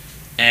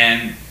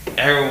 and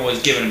everyone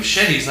was giving him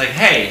shit. He's like,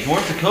 "Hey,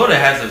 North Dakota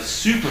has a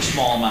super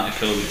small amount of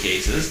COVID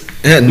cases.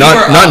 Yeah, We not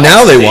were up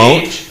now on they stage."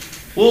 won't.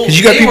 Well, Because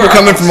you got they people were up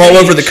coming on from all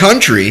over the stage.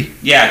 country.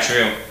 Yeah,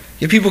 true.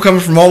 You have people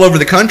coming from all over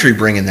the country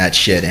bringing that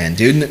shit in,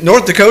 dude.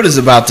 North Dakota's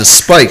about to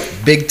spike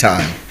big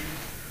time.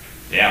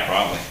 Yeah,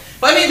 probably.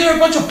 But I mean, they're a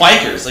bunch of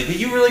bikers. Like, are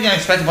you really gonna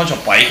expect a bunch of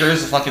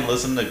bikers to fucking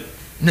listen to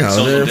No,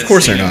 social of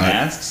course they're distancing and not.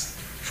 masks?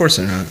 Of course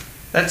they're not.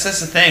 That's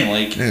the thing.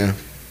 Like, Yeah.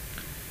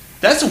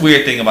 that's the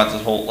weird thing about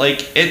this whole.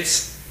 Like,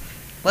 it's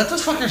let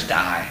those fuckers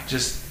die.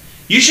 Just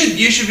you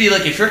should be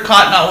like, if you're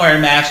caught not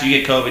wearing masks, you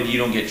get COVID, you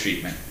don't get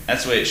treatment.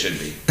 That's the way it should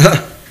be.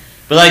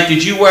 But like,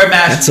 did you wear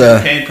masks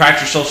and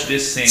practice social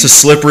distancing? It's a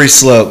slippery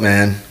slope,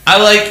 man.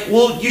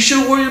 Well, you should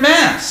have worn your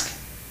mask.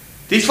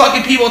 These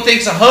fucking people think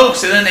it's a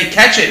hoax, and then they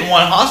catch it in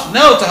one hospital.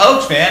 No, it's a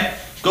hoax, man.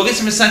 Go get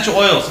some essential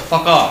oils and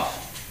fuck off.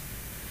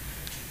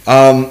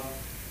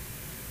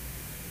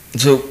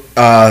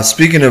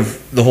 Speaking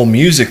of the whole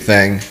music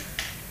thing,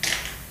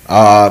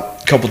 a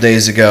couple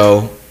days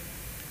ago,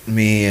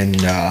 me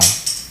and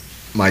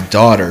my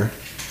daughter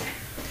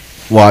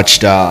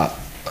watched a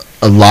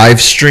live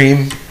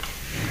stream.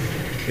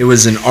 It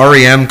was an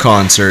REM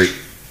concert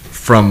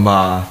from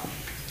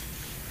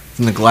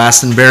the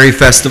Glastonbury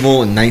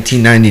Festival in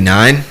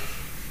 1999.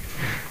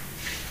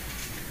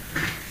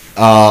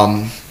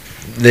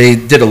 They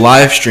did a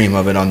live stream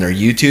of it on their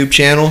YouTube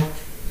channel.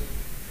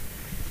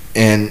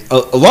 And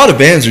a lot of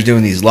bands are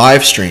doing these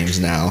live streams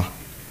now.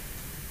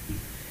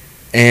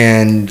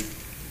 And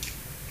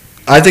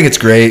I think it's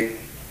great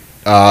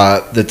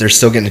that they're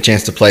still getting a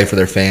chance to play for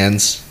their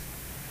fans.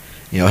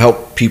 You know,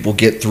 help people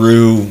get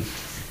through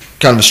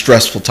kind of a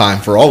stressful time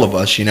for all of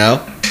us, you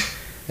know?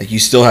 Like, you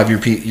still have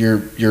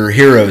your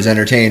heroes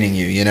entertaining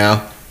you, you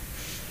know?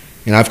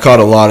 And I've caught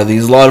a lot of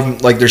these. A lot of them,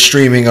 like, they're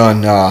streaming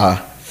on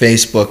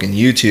Facebook and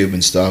YouTube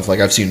and stuff. Like,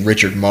 I've seen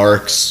Richard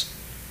Marx,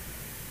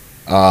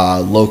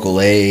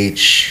 Local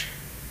H,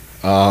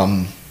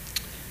 who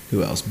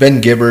else?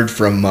 Ben Gibbard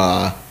from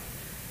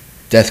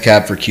Death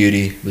Cab for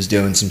Cutie was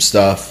doing some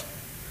stuff.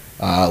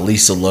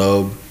 Lisa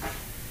Loeb.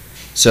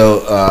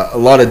 So a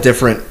lot of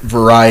different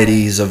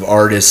varieties of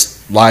artists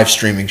live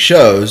streaming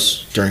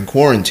shows during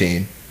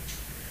quarantine,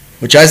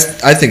 which I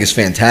think is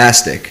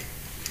fantastic.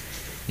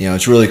 You know,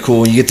 it's really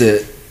cool. You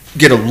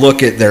get a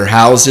look at their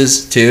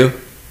houses too.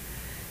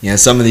 You know,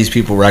 some of these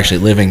people were actually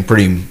living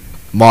pretty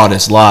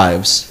modest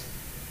lives.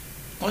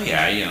 Well,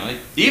 yeah, you know,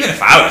 even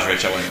if I was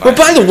rich, I wouldn't buy But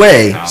by the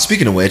way, house.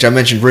 speaking of which, I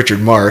mentioned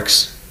Richard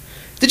Marx.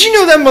 Did you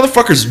know that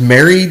motherfucker's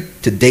married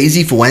to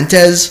Daisy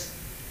Fuentes?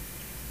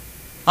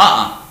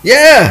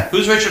 Yeah.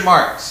 Who's Richard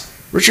Marx?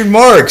 Richard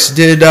Marx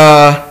did, dude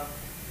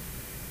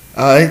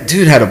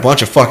had a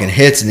bunch of fucking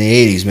hits in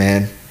the 80s,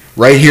 man.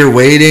 Right Here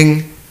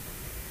Waiting.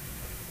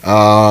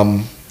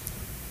 That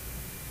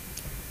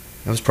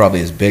was probably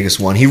his biggest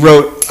one. He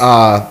wrote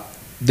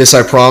This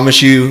I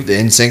Promise You, the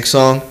NSYNC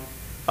song.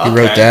 He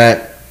wrote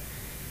that.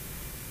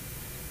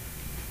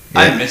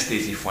 I Yeah. miss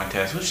Daisy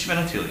Fuentes. What's she been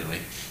up to lately?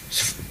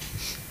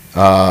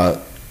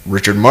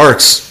 Richard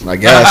Marx, I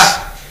guess.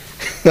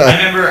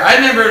 I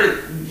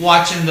remember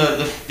watching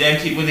the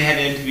MTV when they had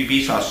the MTV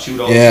Beach House. She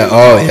would always Yeah, do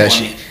oh the yeah, one.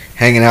 she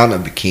hanging out in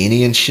a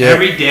bikini and shit.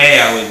 Every day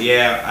I would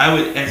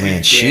every Man,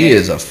 day. she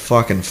is a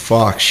fucking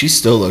fox. She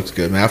still looks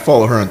good, man. I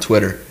follow her on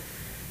Twitter.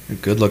 A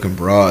good-looking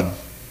broad.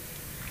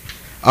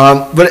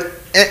 But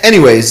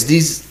anyways,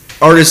 these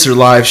artists are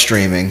live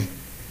streaming,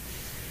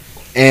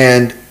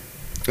 and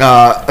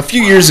a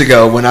few years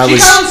ago when I She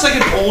was kind of looks like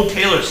an old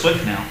Taylor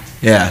Swift now.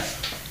 yeah,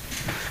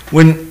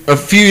 a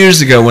few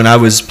years ago when I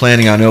was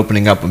planning on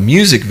opening up a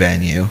music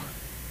venue,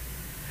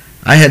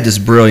 I had this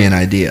brilliant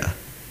idea.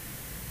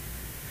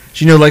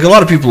 You know, like a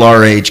lot of people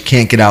our age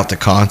can't get out to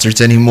concerts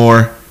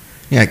anymore.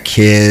 Yeah,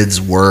 kids,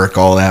 work,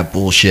 all that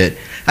bullshit.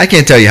 I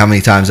can't tell you how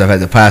many times I've had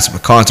to pass up a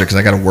concert because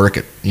I got to work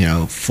at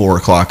 4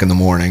 o'clock in the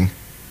morning,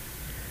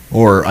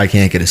 or I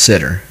can't get a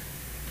sitter.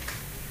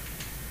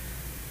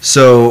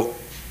 So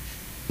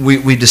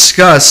we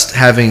discussed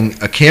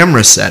having a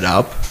camera set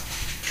up.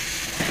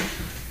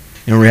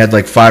 We had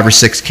like 5 or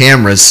 6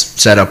 cameras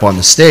set up on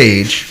the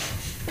stage,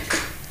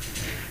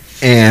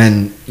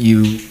 and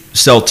you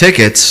sell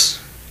tickets,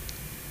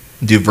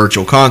 do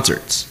virtual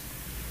concerts.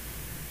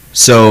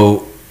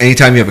 So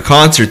anytime you have a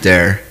concert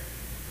there,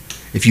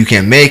 if you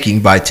can't make it, you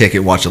can buy a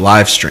ticket, watch a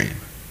live stream.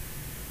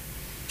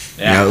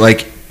 Yeah. You know,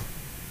 like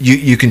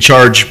you can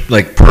charge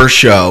like per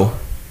show,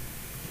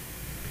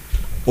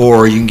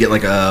 or you can get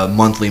like a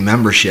monthly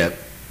membership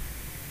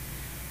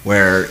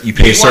where you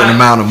pay a certain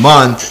amount a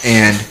month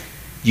and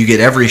you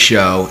get every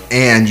show,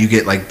 and you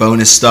get like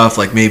bonus stuff,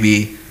 like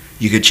maybe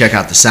you could check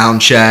out the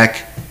sound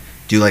check,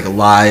 do like a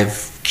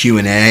live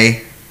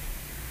Q&A,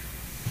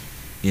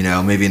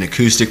 maybe an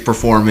acoustic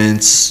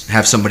performance,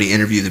 have somebody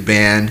interview the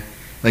band,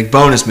 like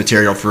bonus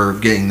material for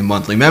getting the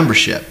monthly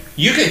membership.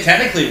 You could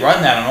technically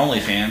run that on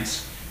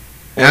OnlyFans.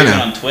 Or I even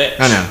know. on Twitch.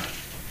 I know.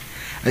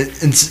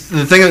 And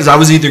the thing is, I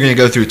was either going to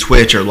go through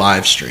Twitch or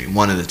live stream,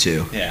 one of the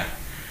two. Yeah.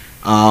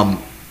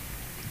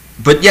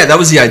 But yeah, that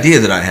was the idea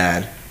that I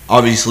had.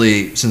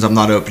 Obviously, since I'm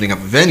not opening up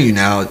a venue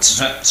now,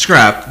 it's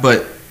scrapped.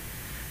 But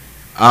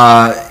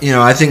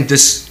I think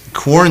this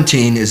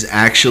quarantine is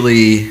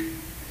actually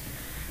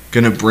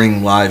going to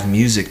bring live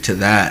music to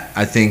that.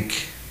 I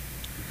think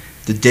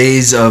the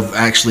days of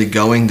actually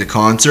going to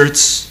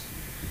concerts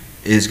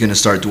is going to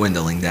start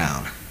dwindling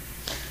down.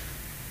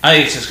 I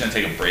think it's just gonna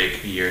take a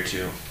break, a year or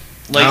two.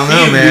 Like, I don't for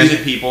know, you man.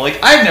 music people, like,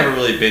 I've never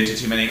really been to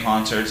too many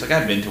concerts. Like,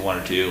 I've been to one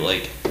or two.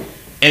 Like,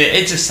 and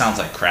it just sounds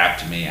like crap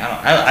to me.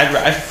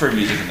 I prefer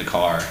music in the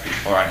car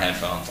or on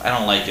headphones. I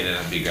don't like it in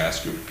a big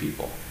ass group of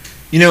people.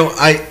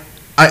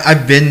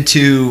 I've been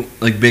to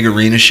like big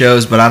arena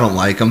shows, but I don't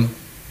like them.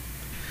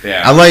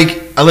 Yeah. I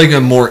like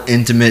a more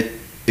intimate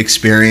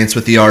experience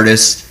with the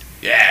artist.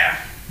 Yeah.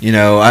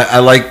 I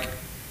like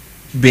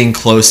being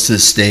close to the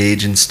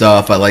stage and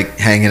stuff. I like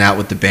hanging out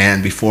with the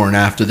band before and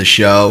after the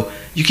show.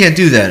 You can't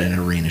do that in an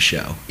arena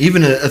show.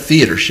 Even a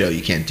theater show,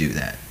 you can't do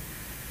that.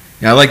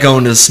 Yeah, I like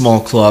going to small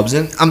clubs,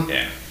 and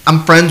Yeah.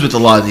 I'm friends with a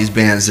lot of these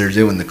bands that are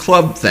doing the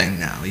club thing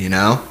now, you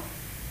know?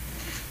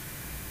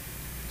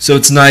 So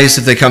it's nice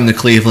if they come to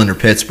Cleveland or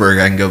Pittsburgh,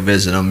 I can go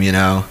visit them, you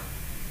know?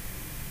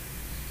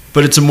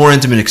 But it's a more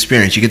intimate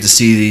experience. You get to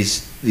see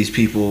these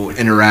people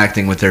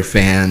interacting with their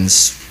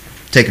fans,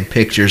 taking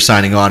pictures,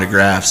 signing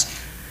autographs.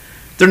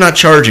 They're not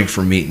charging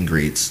for meet and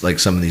greets like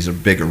some of these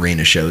big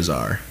arena shows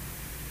are.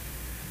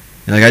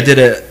 And like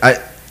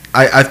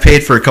I've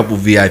paid for a couple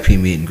VIP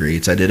meet and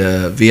greets. I did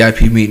a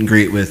VIP meet and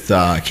greet with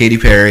Katy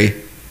Perry,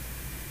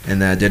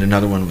 and then I did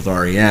another one with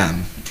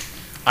REM.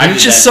 I And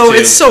it's did just that so too.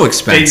 it's so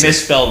expensive. They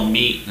misspelled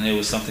meat, and it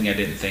was something I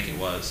didn't think it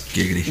was.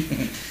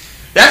 Giggity.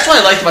 That's what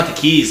I liked about the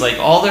Keys. Like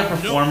all their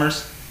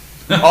performers,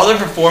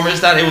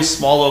 that it was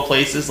small little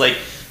places. Like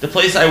the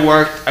place I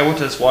worked at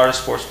this water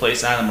sports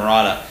place out in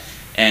Murata,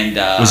 and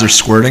Was there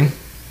squirting?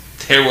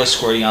 there was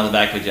squirting out of the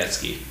back of a jet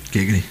ski.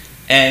 Giggity.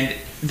 And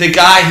the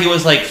guy, he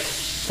was like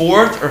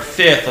 4th or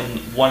 5th on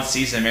one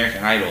season of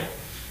American Idol.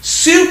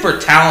 Super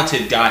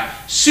talented guy,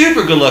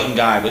 super good looking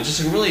guy, but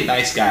just a really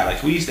nice guy.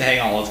 Like we used to hang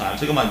out all the time.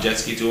 Took him on jet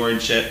ski tour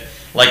and shit.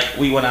 Like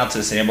we went out to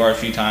the sandbar a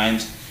few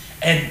times.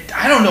 And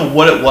I don't know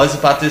what it was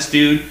about this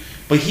dude,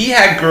 but he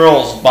had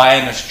girls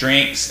buying us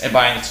drinks and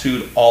buying us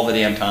food all the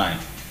damn time.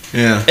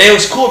 Yeah. And it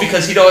was cool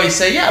because he'd always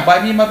say, "Yeah,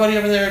 buy me and my buddy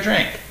over there a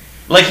drink."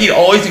 Like he'd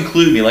always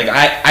include me. Like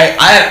I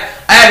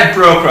had a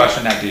bro crush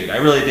on that dude. I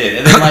really did.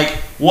 And then like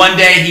one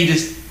day he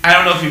just, I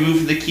don't know if he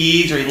moved to the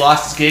Keys or he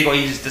lost his gig or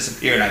he just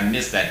disappeared. I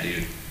missed that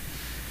dude.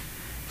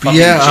 Fucking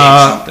Yeah, Jake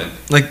something.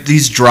 like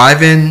these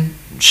drive-in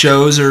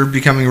shows are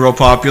becoming real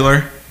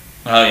popular.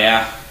 Oh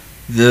yeah.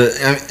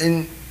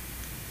 And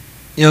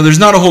you know, there's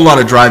not a whole lot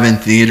of drive-in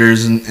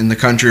theaters in the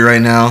country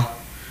right now.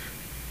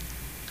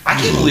 I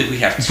can't believe we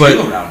have 2 But-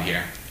 around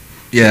here.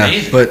 Yeah,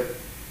 amazing. but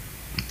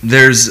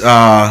there's you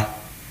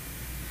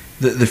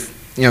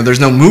know, there's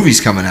no movies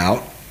coming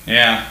out,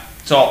 Yeah.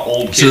 It's all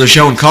old kids. so they're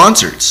showing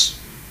concerts.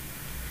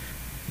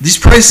 These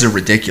prices are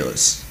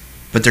ridiculous,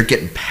 but they're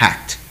getting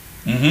packed.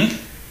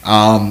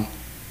 Mm-hmm.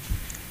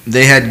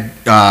 They had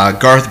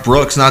Garth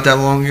Brooks not that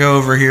long ago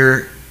over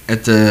here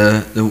at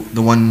the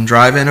one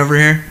drive-in over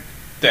here.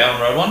 The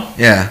Ellen Road one?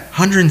 Yeah,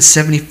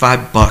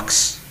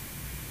 $175.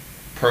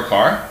 Per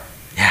car?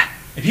 Yeah.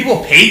 And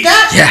people paid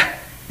that? Yeah,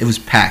 it was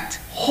packed.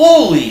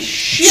 Holy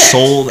shit.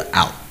 Sold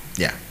out.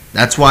 Yeah,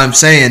 that's why I'm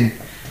saying.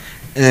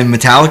 And then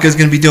Metallica's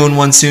going to be doing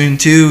one soon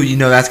too. You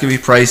know that's going to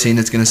be pricey and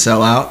it's going to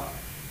sell out.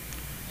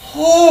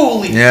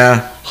 Holy.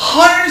 Yeah,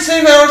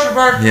 $175 for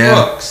Garth Yeah.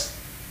 Brooks.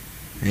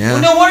 yeah.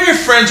 Well, no wonder your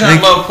friends are in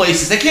Think- low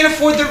places. They can't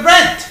afford the rent.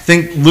 I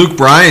think Luke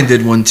Bryan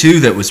did one too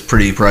that was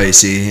pretty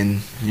pricey,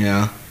 and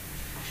yeah.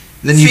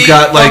 Then you've See,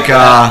 got like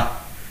fuck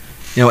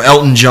you know,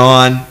 Elton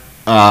John,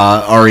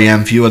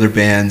 REM, a few other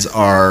bands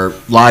are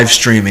live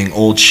streaming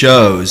old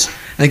shows. I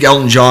think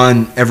Elton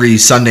John every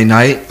Sunday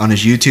night on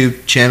his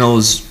YouTube channel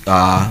is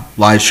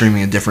live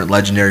streaming a different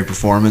legendary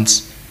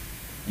performance.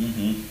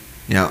 Mm-hmm.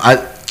 You know, I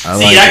See,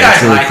 like that it. guy's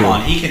It's an really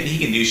icon. cool. He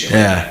can do shit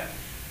Yeah. like that.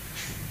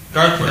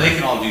 Garth Brooks, they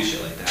can all do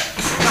shit like that.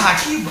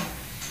 God,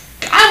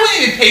 I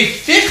wouldn't even pay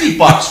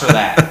 $50 for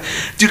that.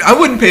 Dude, I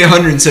wouldn't pay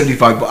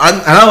 $175.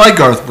 And I like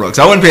Garth Brooks.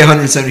 I wouldn't pay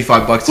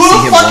 $175 to Who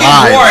see him fucking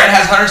live. Warren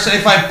has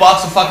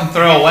 $175 to fucking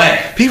throw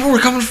away? People were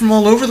coming from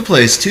all over the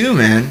place too,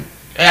 man.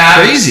 Yeah, I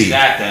would Crazy. see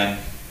that then.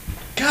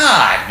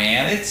 God,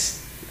 man, it's.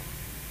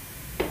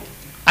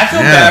 I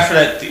feel Yeah. bad for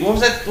that. What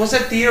was that? Was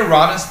that theater?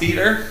 Robbins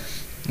Theater?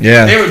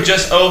 Yeah. They were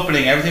just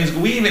opening. Everything was.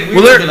 We Well,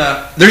 were they're-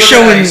 gonna. they're we were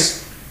showing-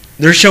 nice.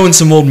 They're showing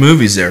some old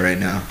movies there right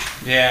now.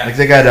 Yeah. Like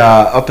they got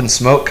Up in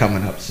Smoke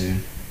coming up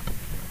soon.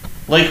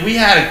 Like we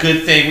had a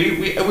good thing.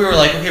 We were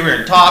like, okay,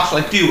 we're in talks. We're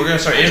like, dude, we're gonna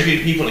start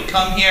interviewing people to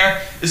come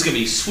here. This is gonna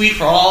be sweet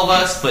for all of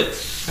us. But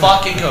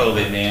fucking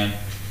COVID, man.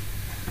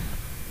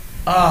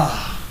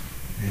 Ah.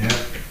 Yeah.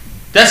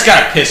 That's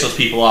gotta piss those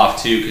people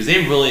off too, because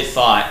they really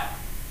thought.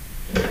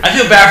 I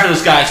feel bad for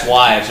those guys'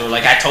 wives who were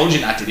like, I told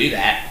you not to do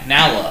that.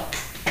 Now look.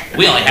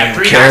 We only have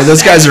 3 houses.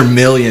 Those now. guys are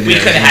millionaires. We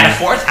could have had a man.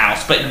 4th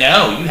house, but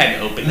no, you had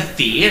to open the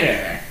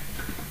theater.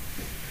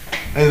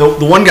 And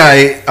the one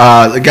guy,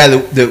 the guy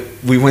that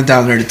we went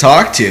down there to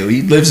talk to,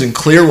 he lives in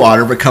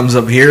Clearwater but comes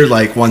up here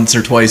like once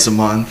or twice a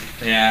month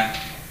Yeah.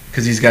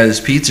 because he's got his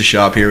pizza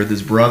shop here with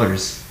his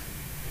brothers.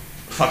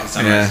 Fucking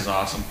Sunrise Yeah. is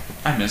awesome.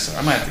 I miss her.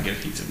 I might have to get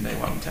a pizza today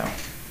while I'm in town.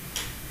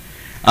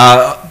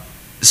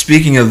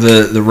 Speaking of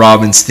the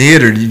Robbins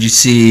Theater, did you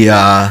see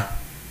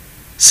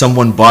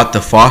someone bought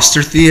the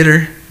Foster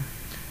Theater?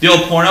 The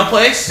old porno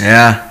place?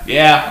 Yeah.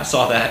 Yeah, I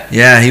saw that.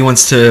 Yeah, he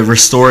wants to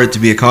restore it to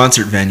be a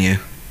concert venue.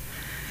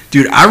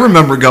 Dude, I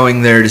remember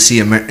going there to see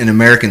an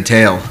American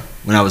Tail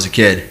when I was a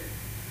kid.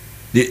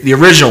 The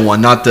original one,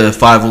 not the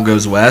Five Will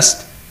Goes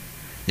West.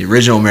 The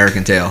original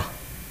American Tail.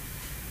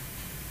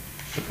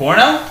 The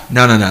porno?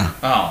 No.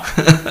 Oh.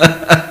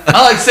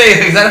 I like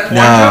saying, is that a porn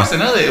No. house? I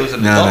know that it was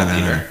an No, adult no.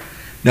 theater.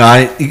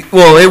 No,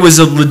 well, it was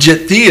a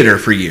legit theater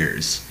for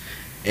years.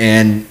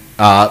 And, you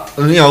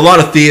know, a lot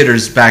of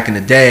theaters back in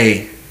the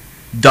day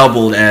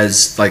doubled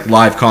as, like,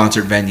 live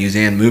concert venues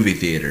and movie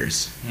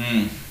theaters.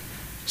 Hmm.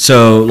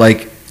 So,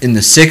 like, in the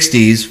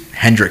 60s,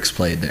 Hendrix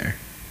played there.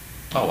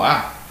 Oh,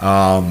 wow.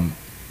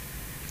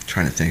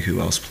 Trying to think who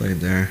else played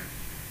there.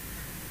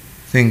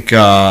 I think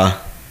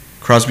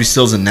Crosby,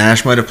 Stills, and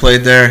Nash might have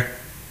played there.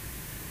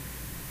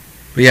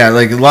 But yeah,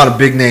 like a lot of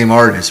big name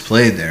artists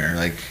played there.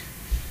 Like,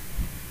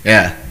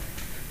 yeah.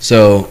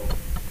 So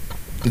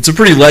it's a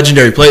pretty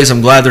legendary place.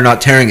 I'm glad they're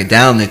not tearing it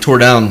down. They tore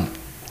down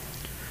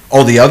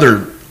all the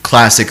other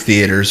classic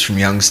theaters from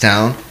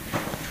Youngstown.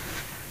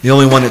 The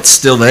only one that's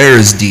still there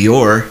is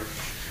Dior.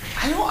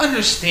 I don't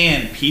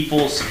understand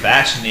people's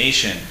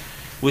fascination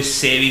with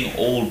saving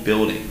old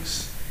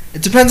buildings.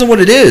 It depends on what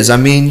it is. I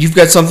mean, you've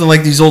got something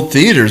like these old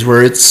theaters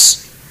where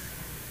it's,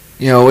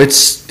 you know,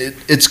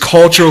 it's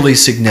culturally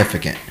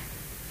significant.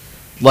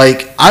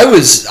 Like I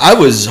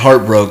was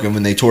heartbroken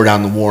when they tore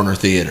down the Warner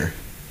Theater.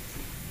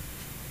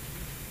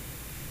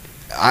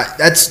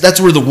 That's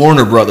where the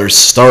Warner Brothers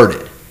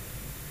started.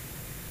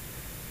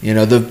 You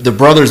know, the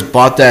brothers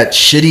bought that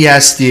shitty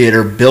ass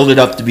theater, built it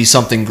up to be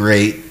something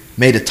great,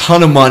 made a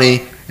ton of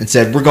money, and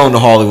said, we're going to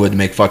Hollywood to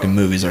make fucking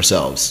movies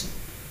ourselves.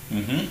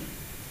 Mm-hmm.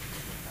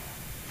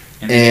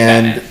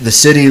 And the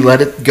city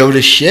let it go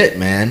to shit,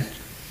 man.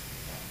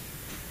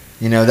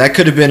 You know, that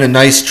could have been a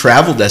nice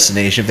travel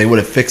destination if they would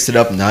have fixed it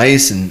up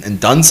nice and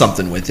done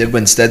something with it, but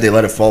instead they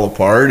let it fall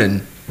apart,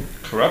 and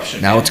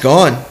corruption. Now man. it's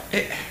gone.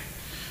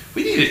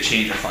 We need to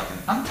change our fucking...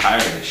 I'm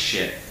tired of this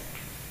shit.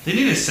 They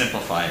need to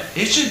simplify it.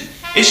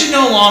 It should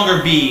no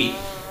longer be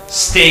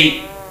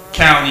state,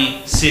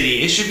 county,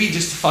 city. It should be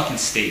just a fucking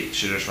state. It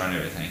should just run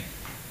everything.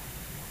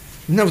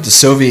 Isn't that what the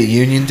Soviet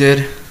Union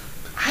did?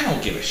 I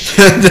don't give a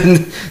shit.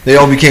 Then they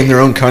all became their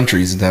own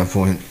countries at that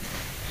point.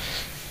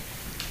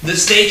 The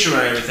state should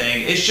run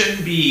everything. It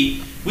shouldn't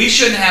be... We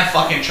shouldn't have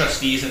fucking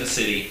trustees in the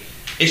city.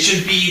 It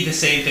should be the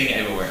same thing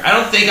everywhere. I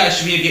don't think I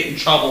should be getting in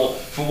trouble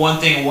for one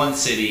thing in one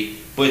city,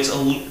 but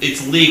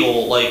it's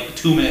legal like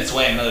 2 minutes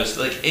away in another.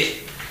 Like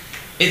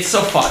it's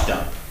so fucked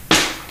up.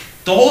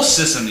 The whole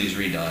system needs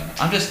redone.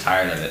 I'm just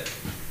tired of it.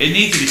 It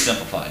needs to be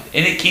simplified,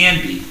 and it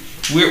can be.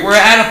 We're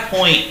at a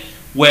point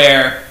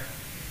where,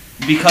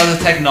 because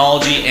of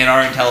technology and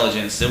our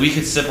intelligence, that we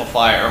can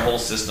simplify our whole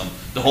system.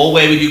 The whole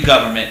way we do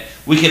government,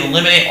 we can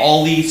eliminate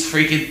all these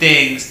freaking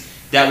things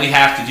that we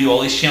have to do,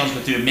 all these channels we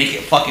have to do, and make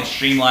it fucking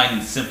streamlined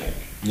and simple.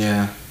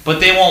 Yeah. But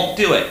they won't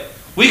do it.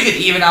 We could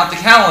even out the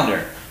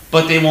calendar,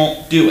 but they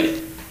won't do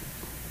it.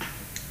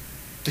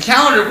 The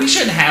calendar, we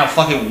shouldn't have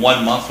fucking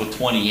 1 month with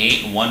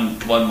 28 and one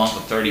month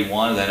with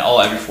 31, and then,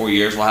 every 4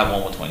 years we'll have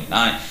one with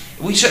 29.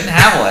 We shouldn't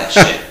have all that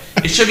shit.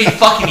 It should be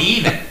fucking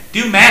even.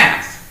 Do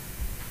math.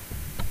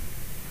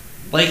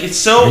 Like, it's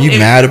so... Are you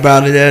mad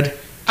about it, Ed?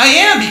 I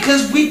am,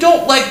 because we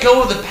don't let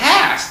go of the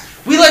past.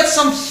 We let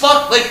some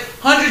fuck, like,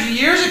 hundreds of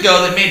years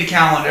ago that made the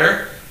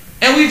calendar,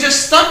 and we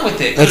just stuck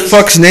with it. That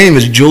fuck's name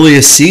is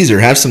Julius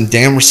Caesar. Have some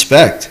damn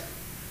respect.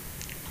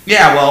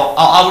 Yeah, well,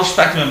 I'll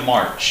respect him in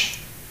March.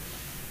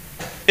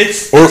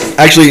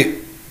 Actually,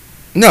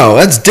 no,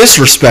 that's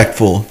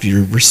disrespectful if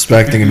you're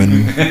respecting him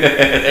in...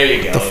 There you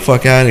go. Get the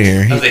fuck out of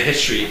here. That's the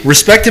history.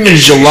 Respect him in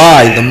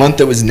July, the month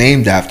that was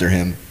named after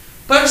him.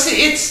 But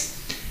see,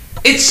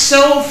 it's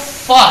so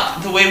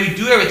fucked the way we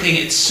do everything.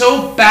 It's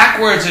so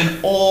backwards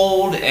and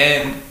old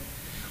and...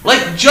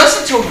 Like,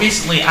 just until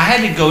recently, I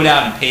had to go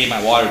down and pay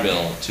my water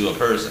bill to a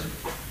person.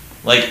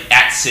 Like,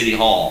 at City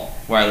Hall,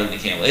 where I live in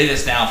Campbell. It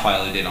is now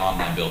finally did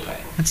online bill pay.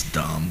 That's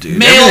dumb,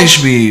 dude. Everything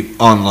should be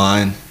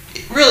online.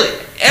 Really?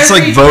 It's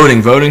like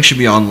voting. Voting should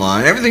be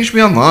online. Everything should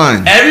be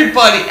online.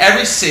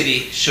 Every city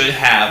should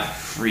have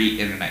free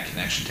internet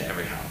connection to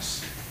every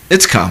house.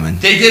 It's coming.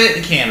 They did it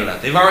in Canada.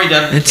 They've already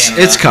done it in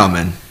Canada. It's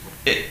coming.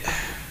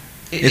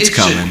 It's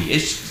coming.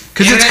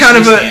 Because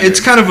it's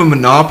kind of a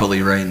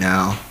monopoly right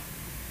now.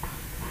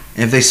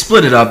 And if they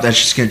split it up, that's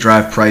just going to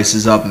drive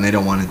prices up, and they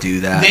don't want to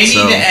do that. They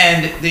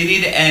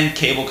need to end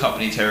cable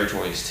company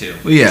territories too.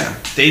 Well, yeah.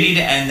 They need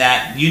to end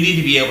that. You need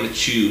to be able to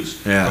choose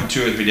from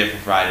 2 or 3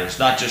 different providers,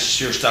 not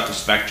just you're stuck with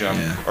Spectrum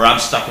or I'm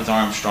stuck with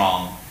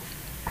Armstrong.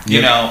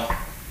 You know,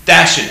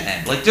 that should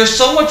end. Like, there's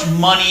so much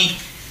money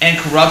and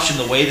corruption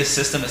the way the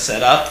system is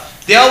set up.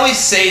 They always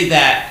say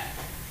that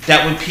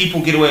when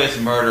people get away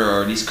with murder,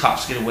 or these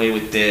cops get away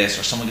with this,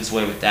 or someone gets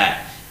away with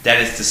that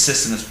it's the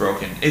system that's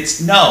broken. It's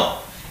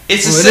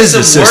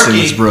the system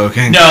that's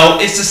broken. No,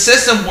 it's the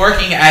system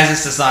working as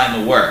it's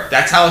designed to work.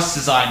 That's how it's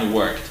designed to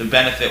work, to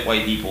benefit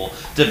white people,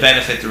 to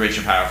benefit the rich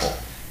and powerful.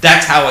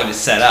 That's how it is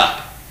set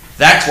up.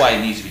 That's why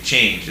it needs to be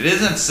changed. It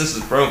isn't the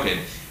system's broken.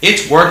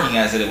 It's working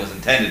as it was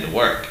intended to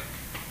work.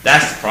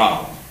 That's the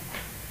problem.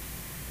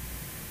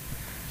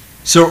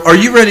 So, are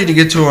you ready to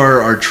get to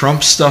our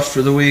Trump stuff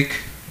for the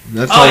week?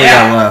 That's all we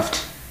got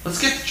left. Let's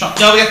get to Trump.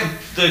 No, we got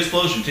the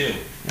explosion, too.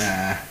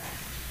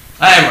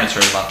 Everyone's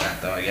heard about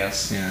that, though, I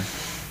guess. Yeah.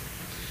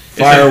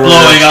 Fireworks,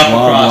 blowing up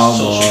across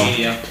social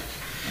media.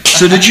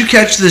 So did you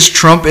catch this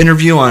Trump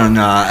interview on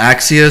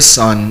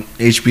Axios on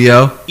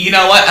HBO? You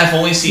know what? I've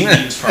only seen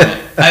memes from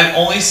it. I've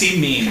only seen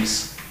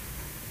memes.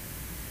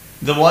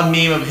 The one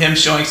meme of him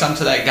showing something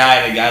to that guy,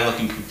 and the guy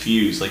looking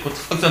confused. Like, what the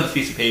fuck's on this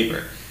piece of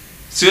paper?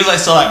 As soon as I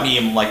saw that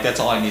meme, I'm like, that's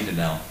all I need to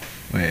know.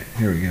 Wait,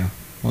 here we go.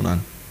 Hold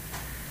on.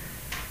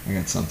 I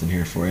got something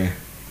here for you.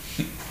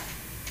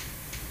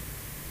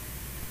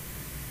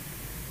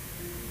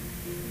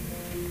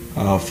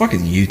 Oh,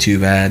 fucking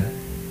YouTube ad.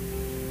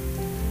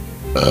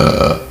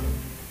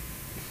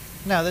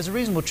 Now, there's a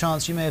reasonable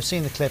chance you may have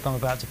seen the clip I'm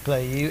about to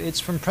play you. It's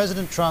from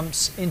President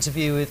Trump's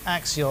interview with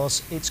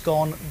Axios. It's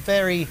gone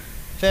very,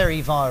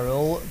 very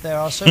viral. There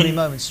are so many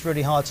moments, it's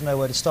really hard to know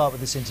where to start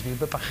with this interview,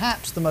 but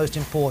perhaps the most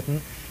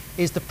important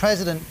is the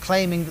president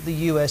claiming that the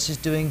US is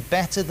doing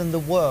better than the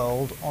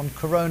world on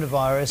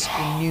coronavirus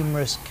in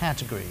numerous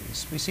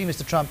categories. We see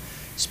Mr. Trump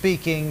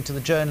speaking to the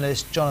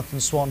journalist Jonathan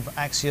Swan for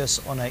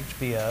Axios on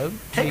HBO.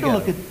 Take a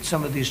look at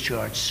some of these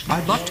charts.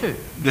 I'd love to.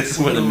 This is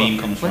where the meme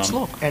comes from. Let's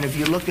look. And if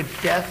you look at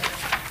death,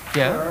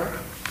 Yeah.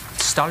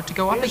 Started to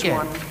go up here's again.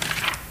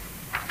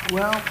 one.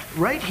 Well,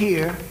 right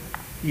here,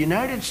 the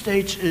United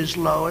States is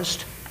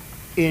lowest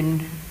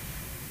in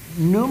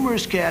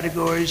numerous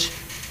categories.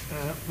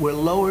 We're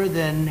lower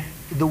than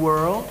the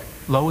world.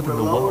 Lower than We're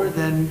the lower world?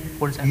 than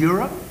What does that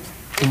Europe.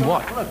 In Look,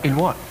 what? look. In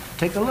what?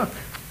 Take a look.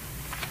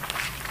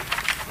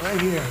 Right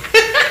here.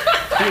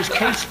 Here's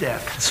case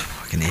death. This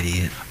fucking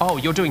idiot. Oh,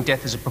 you're doing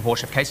death as a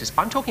proportion of cases.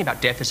 I'm talking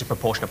about death as a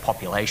proportion of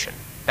population.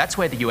 That's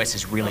where the US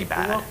is really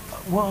bad.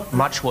 Well,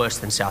 Much worse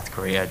than South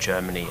Korea,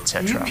 Germany,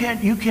 etc.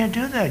 you can't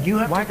do that. You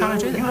have Why to go, can't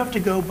I do that? You have to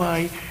go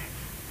by.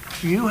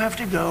 You have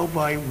to go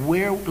by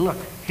where. Look,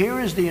 here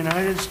is the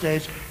United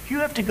States. You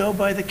have to go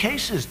by the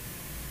cases.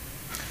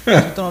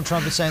 Donald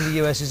Trump is saying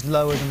the US is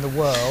lower than the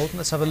world.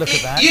 Let's have a look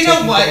at that. You know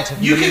Taking what? data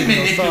from You the can leading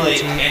manipulate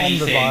authority on the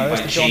anything virus,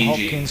 by the John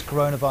changing. Hopkins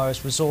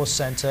Coronavirus Resource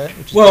Center,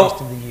 which is Well,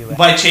 based in the US.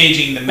 By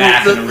changing the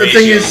math Well, and the the thing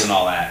ratios is, and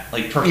all that.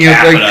 Like per You know,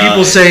 capita. like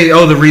people say,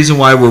 oh, the reason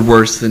why we're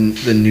worse than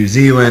New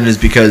Zealand is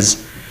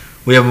because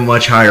we have a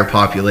much higher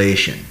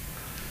population.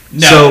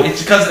 No, so-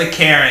 it's because of the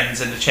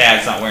Karens and the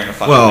Chads not wearing a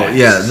fucking Well, mask.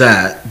 yeah,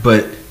 that.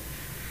 But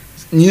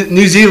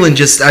New Zealand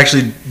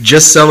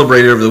just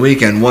celebrated over the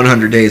weekend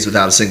 100 days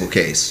without a single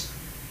case.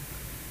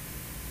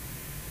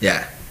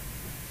 Yeah.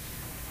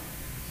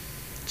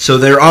 So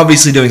they're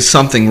obviously doing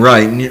something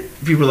right. And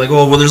people are like,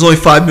 oh, well, there's only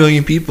 5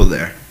 million people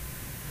there.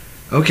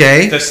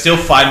 Okay. There's still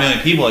 5 million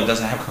people that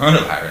doesn't have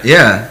coronavirus.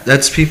 Yeah,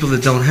 that's people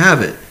that don't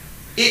have it.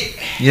 It,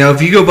 You know,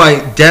 if you go by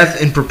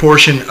death in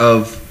proportion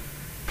of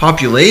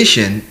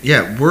population,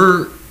 yeah,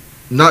 we're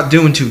not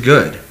doing too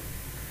good.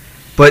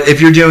 But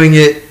if you're doing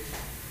it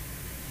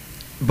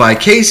by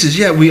cases,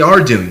 yeah, we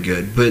are doing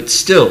good. But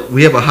still,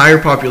 we have a higher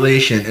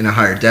population and a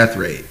higher death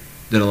rate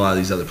than a lot of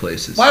these other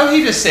places. why don't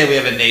you just say we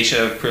have a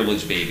nation of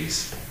privileged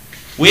babies?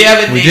 We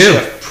have a We nation do.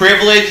 of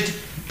privileged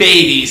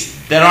babies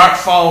that aren't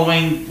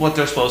following what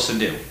they're supposed to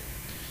do.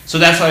 So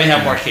that's why we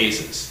have more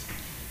cases.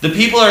 The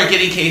people that are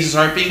getting cases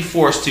aren't being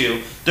forced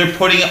to. They're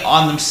putting it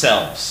on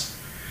themselves.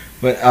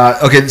 But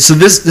okay, so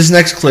this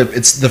next clip,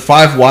 it's the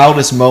 5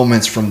 wildest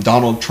moments from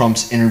Donald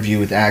Trump's interview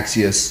with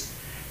Axios.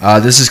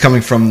 This is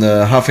coming from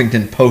the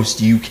Huffington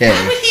Post UK.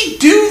 How would he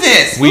do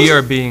this? We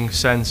are being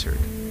censored.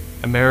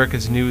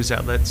 America's news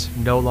outlets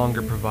no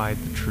longer provide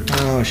the truth.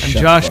 Oh,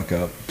 shut Josh- the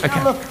fuck up.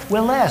 Now look, we're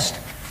last,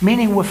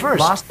 meaning we're first.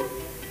 Last,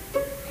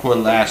 We're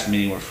last,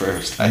 meaning we're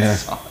first. I Yeah.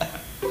 saw that.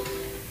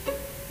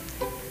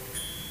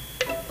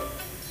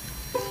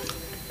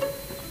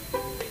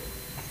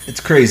 It's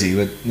crazy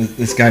what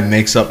this guy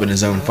makes up in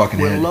his own fucking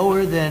We're head.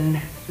 lower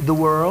than the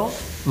world.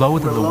 lower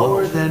than We're the lower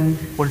world. than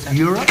What is that?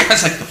 Europe.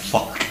 That's like the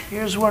fuck.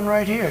 Here's one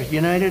right here,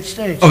 United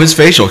States. Oh, his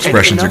facial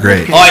expressions are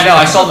great. Oh, I know.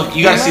 I saw them.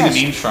 You We're gotta see the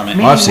last, memes from it.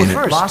 meaning I've seen we're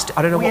it. first. Last,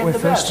 I don't know We what have we're the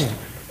first best. in.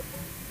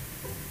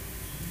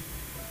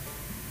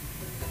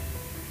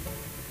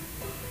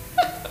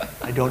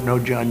 I don't know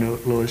John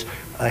Lewis.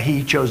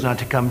 He chose not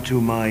to come to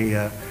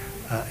my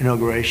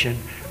inauguration.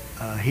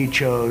 He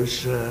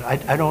chose.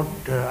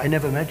 I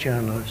never met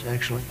John Lewis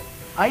actually.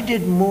 I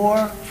did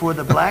more for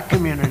the black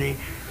community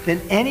than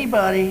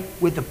anybody,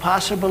 with the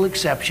possible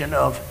exception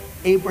of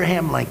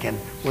Abraham Lincoln.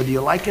 Whether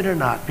you like it or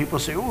not, people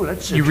say, "Oh,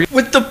 that's."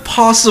 With the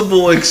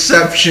possible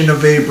exception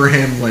of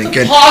Abraham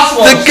Lincoln.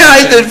 possible The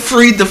guy exception. that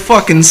freed the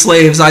fucking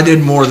slaves, I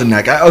did more than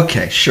that guy.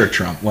 Okay, sure,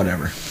 Trump,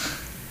 whatever.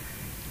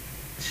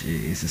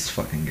 Jeez, this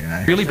fucking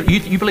guy. Really,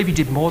 you believe you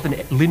did more than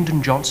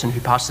Lyndon Johnson, who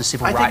passed the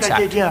Civil I Rights think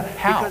I Act? did, yeah.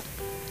 How? because-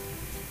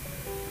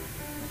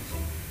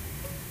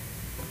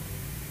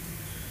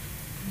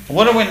 I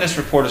wonder when this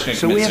reporter's going to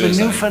So commit we have a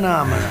suicide. new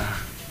phenomenon.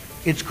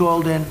 It's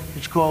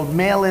called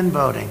mail-in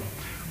voting,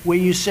 where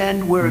you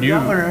send where a New.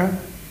 governor.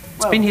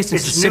 It's been here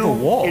since the Civil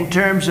War. In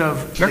terms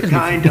of the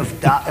America's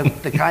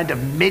been- kind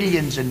of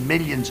millions and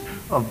millions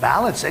of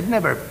ballots, they've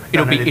never.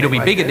 It'll done be anything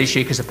like bigger this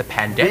year because of the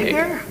pandemic.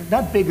 Bigger?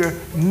 Not bigger,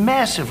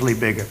 massively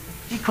bigger.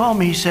 He called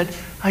me. He said,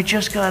 "I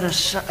just got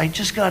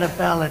a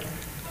ballot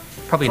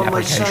Probably an for my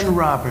application. son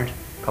Robert.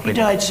 Probably He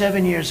an- died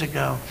 7 years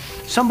ago.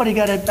 Somebody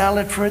got a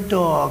ballot for a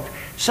dog.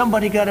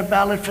 Somebody got a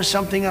ballot for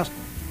something else."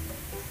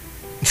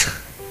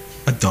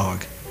 A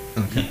dog.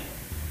 Okay.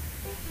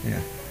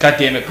 God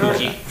damn it,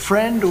 Pookie.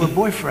 Friend or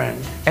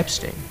boyfriend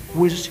Epstein.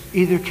 was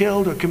either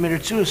killed or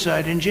committed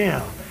suicide in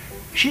jail.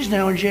 She's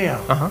now in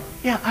jail. Uh-huh.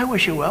 Yeah, I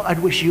wish her well. I'd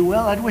wish you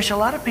well. I'd wish a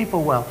lot of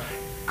people well.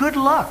 Good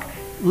luck.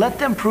 let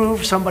them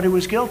prove somebody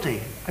was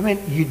guilty. I mean,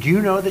 do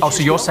you know that? Oh,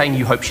 so you're saying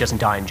you hope she doesn't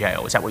die in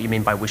jail? Is that what you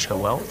mean by wish her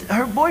well?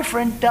 Her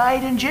boyfriend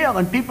died in jail,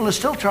 and people are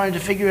still trying to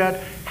figure out,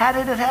 how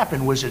did it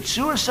happen? Was it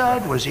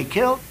suicide? Was he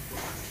killed?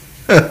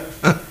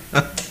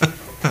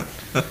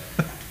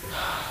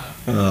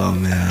 Oh,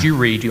 man. Do you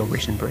read your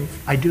written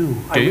brief? I do.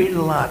 I you? read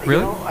a lot.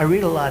 Really? You know, I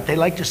read a lot. They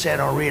like to say I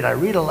don't read. I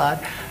read a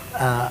lot.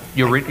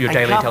 Your I daily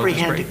intelligence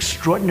comprehend brief?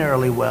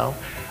 extraordinarily well.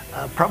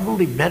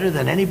 Probably better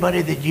than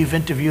anybody that you've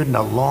interviewed in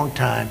a long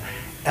time.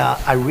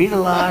 I read a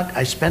lot.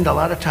 I spend a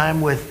lot of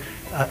time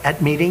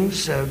at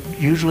meetings.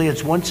 Usually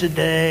it's once a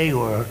day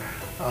or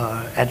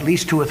at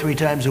least 2 or 3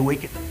 times a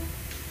week.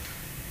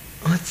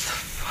 What the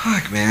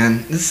fuck,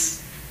 man?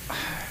 This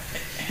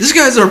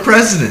guy's our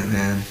president,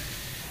 man.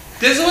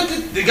 This is what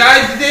the guy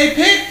that they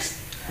picked.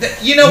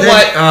 You know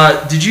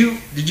what? Did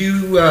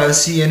you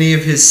see any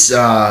of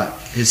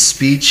his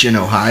speech in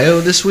Ohio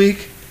this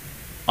week?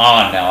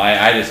 Oh no,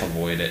 I just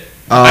avoid it.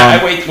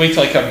 I wait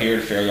till I come here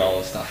to figure all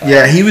this stuff out.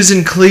 Yeah, he was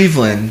in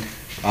Cleveland.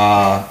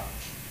 I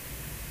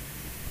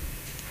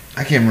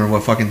can't remember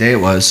what fucking day it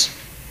was.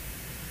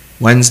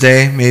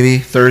 Wednesday, maybe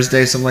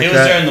Thursday, something like that. It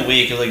was during the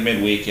week. It was like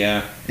midweek.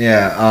 Yeah.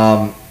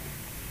 Yeah.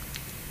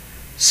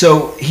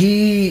 So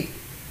he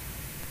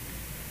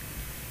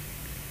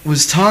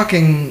was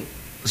talking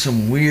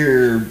some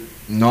weird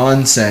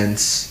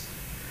nonsense,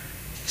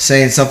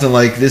 saying something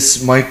like,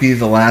 "This might be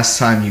the last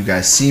time you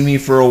guys see me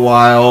for a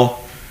while.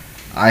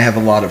 I have a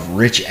lot of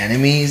rich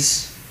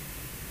enemies."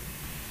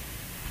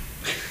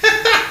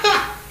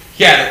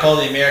 Yeah, they're called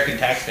the American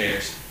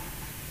taxpayers.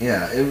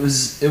 Yeah, it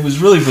was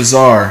really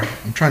bizarre.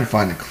 I'm trying to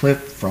find a clip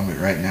from it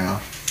right now.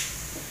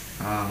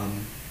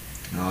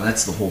 No,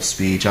 that's the whole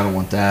speech. I don't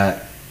want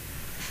that.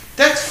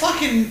 That's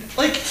fucking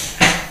like.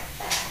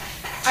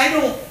 I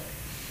don't.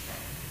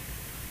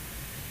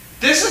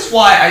 This is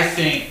why I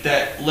think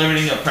that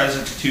limiting a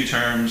president to 2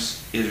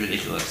 terms is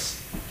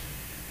ridiculous.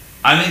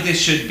 I think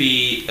this should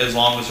be as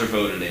long as they're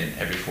voted in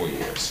every 4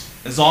 years.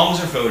 As long as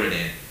they're voted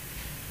in.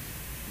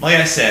 Like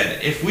I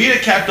said, if we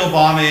had kept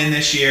Obama in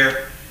this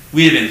year,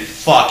 we'd have been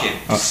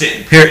fucking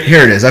sitting.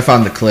 Here it is. I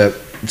found the clip.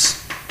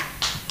 It's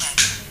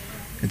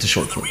a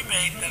short clip. The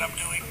rebate that I'm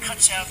doing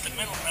cuts out the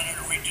middleman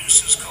and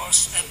reduces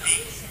costs, and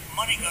the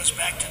money goes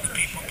back to the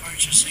people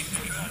purchasing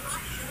the drugs.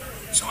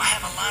 So I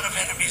have a lot of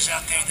enemies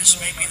out there. This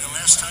may be the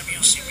last time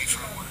you'll see me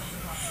for a while.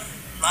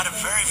 A lot of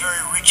very,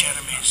 very rich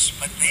enemies,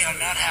 but they are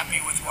not happy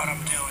with what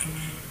I'm doing.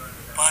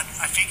 But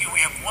I figure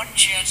we have one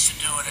chance to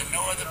do it, and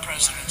no other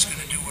president's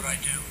going to do what I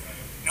do.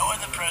 No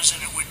other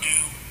president would do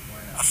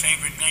a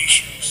favored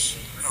nations,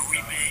 a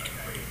rebate,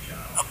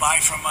 a buy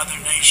from other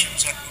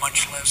nations at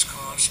much less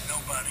cost.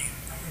 Nobody.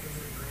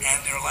 And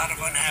there are a lot of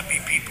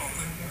unhappy people.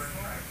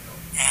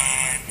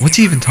 And what's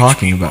he even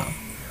talking about?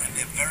 And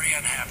they're very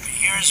unhappy.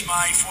 Here's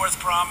my 4th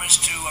promise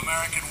to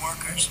American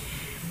workers.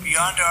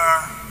 Beyond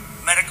our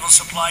medical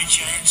supply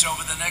chains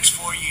over the next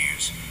 4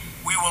 years,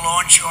 we will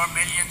onshore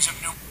millions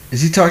of new...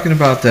 Is he talking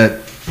about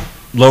that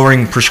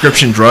lowering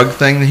prescription drug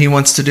thing that he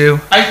wants to do?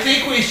 I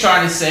think what he's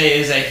trying to say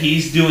is that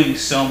he's doing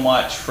so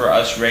much for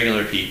us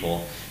regular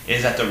people,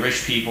 is that the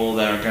rich people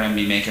that are going to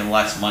be making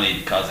less money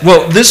because of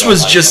Well, this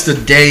was just the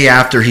day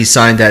after he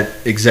signed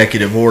that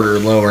executive order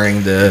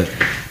lowering the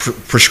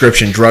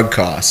prescription drug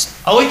cost.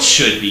 Oh, it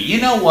should be.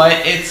 You know what?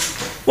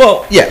 It's...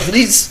 Well, yeah, but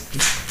these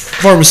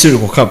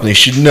pharmaceutical companies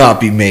should not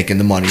be making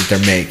the money they're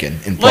making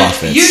in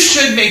profits. Like, you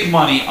should make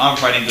money on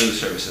providing goods and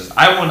services.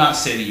 I will not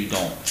say that you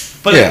don't.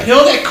 But Yeah. a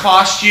pill that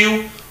costs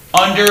you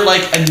under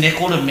like a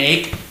nickel to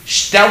make,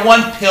 that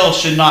one pill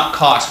should not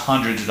cost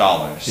hundreds of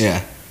dollars.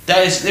 Yeah.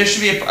 There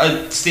should be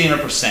a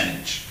standard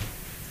percentage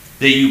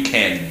that you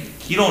can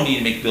make. You don't need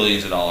to make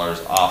billions of dollars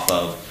off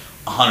of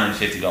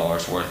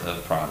 $150 worth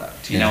of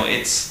product. You know,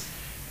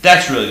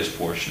 that's really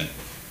disproportionate.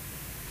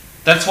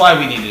 That's why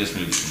we need to just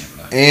move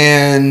to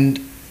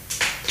Canada.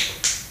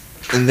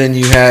 And then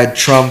you had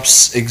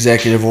Trump's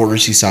executive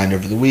orders he signed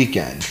over the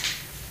weekend.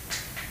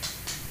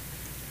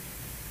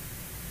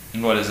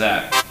 What is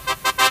that?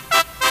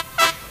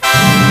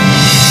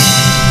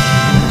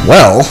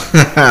 Well,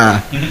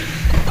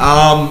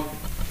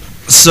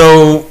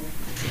 so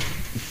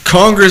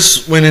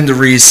Congress went into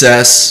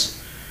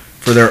recess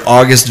for their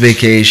August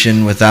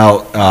vacation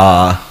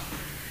without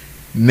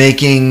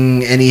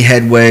making any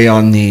headway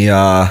on the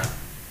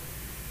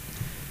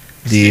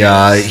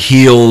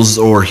HEALS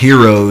or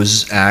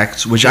HEROES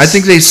Act, which I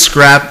think they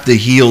scrapped the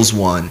HEALS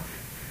one,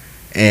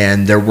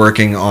 and they're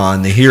working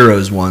on the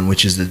HEROES one,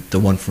 which is the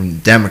one from the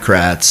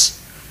Democrats.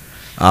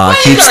 Why are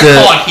you Keeps gonna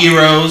the call it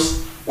heroes?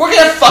 We're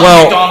gonna fucking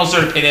McDonald's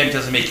or the pandemic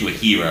doesn't make you a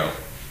hero.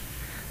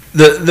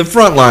 the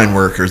frontline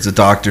workers, the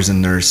doctors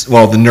and nurses.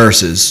 Well, the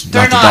nurses,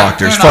 not the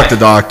doctors. Fuck the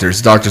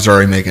doctors. Doctors are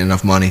already making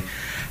enough money.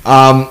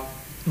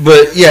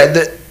 But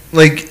yeah,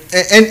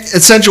 and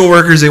essential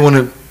workers, they want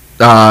to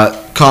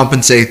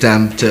compensate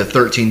them to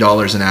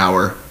 $13 an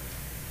hour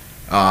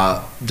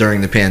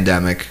during the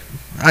pandemic.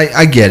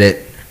 I get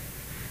it.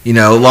 You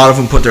know, a lot of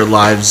them put their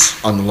lives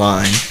on the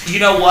line. You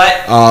know what?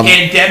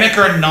 Pandemic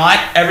or not,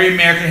 every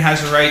American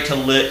has a right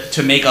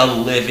to make a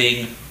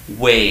living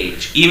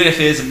wage, even if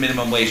it is a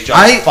minimum wage job.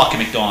 Fucking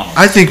McDonald's.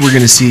 I think we're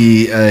going to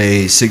see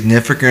a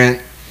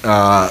significant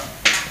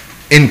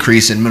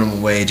increase in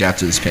minimum wage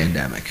after this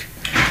pandemic.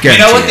 You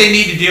know what they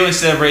need to do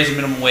instead of raising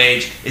minimum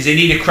wage is they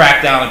need to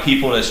crack down on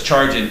people that's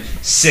charging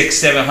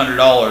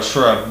 $600-700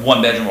 for a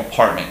 1-bedroom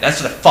apartment.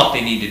 That's what the fuck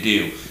they need to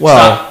do.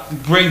 Well,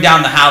 stop, bring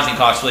down the housing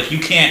costs. Like, you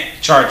can't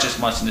charge this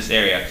much in this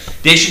area.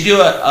 They should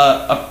do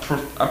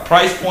a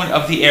price point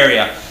of the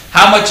area.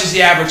 How much is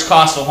the average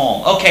cost of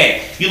home?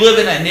 Okay, you live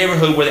in a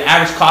neighborhood where the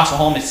average cost of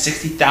home is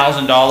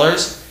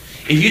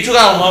 $60,000. If you took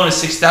out a loan of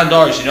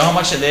 $60,000, you know how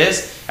much it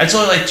is? That's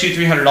only like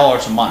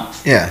 $200-300 a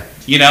month. Yeah.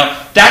 You know,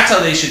 that's how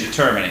they should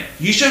determine it.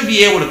 You shouldn't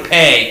be able to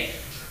pay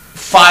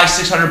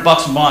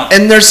 $500-600 a month,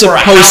 and they're for a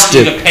house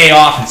you can pay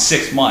off in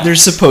 6 months. They're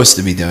supposed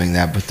to be doing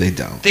that, but they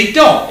don't. They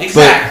don't,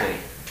 exactly.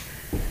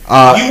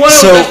 You want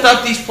to lift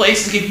up these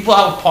places, get people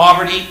out of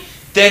poverty,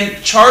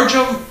 then charge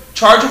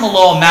them a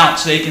low amount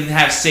so they can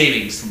have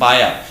savings to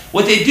buy up.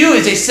 What they do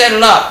is they set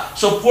it up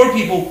so poor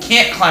people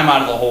can't climb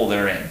out of the hole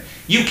they're in.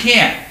 You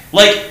can't.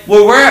 Like,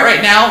 where we're at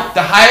right now,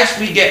 the highest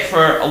we get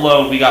for a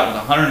loan we got was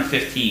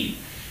 115,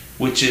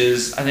 which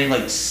is, I think,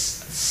 like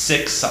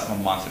 $6 something a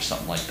month or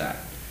something like that.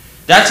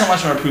 That's how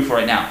much we're approved for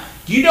right now.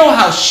 You know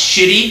how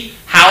shitty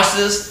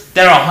houses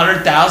that are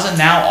 $100,000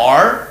 now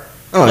are?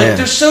 Oh, like, yeah.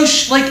 they're so,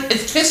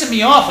 it's pissing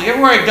me off. Like,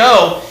 everywhere I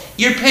go,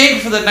 you're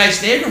paying for the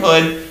nice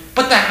neighborhood,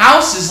 but the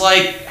house is,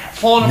 like,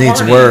 falling apart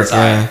Needs on the work, inside.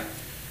 yeah.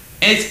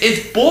 And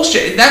it's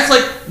bullshit. And that's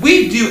like,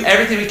 we do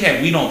everything we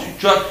can. We don't do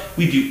drugs.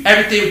 We do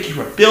everything. We keep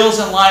our bills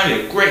in line.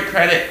 We have great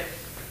credit.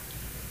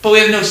 But we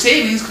have no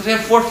savings because we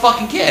have 4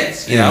 fucking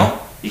kids, you know?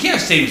 You can't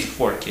have savings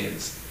for 4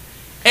 kids.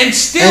 And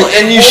still,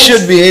 and you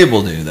should be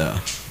able to, though.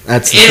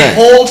 That's the thing. It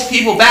holds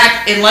people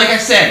back. And like I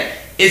said,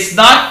 it's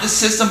not the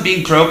system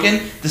being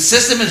broken. The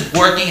system is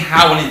working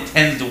how it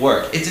intends to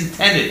work. It's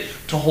intended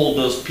to hold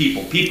those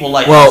people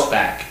like us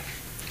back.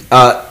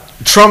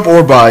 Trump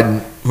or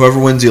Biden, whoever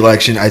wins the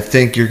election, I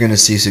think you're going to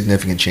see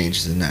significant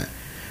changes in that.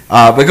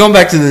 But going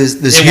back to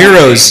this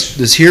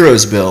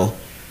heroes bill,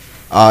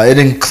 it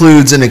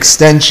includes an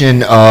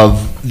extension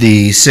of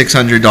the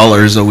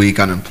 $600 a week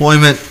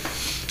unemployment,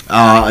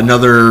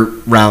 another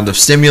round of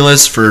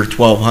stimulus for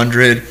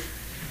 $1,200,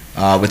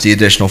 with the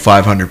additional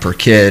 $500 per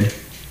kid.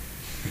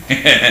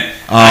 I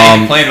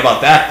ain't complaining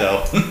about that,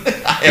 though.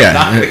 I am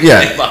not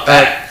complaining about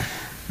that.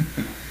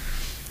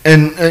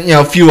 And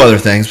a few other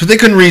things, but they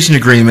couldn't reach an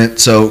agreement,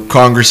 so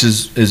Congress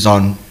is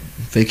on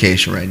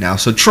vacation right now.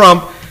 So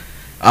Trump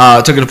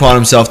took it upon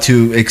himself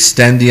to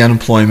extend the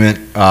unemployment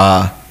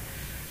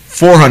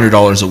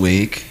 $400 a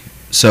week.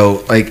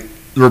 So, like,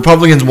 the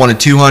Republicans wanted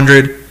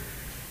 $200,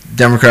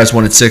 Democrats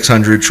wanted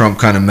 $600. Trump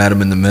kind of met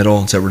them in the middle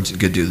and said, "We're going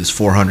to do this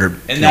 $400."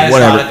 And that is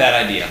not a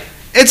bad idea.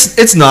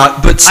 It's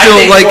not, but still, I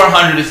think like,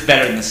 $400 is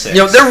better than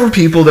 $600. There were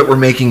people that were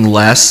making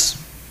less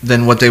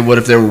than what they would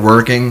if they were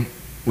working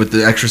with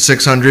the extra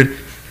 $600.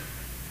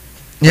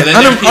 Yeah,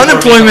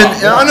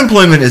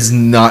 unemployment is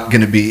not going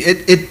to be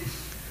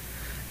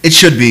it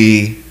should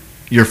be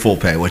your full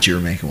pay, what you were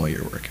making while you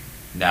were working.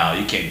 No,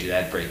 you can't do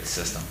that. Break the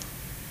system.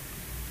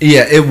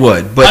 Yeah, it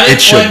would, but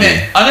it should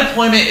be.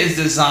 Unemployment is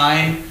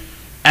designed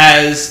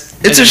as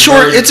it's a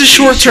short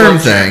term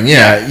thing.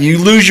 Yeah, you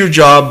lose your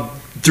job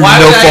through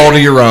no fault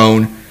of your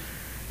own,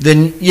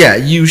 then yeah,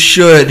 you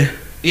should.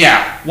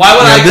 Yeah, why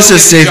would I? This is a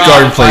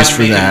safeguard in place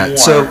for that.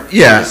 So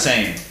yeah.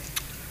 Same.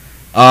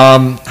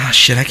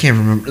 Shit, I can't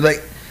remember.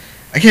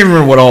 I can't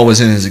remember what all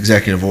was in his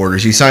executive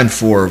orders. He signed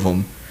 4 of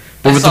them,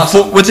 but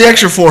with the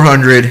extra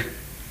 $400,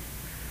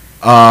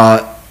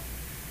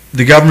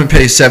 the government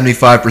pays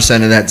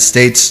 75% of that.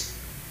 States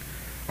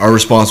are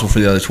responsible for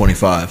the other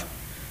 25%.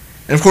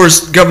 And of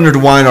course, Governor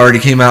DeWine already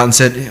came out and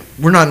said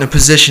we're not in a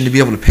position to be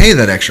able to pay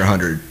that extra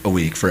 $100 a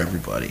week for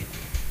everybody.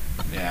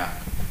 Yeah.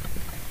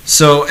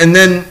 So, and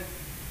then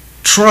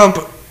Trump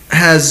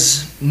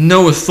has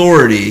no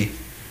authority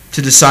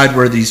to decide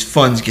where these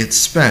funds get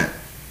spent.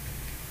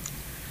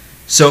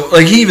 So,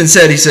 like he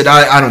said,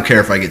 I don't care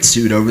if I get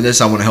sued over this.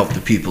 I want to help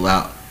the people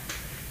out.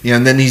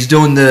 And then he's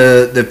doing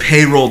the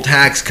payroll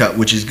tax cut,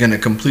 which is going to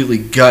completely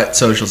gut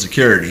Social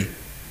Security.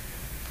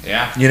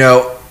 Yeah.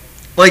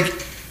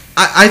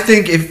 I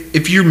think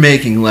if you're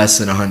making less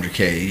than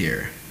 $100K a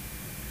year,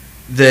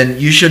 then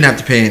you shouldn't have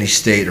to pay any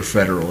state or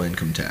federal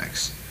income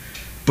tax.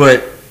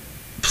 But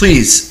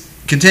please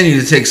continue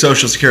to take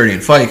Social Security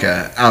and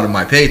FICA out of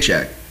my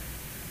paycheck.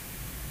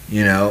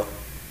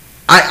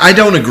 I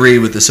don't agree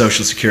with the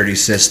Social Security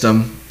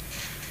system.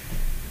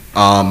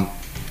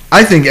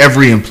 I think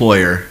every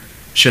employer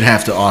should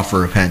have to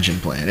offer a pension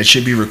plan. It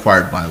should be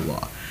required by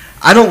law.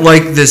 I don't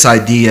like this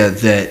idea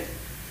that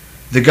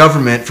the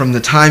government, from the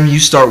time you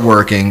start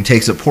working,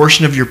 takes a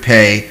portion of your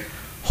pay,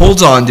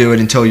 holds on to it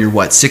until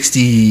you're,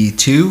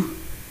 62?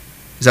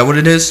 Is that what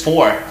it is?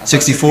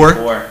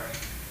 64?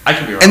 I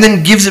could be wrong. And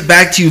then gives it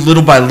back to you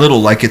little by little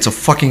like it's a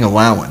fucking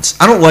allowance.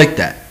 I don't like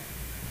that.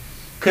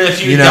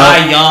 Because if you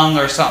die young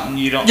or something,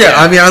 you don't. Yeah,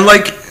 I mean, I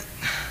like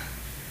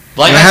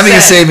having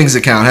a savings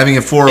account, having a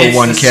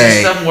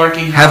 401k,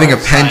 working having a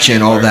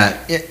pension, all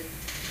that.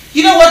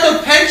 You know what?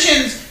 The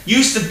pensions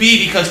used to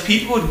be because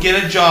people would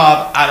get a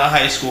job out of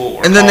high school,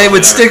 or And then they college,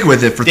 would whatever. stick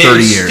with it for They 30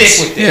 would years.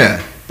 Stick with it.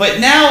 Yeah. But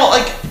now,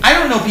 like, I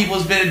don't know people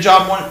who's been at a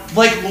job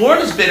like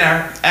Lauren has been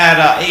at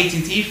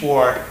AT&T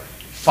for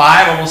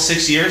 5, almost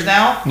 6 years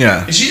now.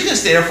 Yeah. And she's gonna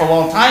stay there for a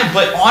long time.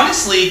 But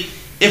honestly,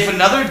 if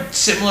another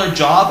similar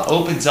job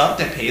opens up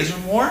that pays her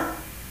more,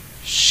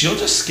 she'll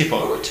just skip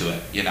over to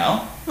it. You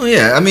know? Well,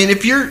 yeah. I mean,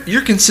 if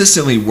you're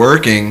consistently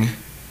working,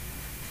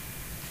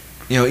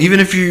 even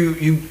if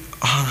you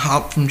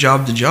hop from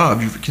job to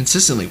job, you're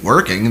consistently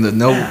working, and there's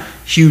no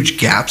huge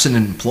gaps in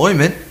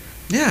employment.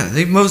 Yeah,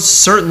 they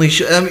most certainly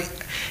should. I mean,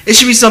 it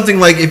should be something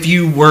like if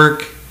you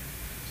work,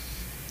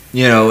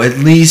 at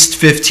least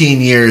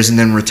 15 years and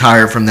then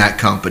retire from that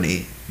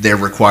company, they're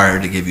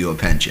required to give you a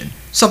pension.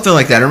 Something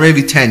like that, or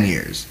maybe 10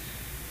 years.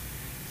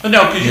 But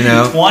no, because you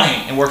can be 20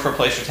 and work for a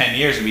place for 10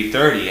 years and be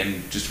 30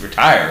 and just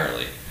retire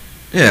early.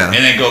 Yeah.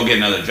 And then go get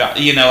another job.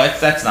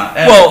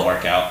 That won't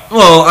work out.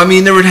 Well, I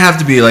mean, there would have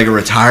to be like a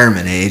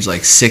retirement age,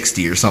 like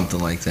 60 or something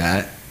like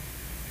that.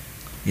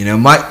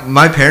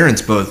 My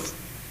parents both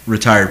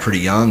retired pretty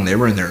young. They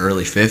were in their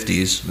early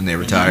 50s when they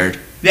retired.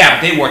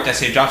 Yeah, but they worked that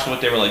same job, so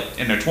they were like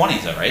in their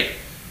 20s, though, right?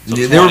 So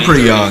Yeah, they were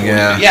pretty young,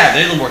 yeah. Yeah,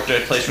 they worked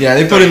at a place for Yeah,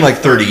 they put in like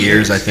 30 30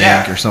 years, I think,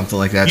 Yeah. or something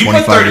like that. You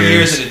 25 put 30 years.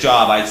 years at a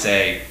job, I'd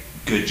say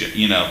good.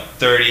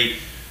 30.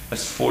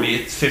 That's 40.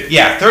 It's 50.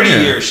 Yeah, 30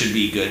 Yeah. years should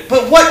be good.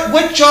 But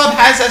what job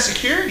has that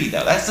security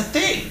though? That's the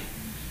thing.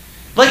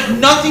 Like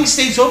nothing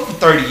stays open for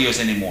 30 years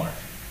anymore.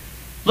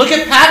 Look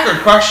at Packard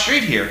across the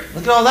street here.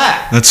 Look at all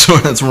that.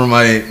 That's where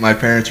my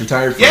parents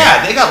retired from.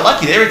 Yeah, they got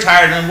lucky. They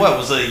retired, and what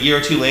was it, a year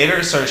or two later?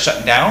 It started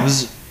shutting down. It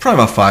was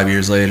probably about 5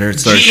 years later. It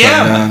started shutting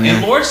GM down. in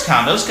Yeah.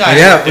 Lordstown. Those guys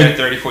Yeah, were there when-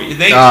 30, 40 years.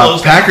 They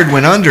closed Packard down.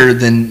 went under,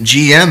 then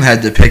GM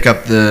had to pick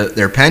up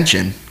their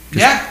pension.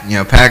 'Cause,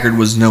 Yeah. Packard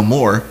was no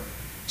more.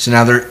 So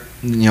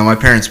now my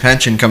parents'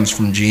 pension comes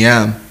from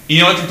GM. You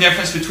know what the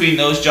difference between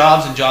those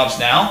jobs and jobs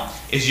now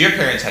is? Your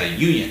parents had a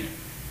union.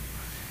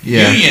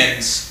 Yeah.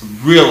 Unions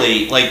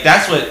really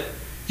that's what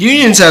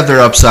Unions have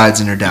their upsides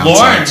and their downsides.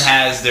 Lauren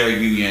has their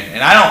union,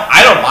 and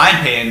I don't mind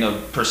paying the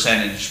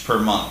percentage per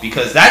month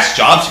because that's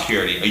job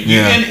security. A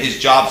union is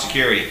job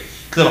security.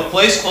 Because if a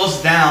place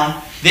closes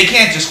down, they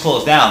can't just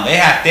close down. They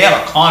have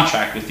a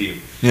contract with you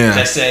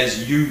that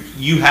says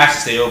you have to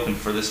stay open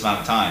for this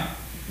amount of time.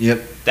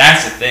 Yep.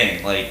 That's the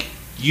thing. Like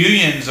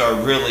unions are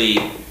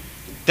really.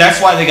 That's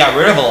why they got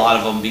rid of a lot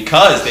of them,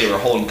 because they were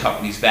holding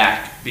companies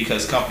back,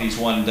 because companies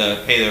wanted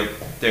to pay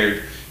their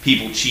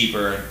people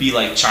cheaper and be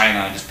like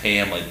China and just pay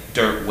them like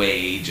dirt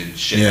wage and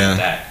shit like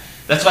that.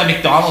 That's why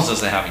McDonald's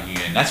doesn't have a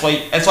union. That's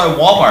why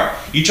Walmart.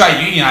 You try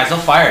to unionize, they'll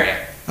fire you.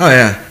 Oh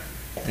yeah,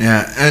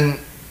 and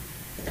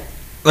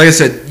like I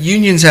said,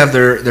 unions have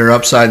their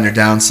upside and their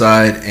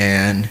downside,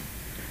 and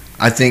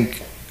I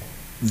think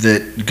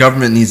that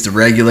government needs to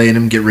regulate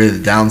them, get rid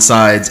of the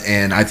downsides,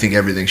 and I think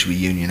everything should be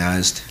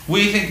unionized. What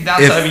do you think the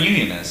downside of a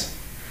union is?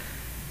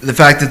 The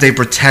fact that they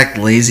protect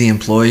lazy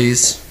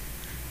employees.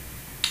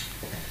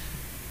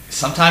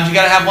 Sometimes you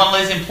gotta have one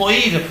lazy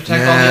employee to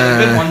protect all the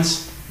other good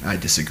ones. I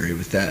disagree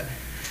with that.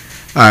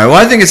 All right, well,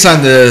 I think it's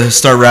time to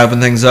start wrapping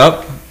things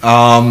up.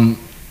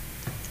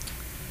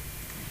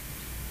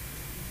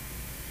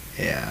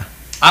 Yeah.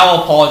 I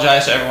will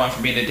apologize to everyone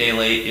for being a day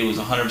late. It was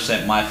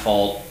 100% my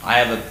fault. I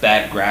have a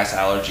bad grass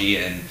allergy,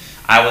 and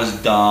I was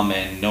dumb,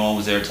 and no one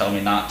was there telling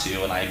me not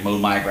to, and I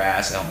mowed my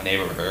grass, and helped my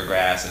neighbor with her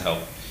grass, and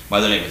helped my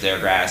other neighbor with their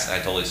grass, and I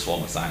totally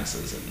swelled my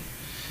sinuses and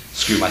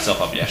screwed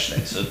myself up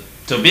yesterday. So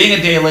being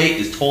a day late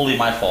is totally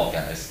my fault,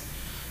 guys.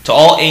 To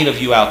all 8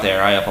 of you out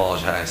there, I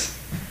apologize.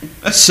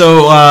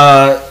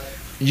 So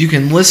you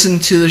can listen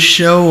to the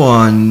show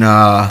on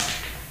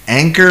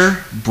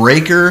Anchor,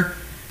 Breaker,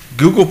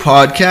 Google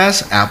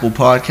Podcasts, Apple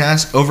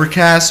Podcasts,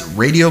 Overcast,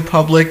 Radio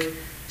Public,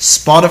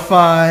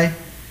 Spotify,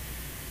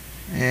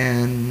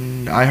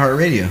 and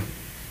iHeartRadio.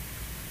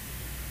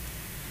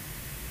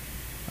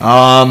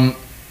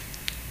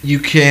 You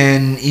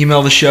can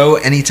email the show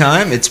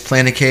anytime. It's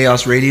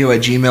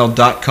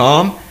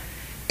planetchaosradio@gmail.com.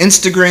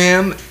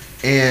 Instagram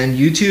and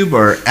YouTube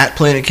are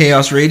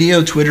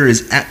 @PlanetChaosRadio. Twitter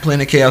is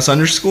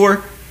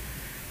 @PlanetChaos_.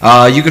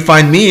 You can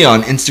find me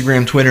on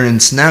Instagram, Twitter, and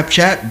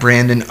Snapchat,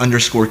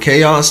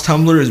 Brandon_Chaos.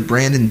 Tumblr is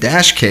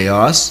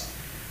Brandon-Chaos.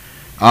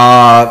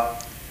 We're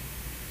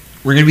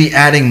going to be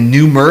adding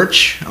new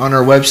merch on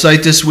our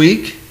website this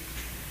week.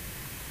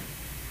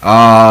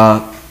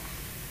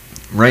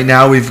 Right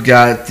now we've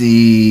got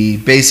the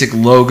basic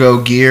logo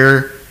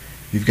gear.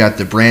 We've got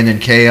the Brandon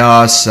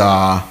Chaos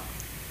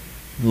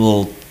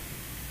little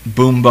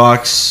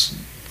boombox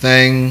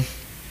thing.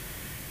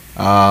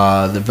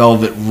 The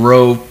velvet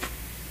rope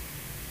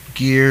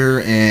gear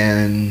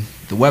and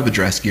the web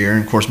address gear,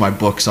 and of course my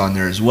book's on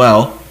there as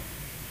well.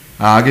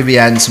 I'm going to be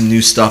adding some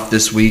new stuff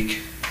this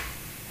week.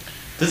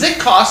 Does it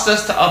cost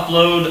us to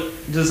upload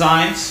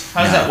designs?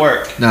 How does that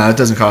work? No, it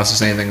doesn't cost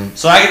us anything.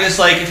 So I can just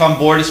if I'm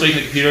bored this week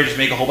on the computer, just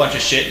make a whole bunch of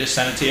shit, just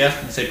send it to you,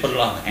 and say put it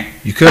on there.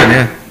 You could,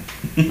 yeah.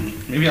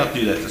 Maybe I'll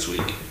do that this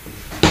week.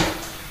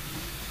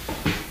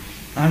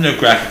 I'm no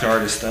graphic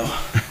artist though.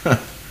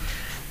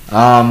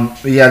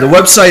 But yeah, the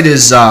website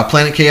is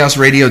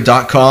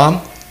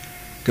planetchaosradio.com.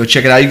 Go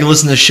check it out. You can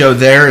listen to the show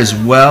there as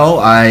well.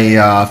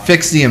 I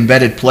fixed the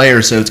embedded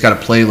player, so it's got a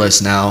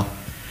playlist now.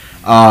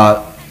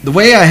 The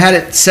way I had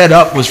it set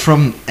up was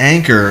from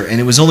Anchor, and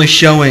it was only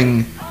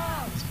showing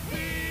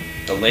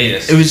the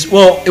latest. It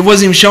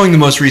wasn't even showing the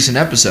most recent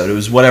episode. It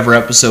was whatever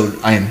episode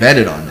I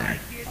embedded on there.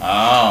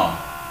 Oh.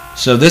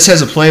 So this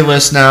has a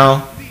playlist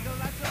now.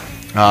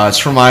 It's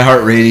from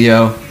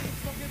iHeartRadio.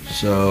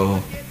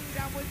 So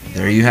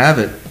there you have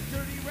it.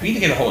 We need to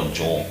get a hold of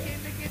Joel.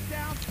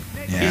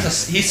 Yeah.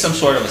 He's some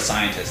sort of a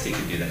scientist. He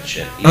can do that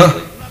shit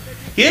easily.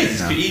 He is.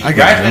 No, He I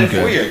got it. I'm graduated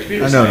good. 4-year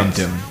computer I know science.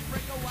 what I'm doing.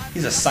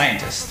 He's a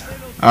scientist.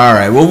 All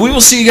right. Well, we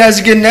will see you guys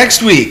again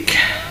next week.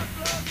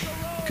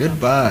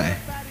 Goodbye.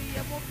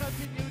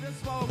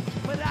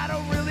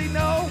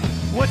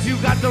 What you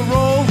got to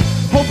roll?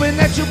 Hoping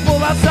that you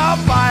pull out some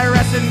fire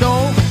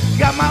no.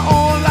 Got my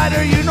own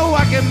lighter, you know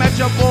I can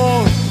match up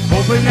bowl.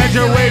 Hoping that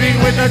you're waiting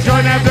with a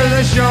joint after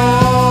the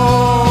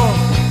show.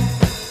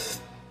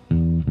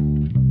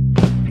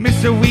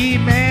 Mr. Weed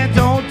Man,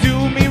 don't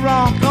do me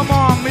wrong. Come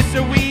on,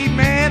 Mr. Weed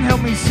Man,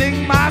 help me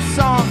sing my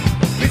song.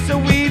 Mr.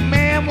 Weed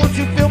Man, won't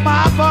you fill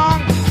my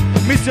bong?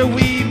 Mr.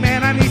 Weed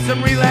Man, I need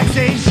some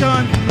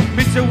relaxation.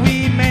 Mr.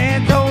 Weed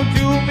Man, don't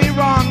do me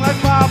wrong. Like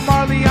Bob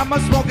Marley, I'ma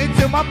smoke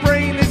until my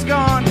brain is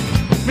gone.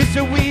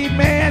 Mr. Weed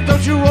Man,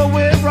 don't you roll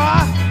with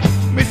rock?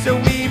 Mr.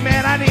 Weed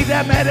Man, I need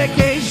that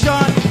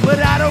medication, but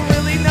I don't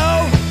really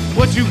know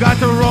what you got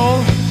to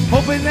roll.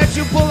 Hoping that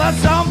you pull out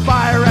some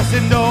fire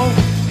no.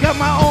 Got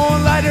my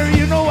own lighter,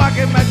 you know I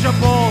can match a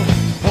bowl.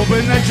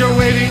 Hoping that you're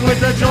waiting with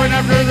the joint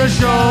after the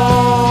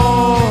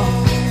show.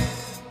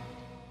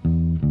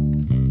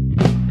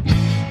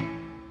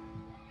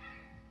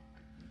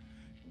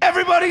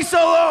 Everybody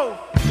solo!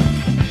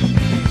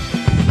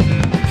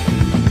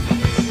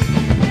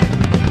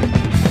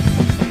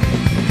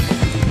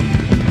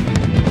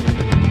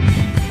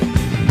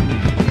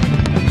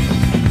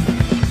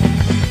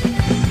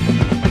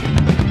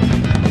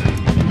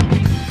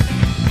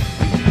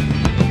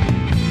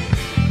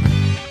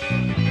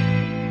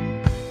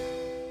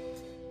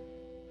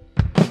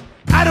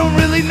 I don't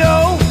really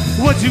know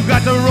what you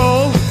got to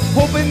roll.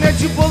 Hoping that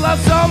you pull out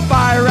some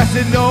fire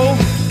no.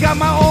 Got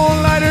my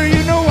own lighter,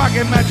 you know I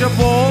can match a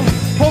bowl.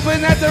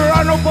 Hoping that there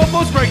are no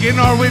bubbles breaking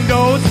our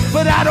windows,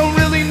 but I don't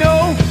really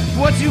know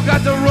what you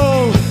got to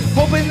roll.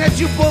 Hoping that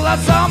you pull out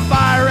some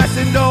fire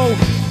no.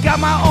 Got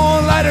my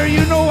own lighter,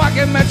 you know I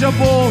can match a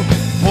bowl.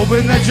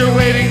 Hoping that you're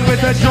waiting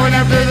with a joint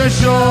after the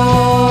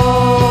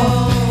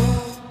show.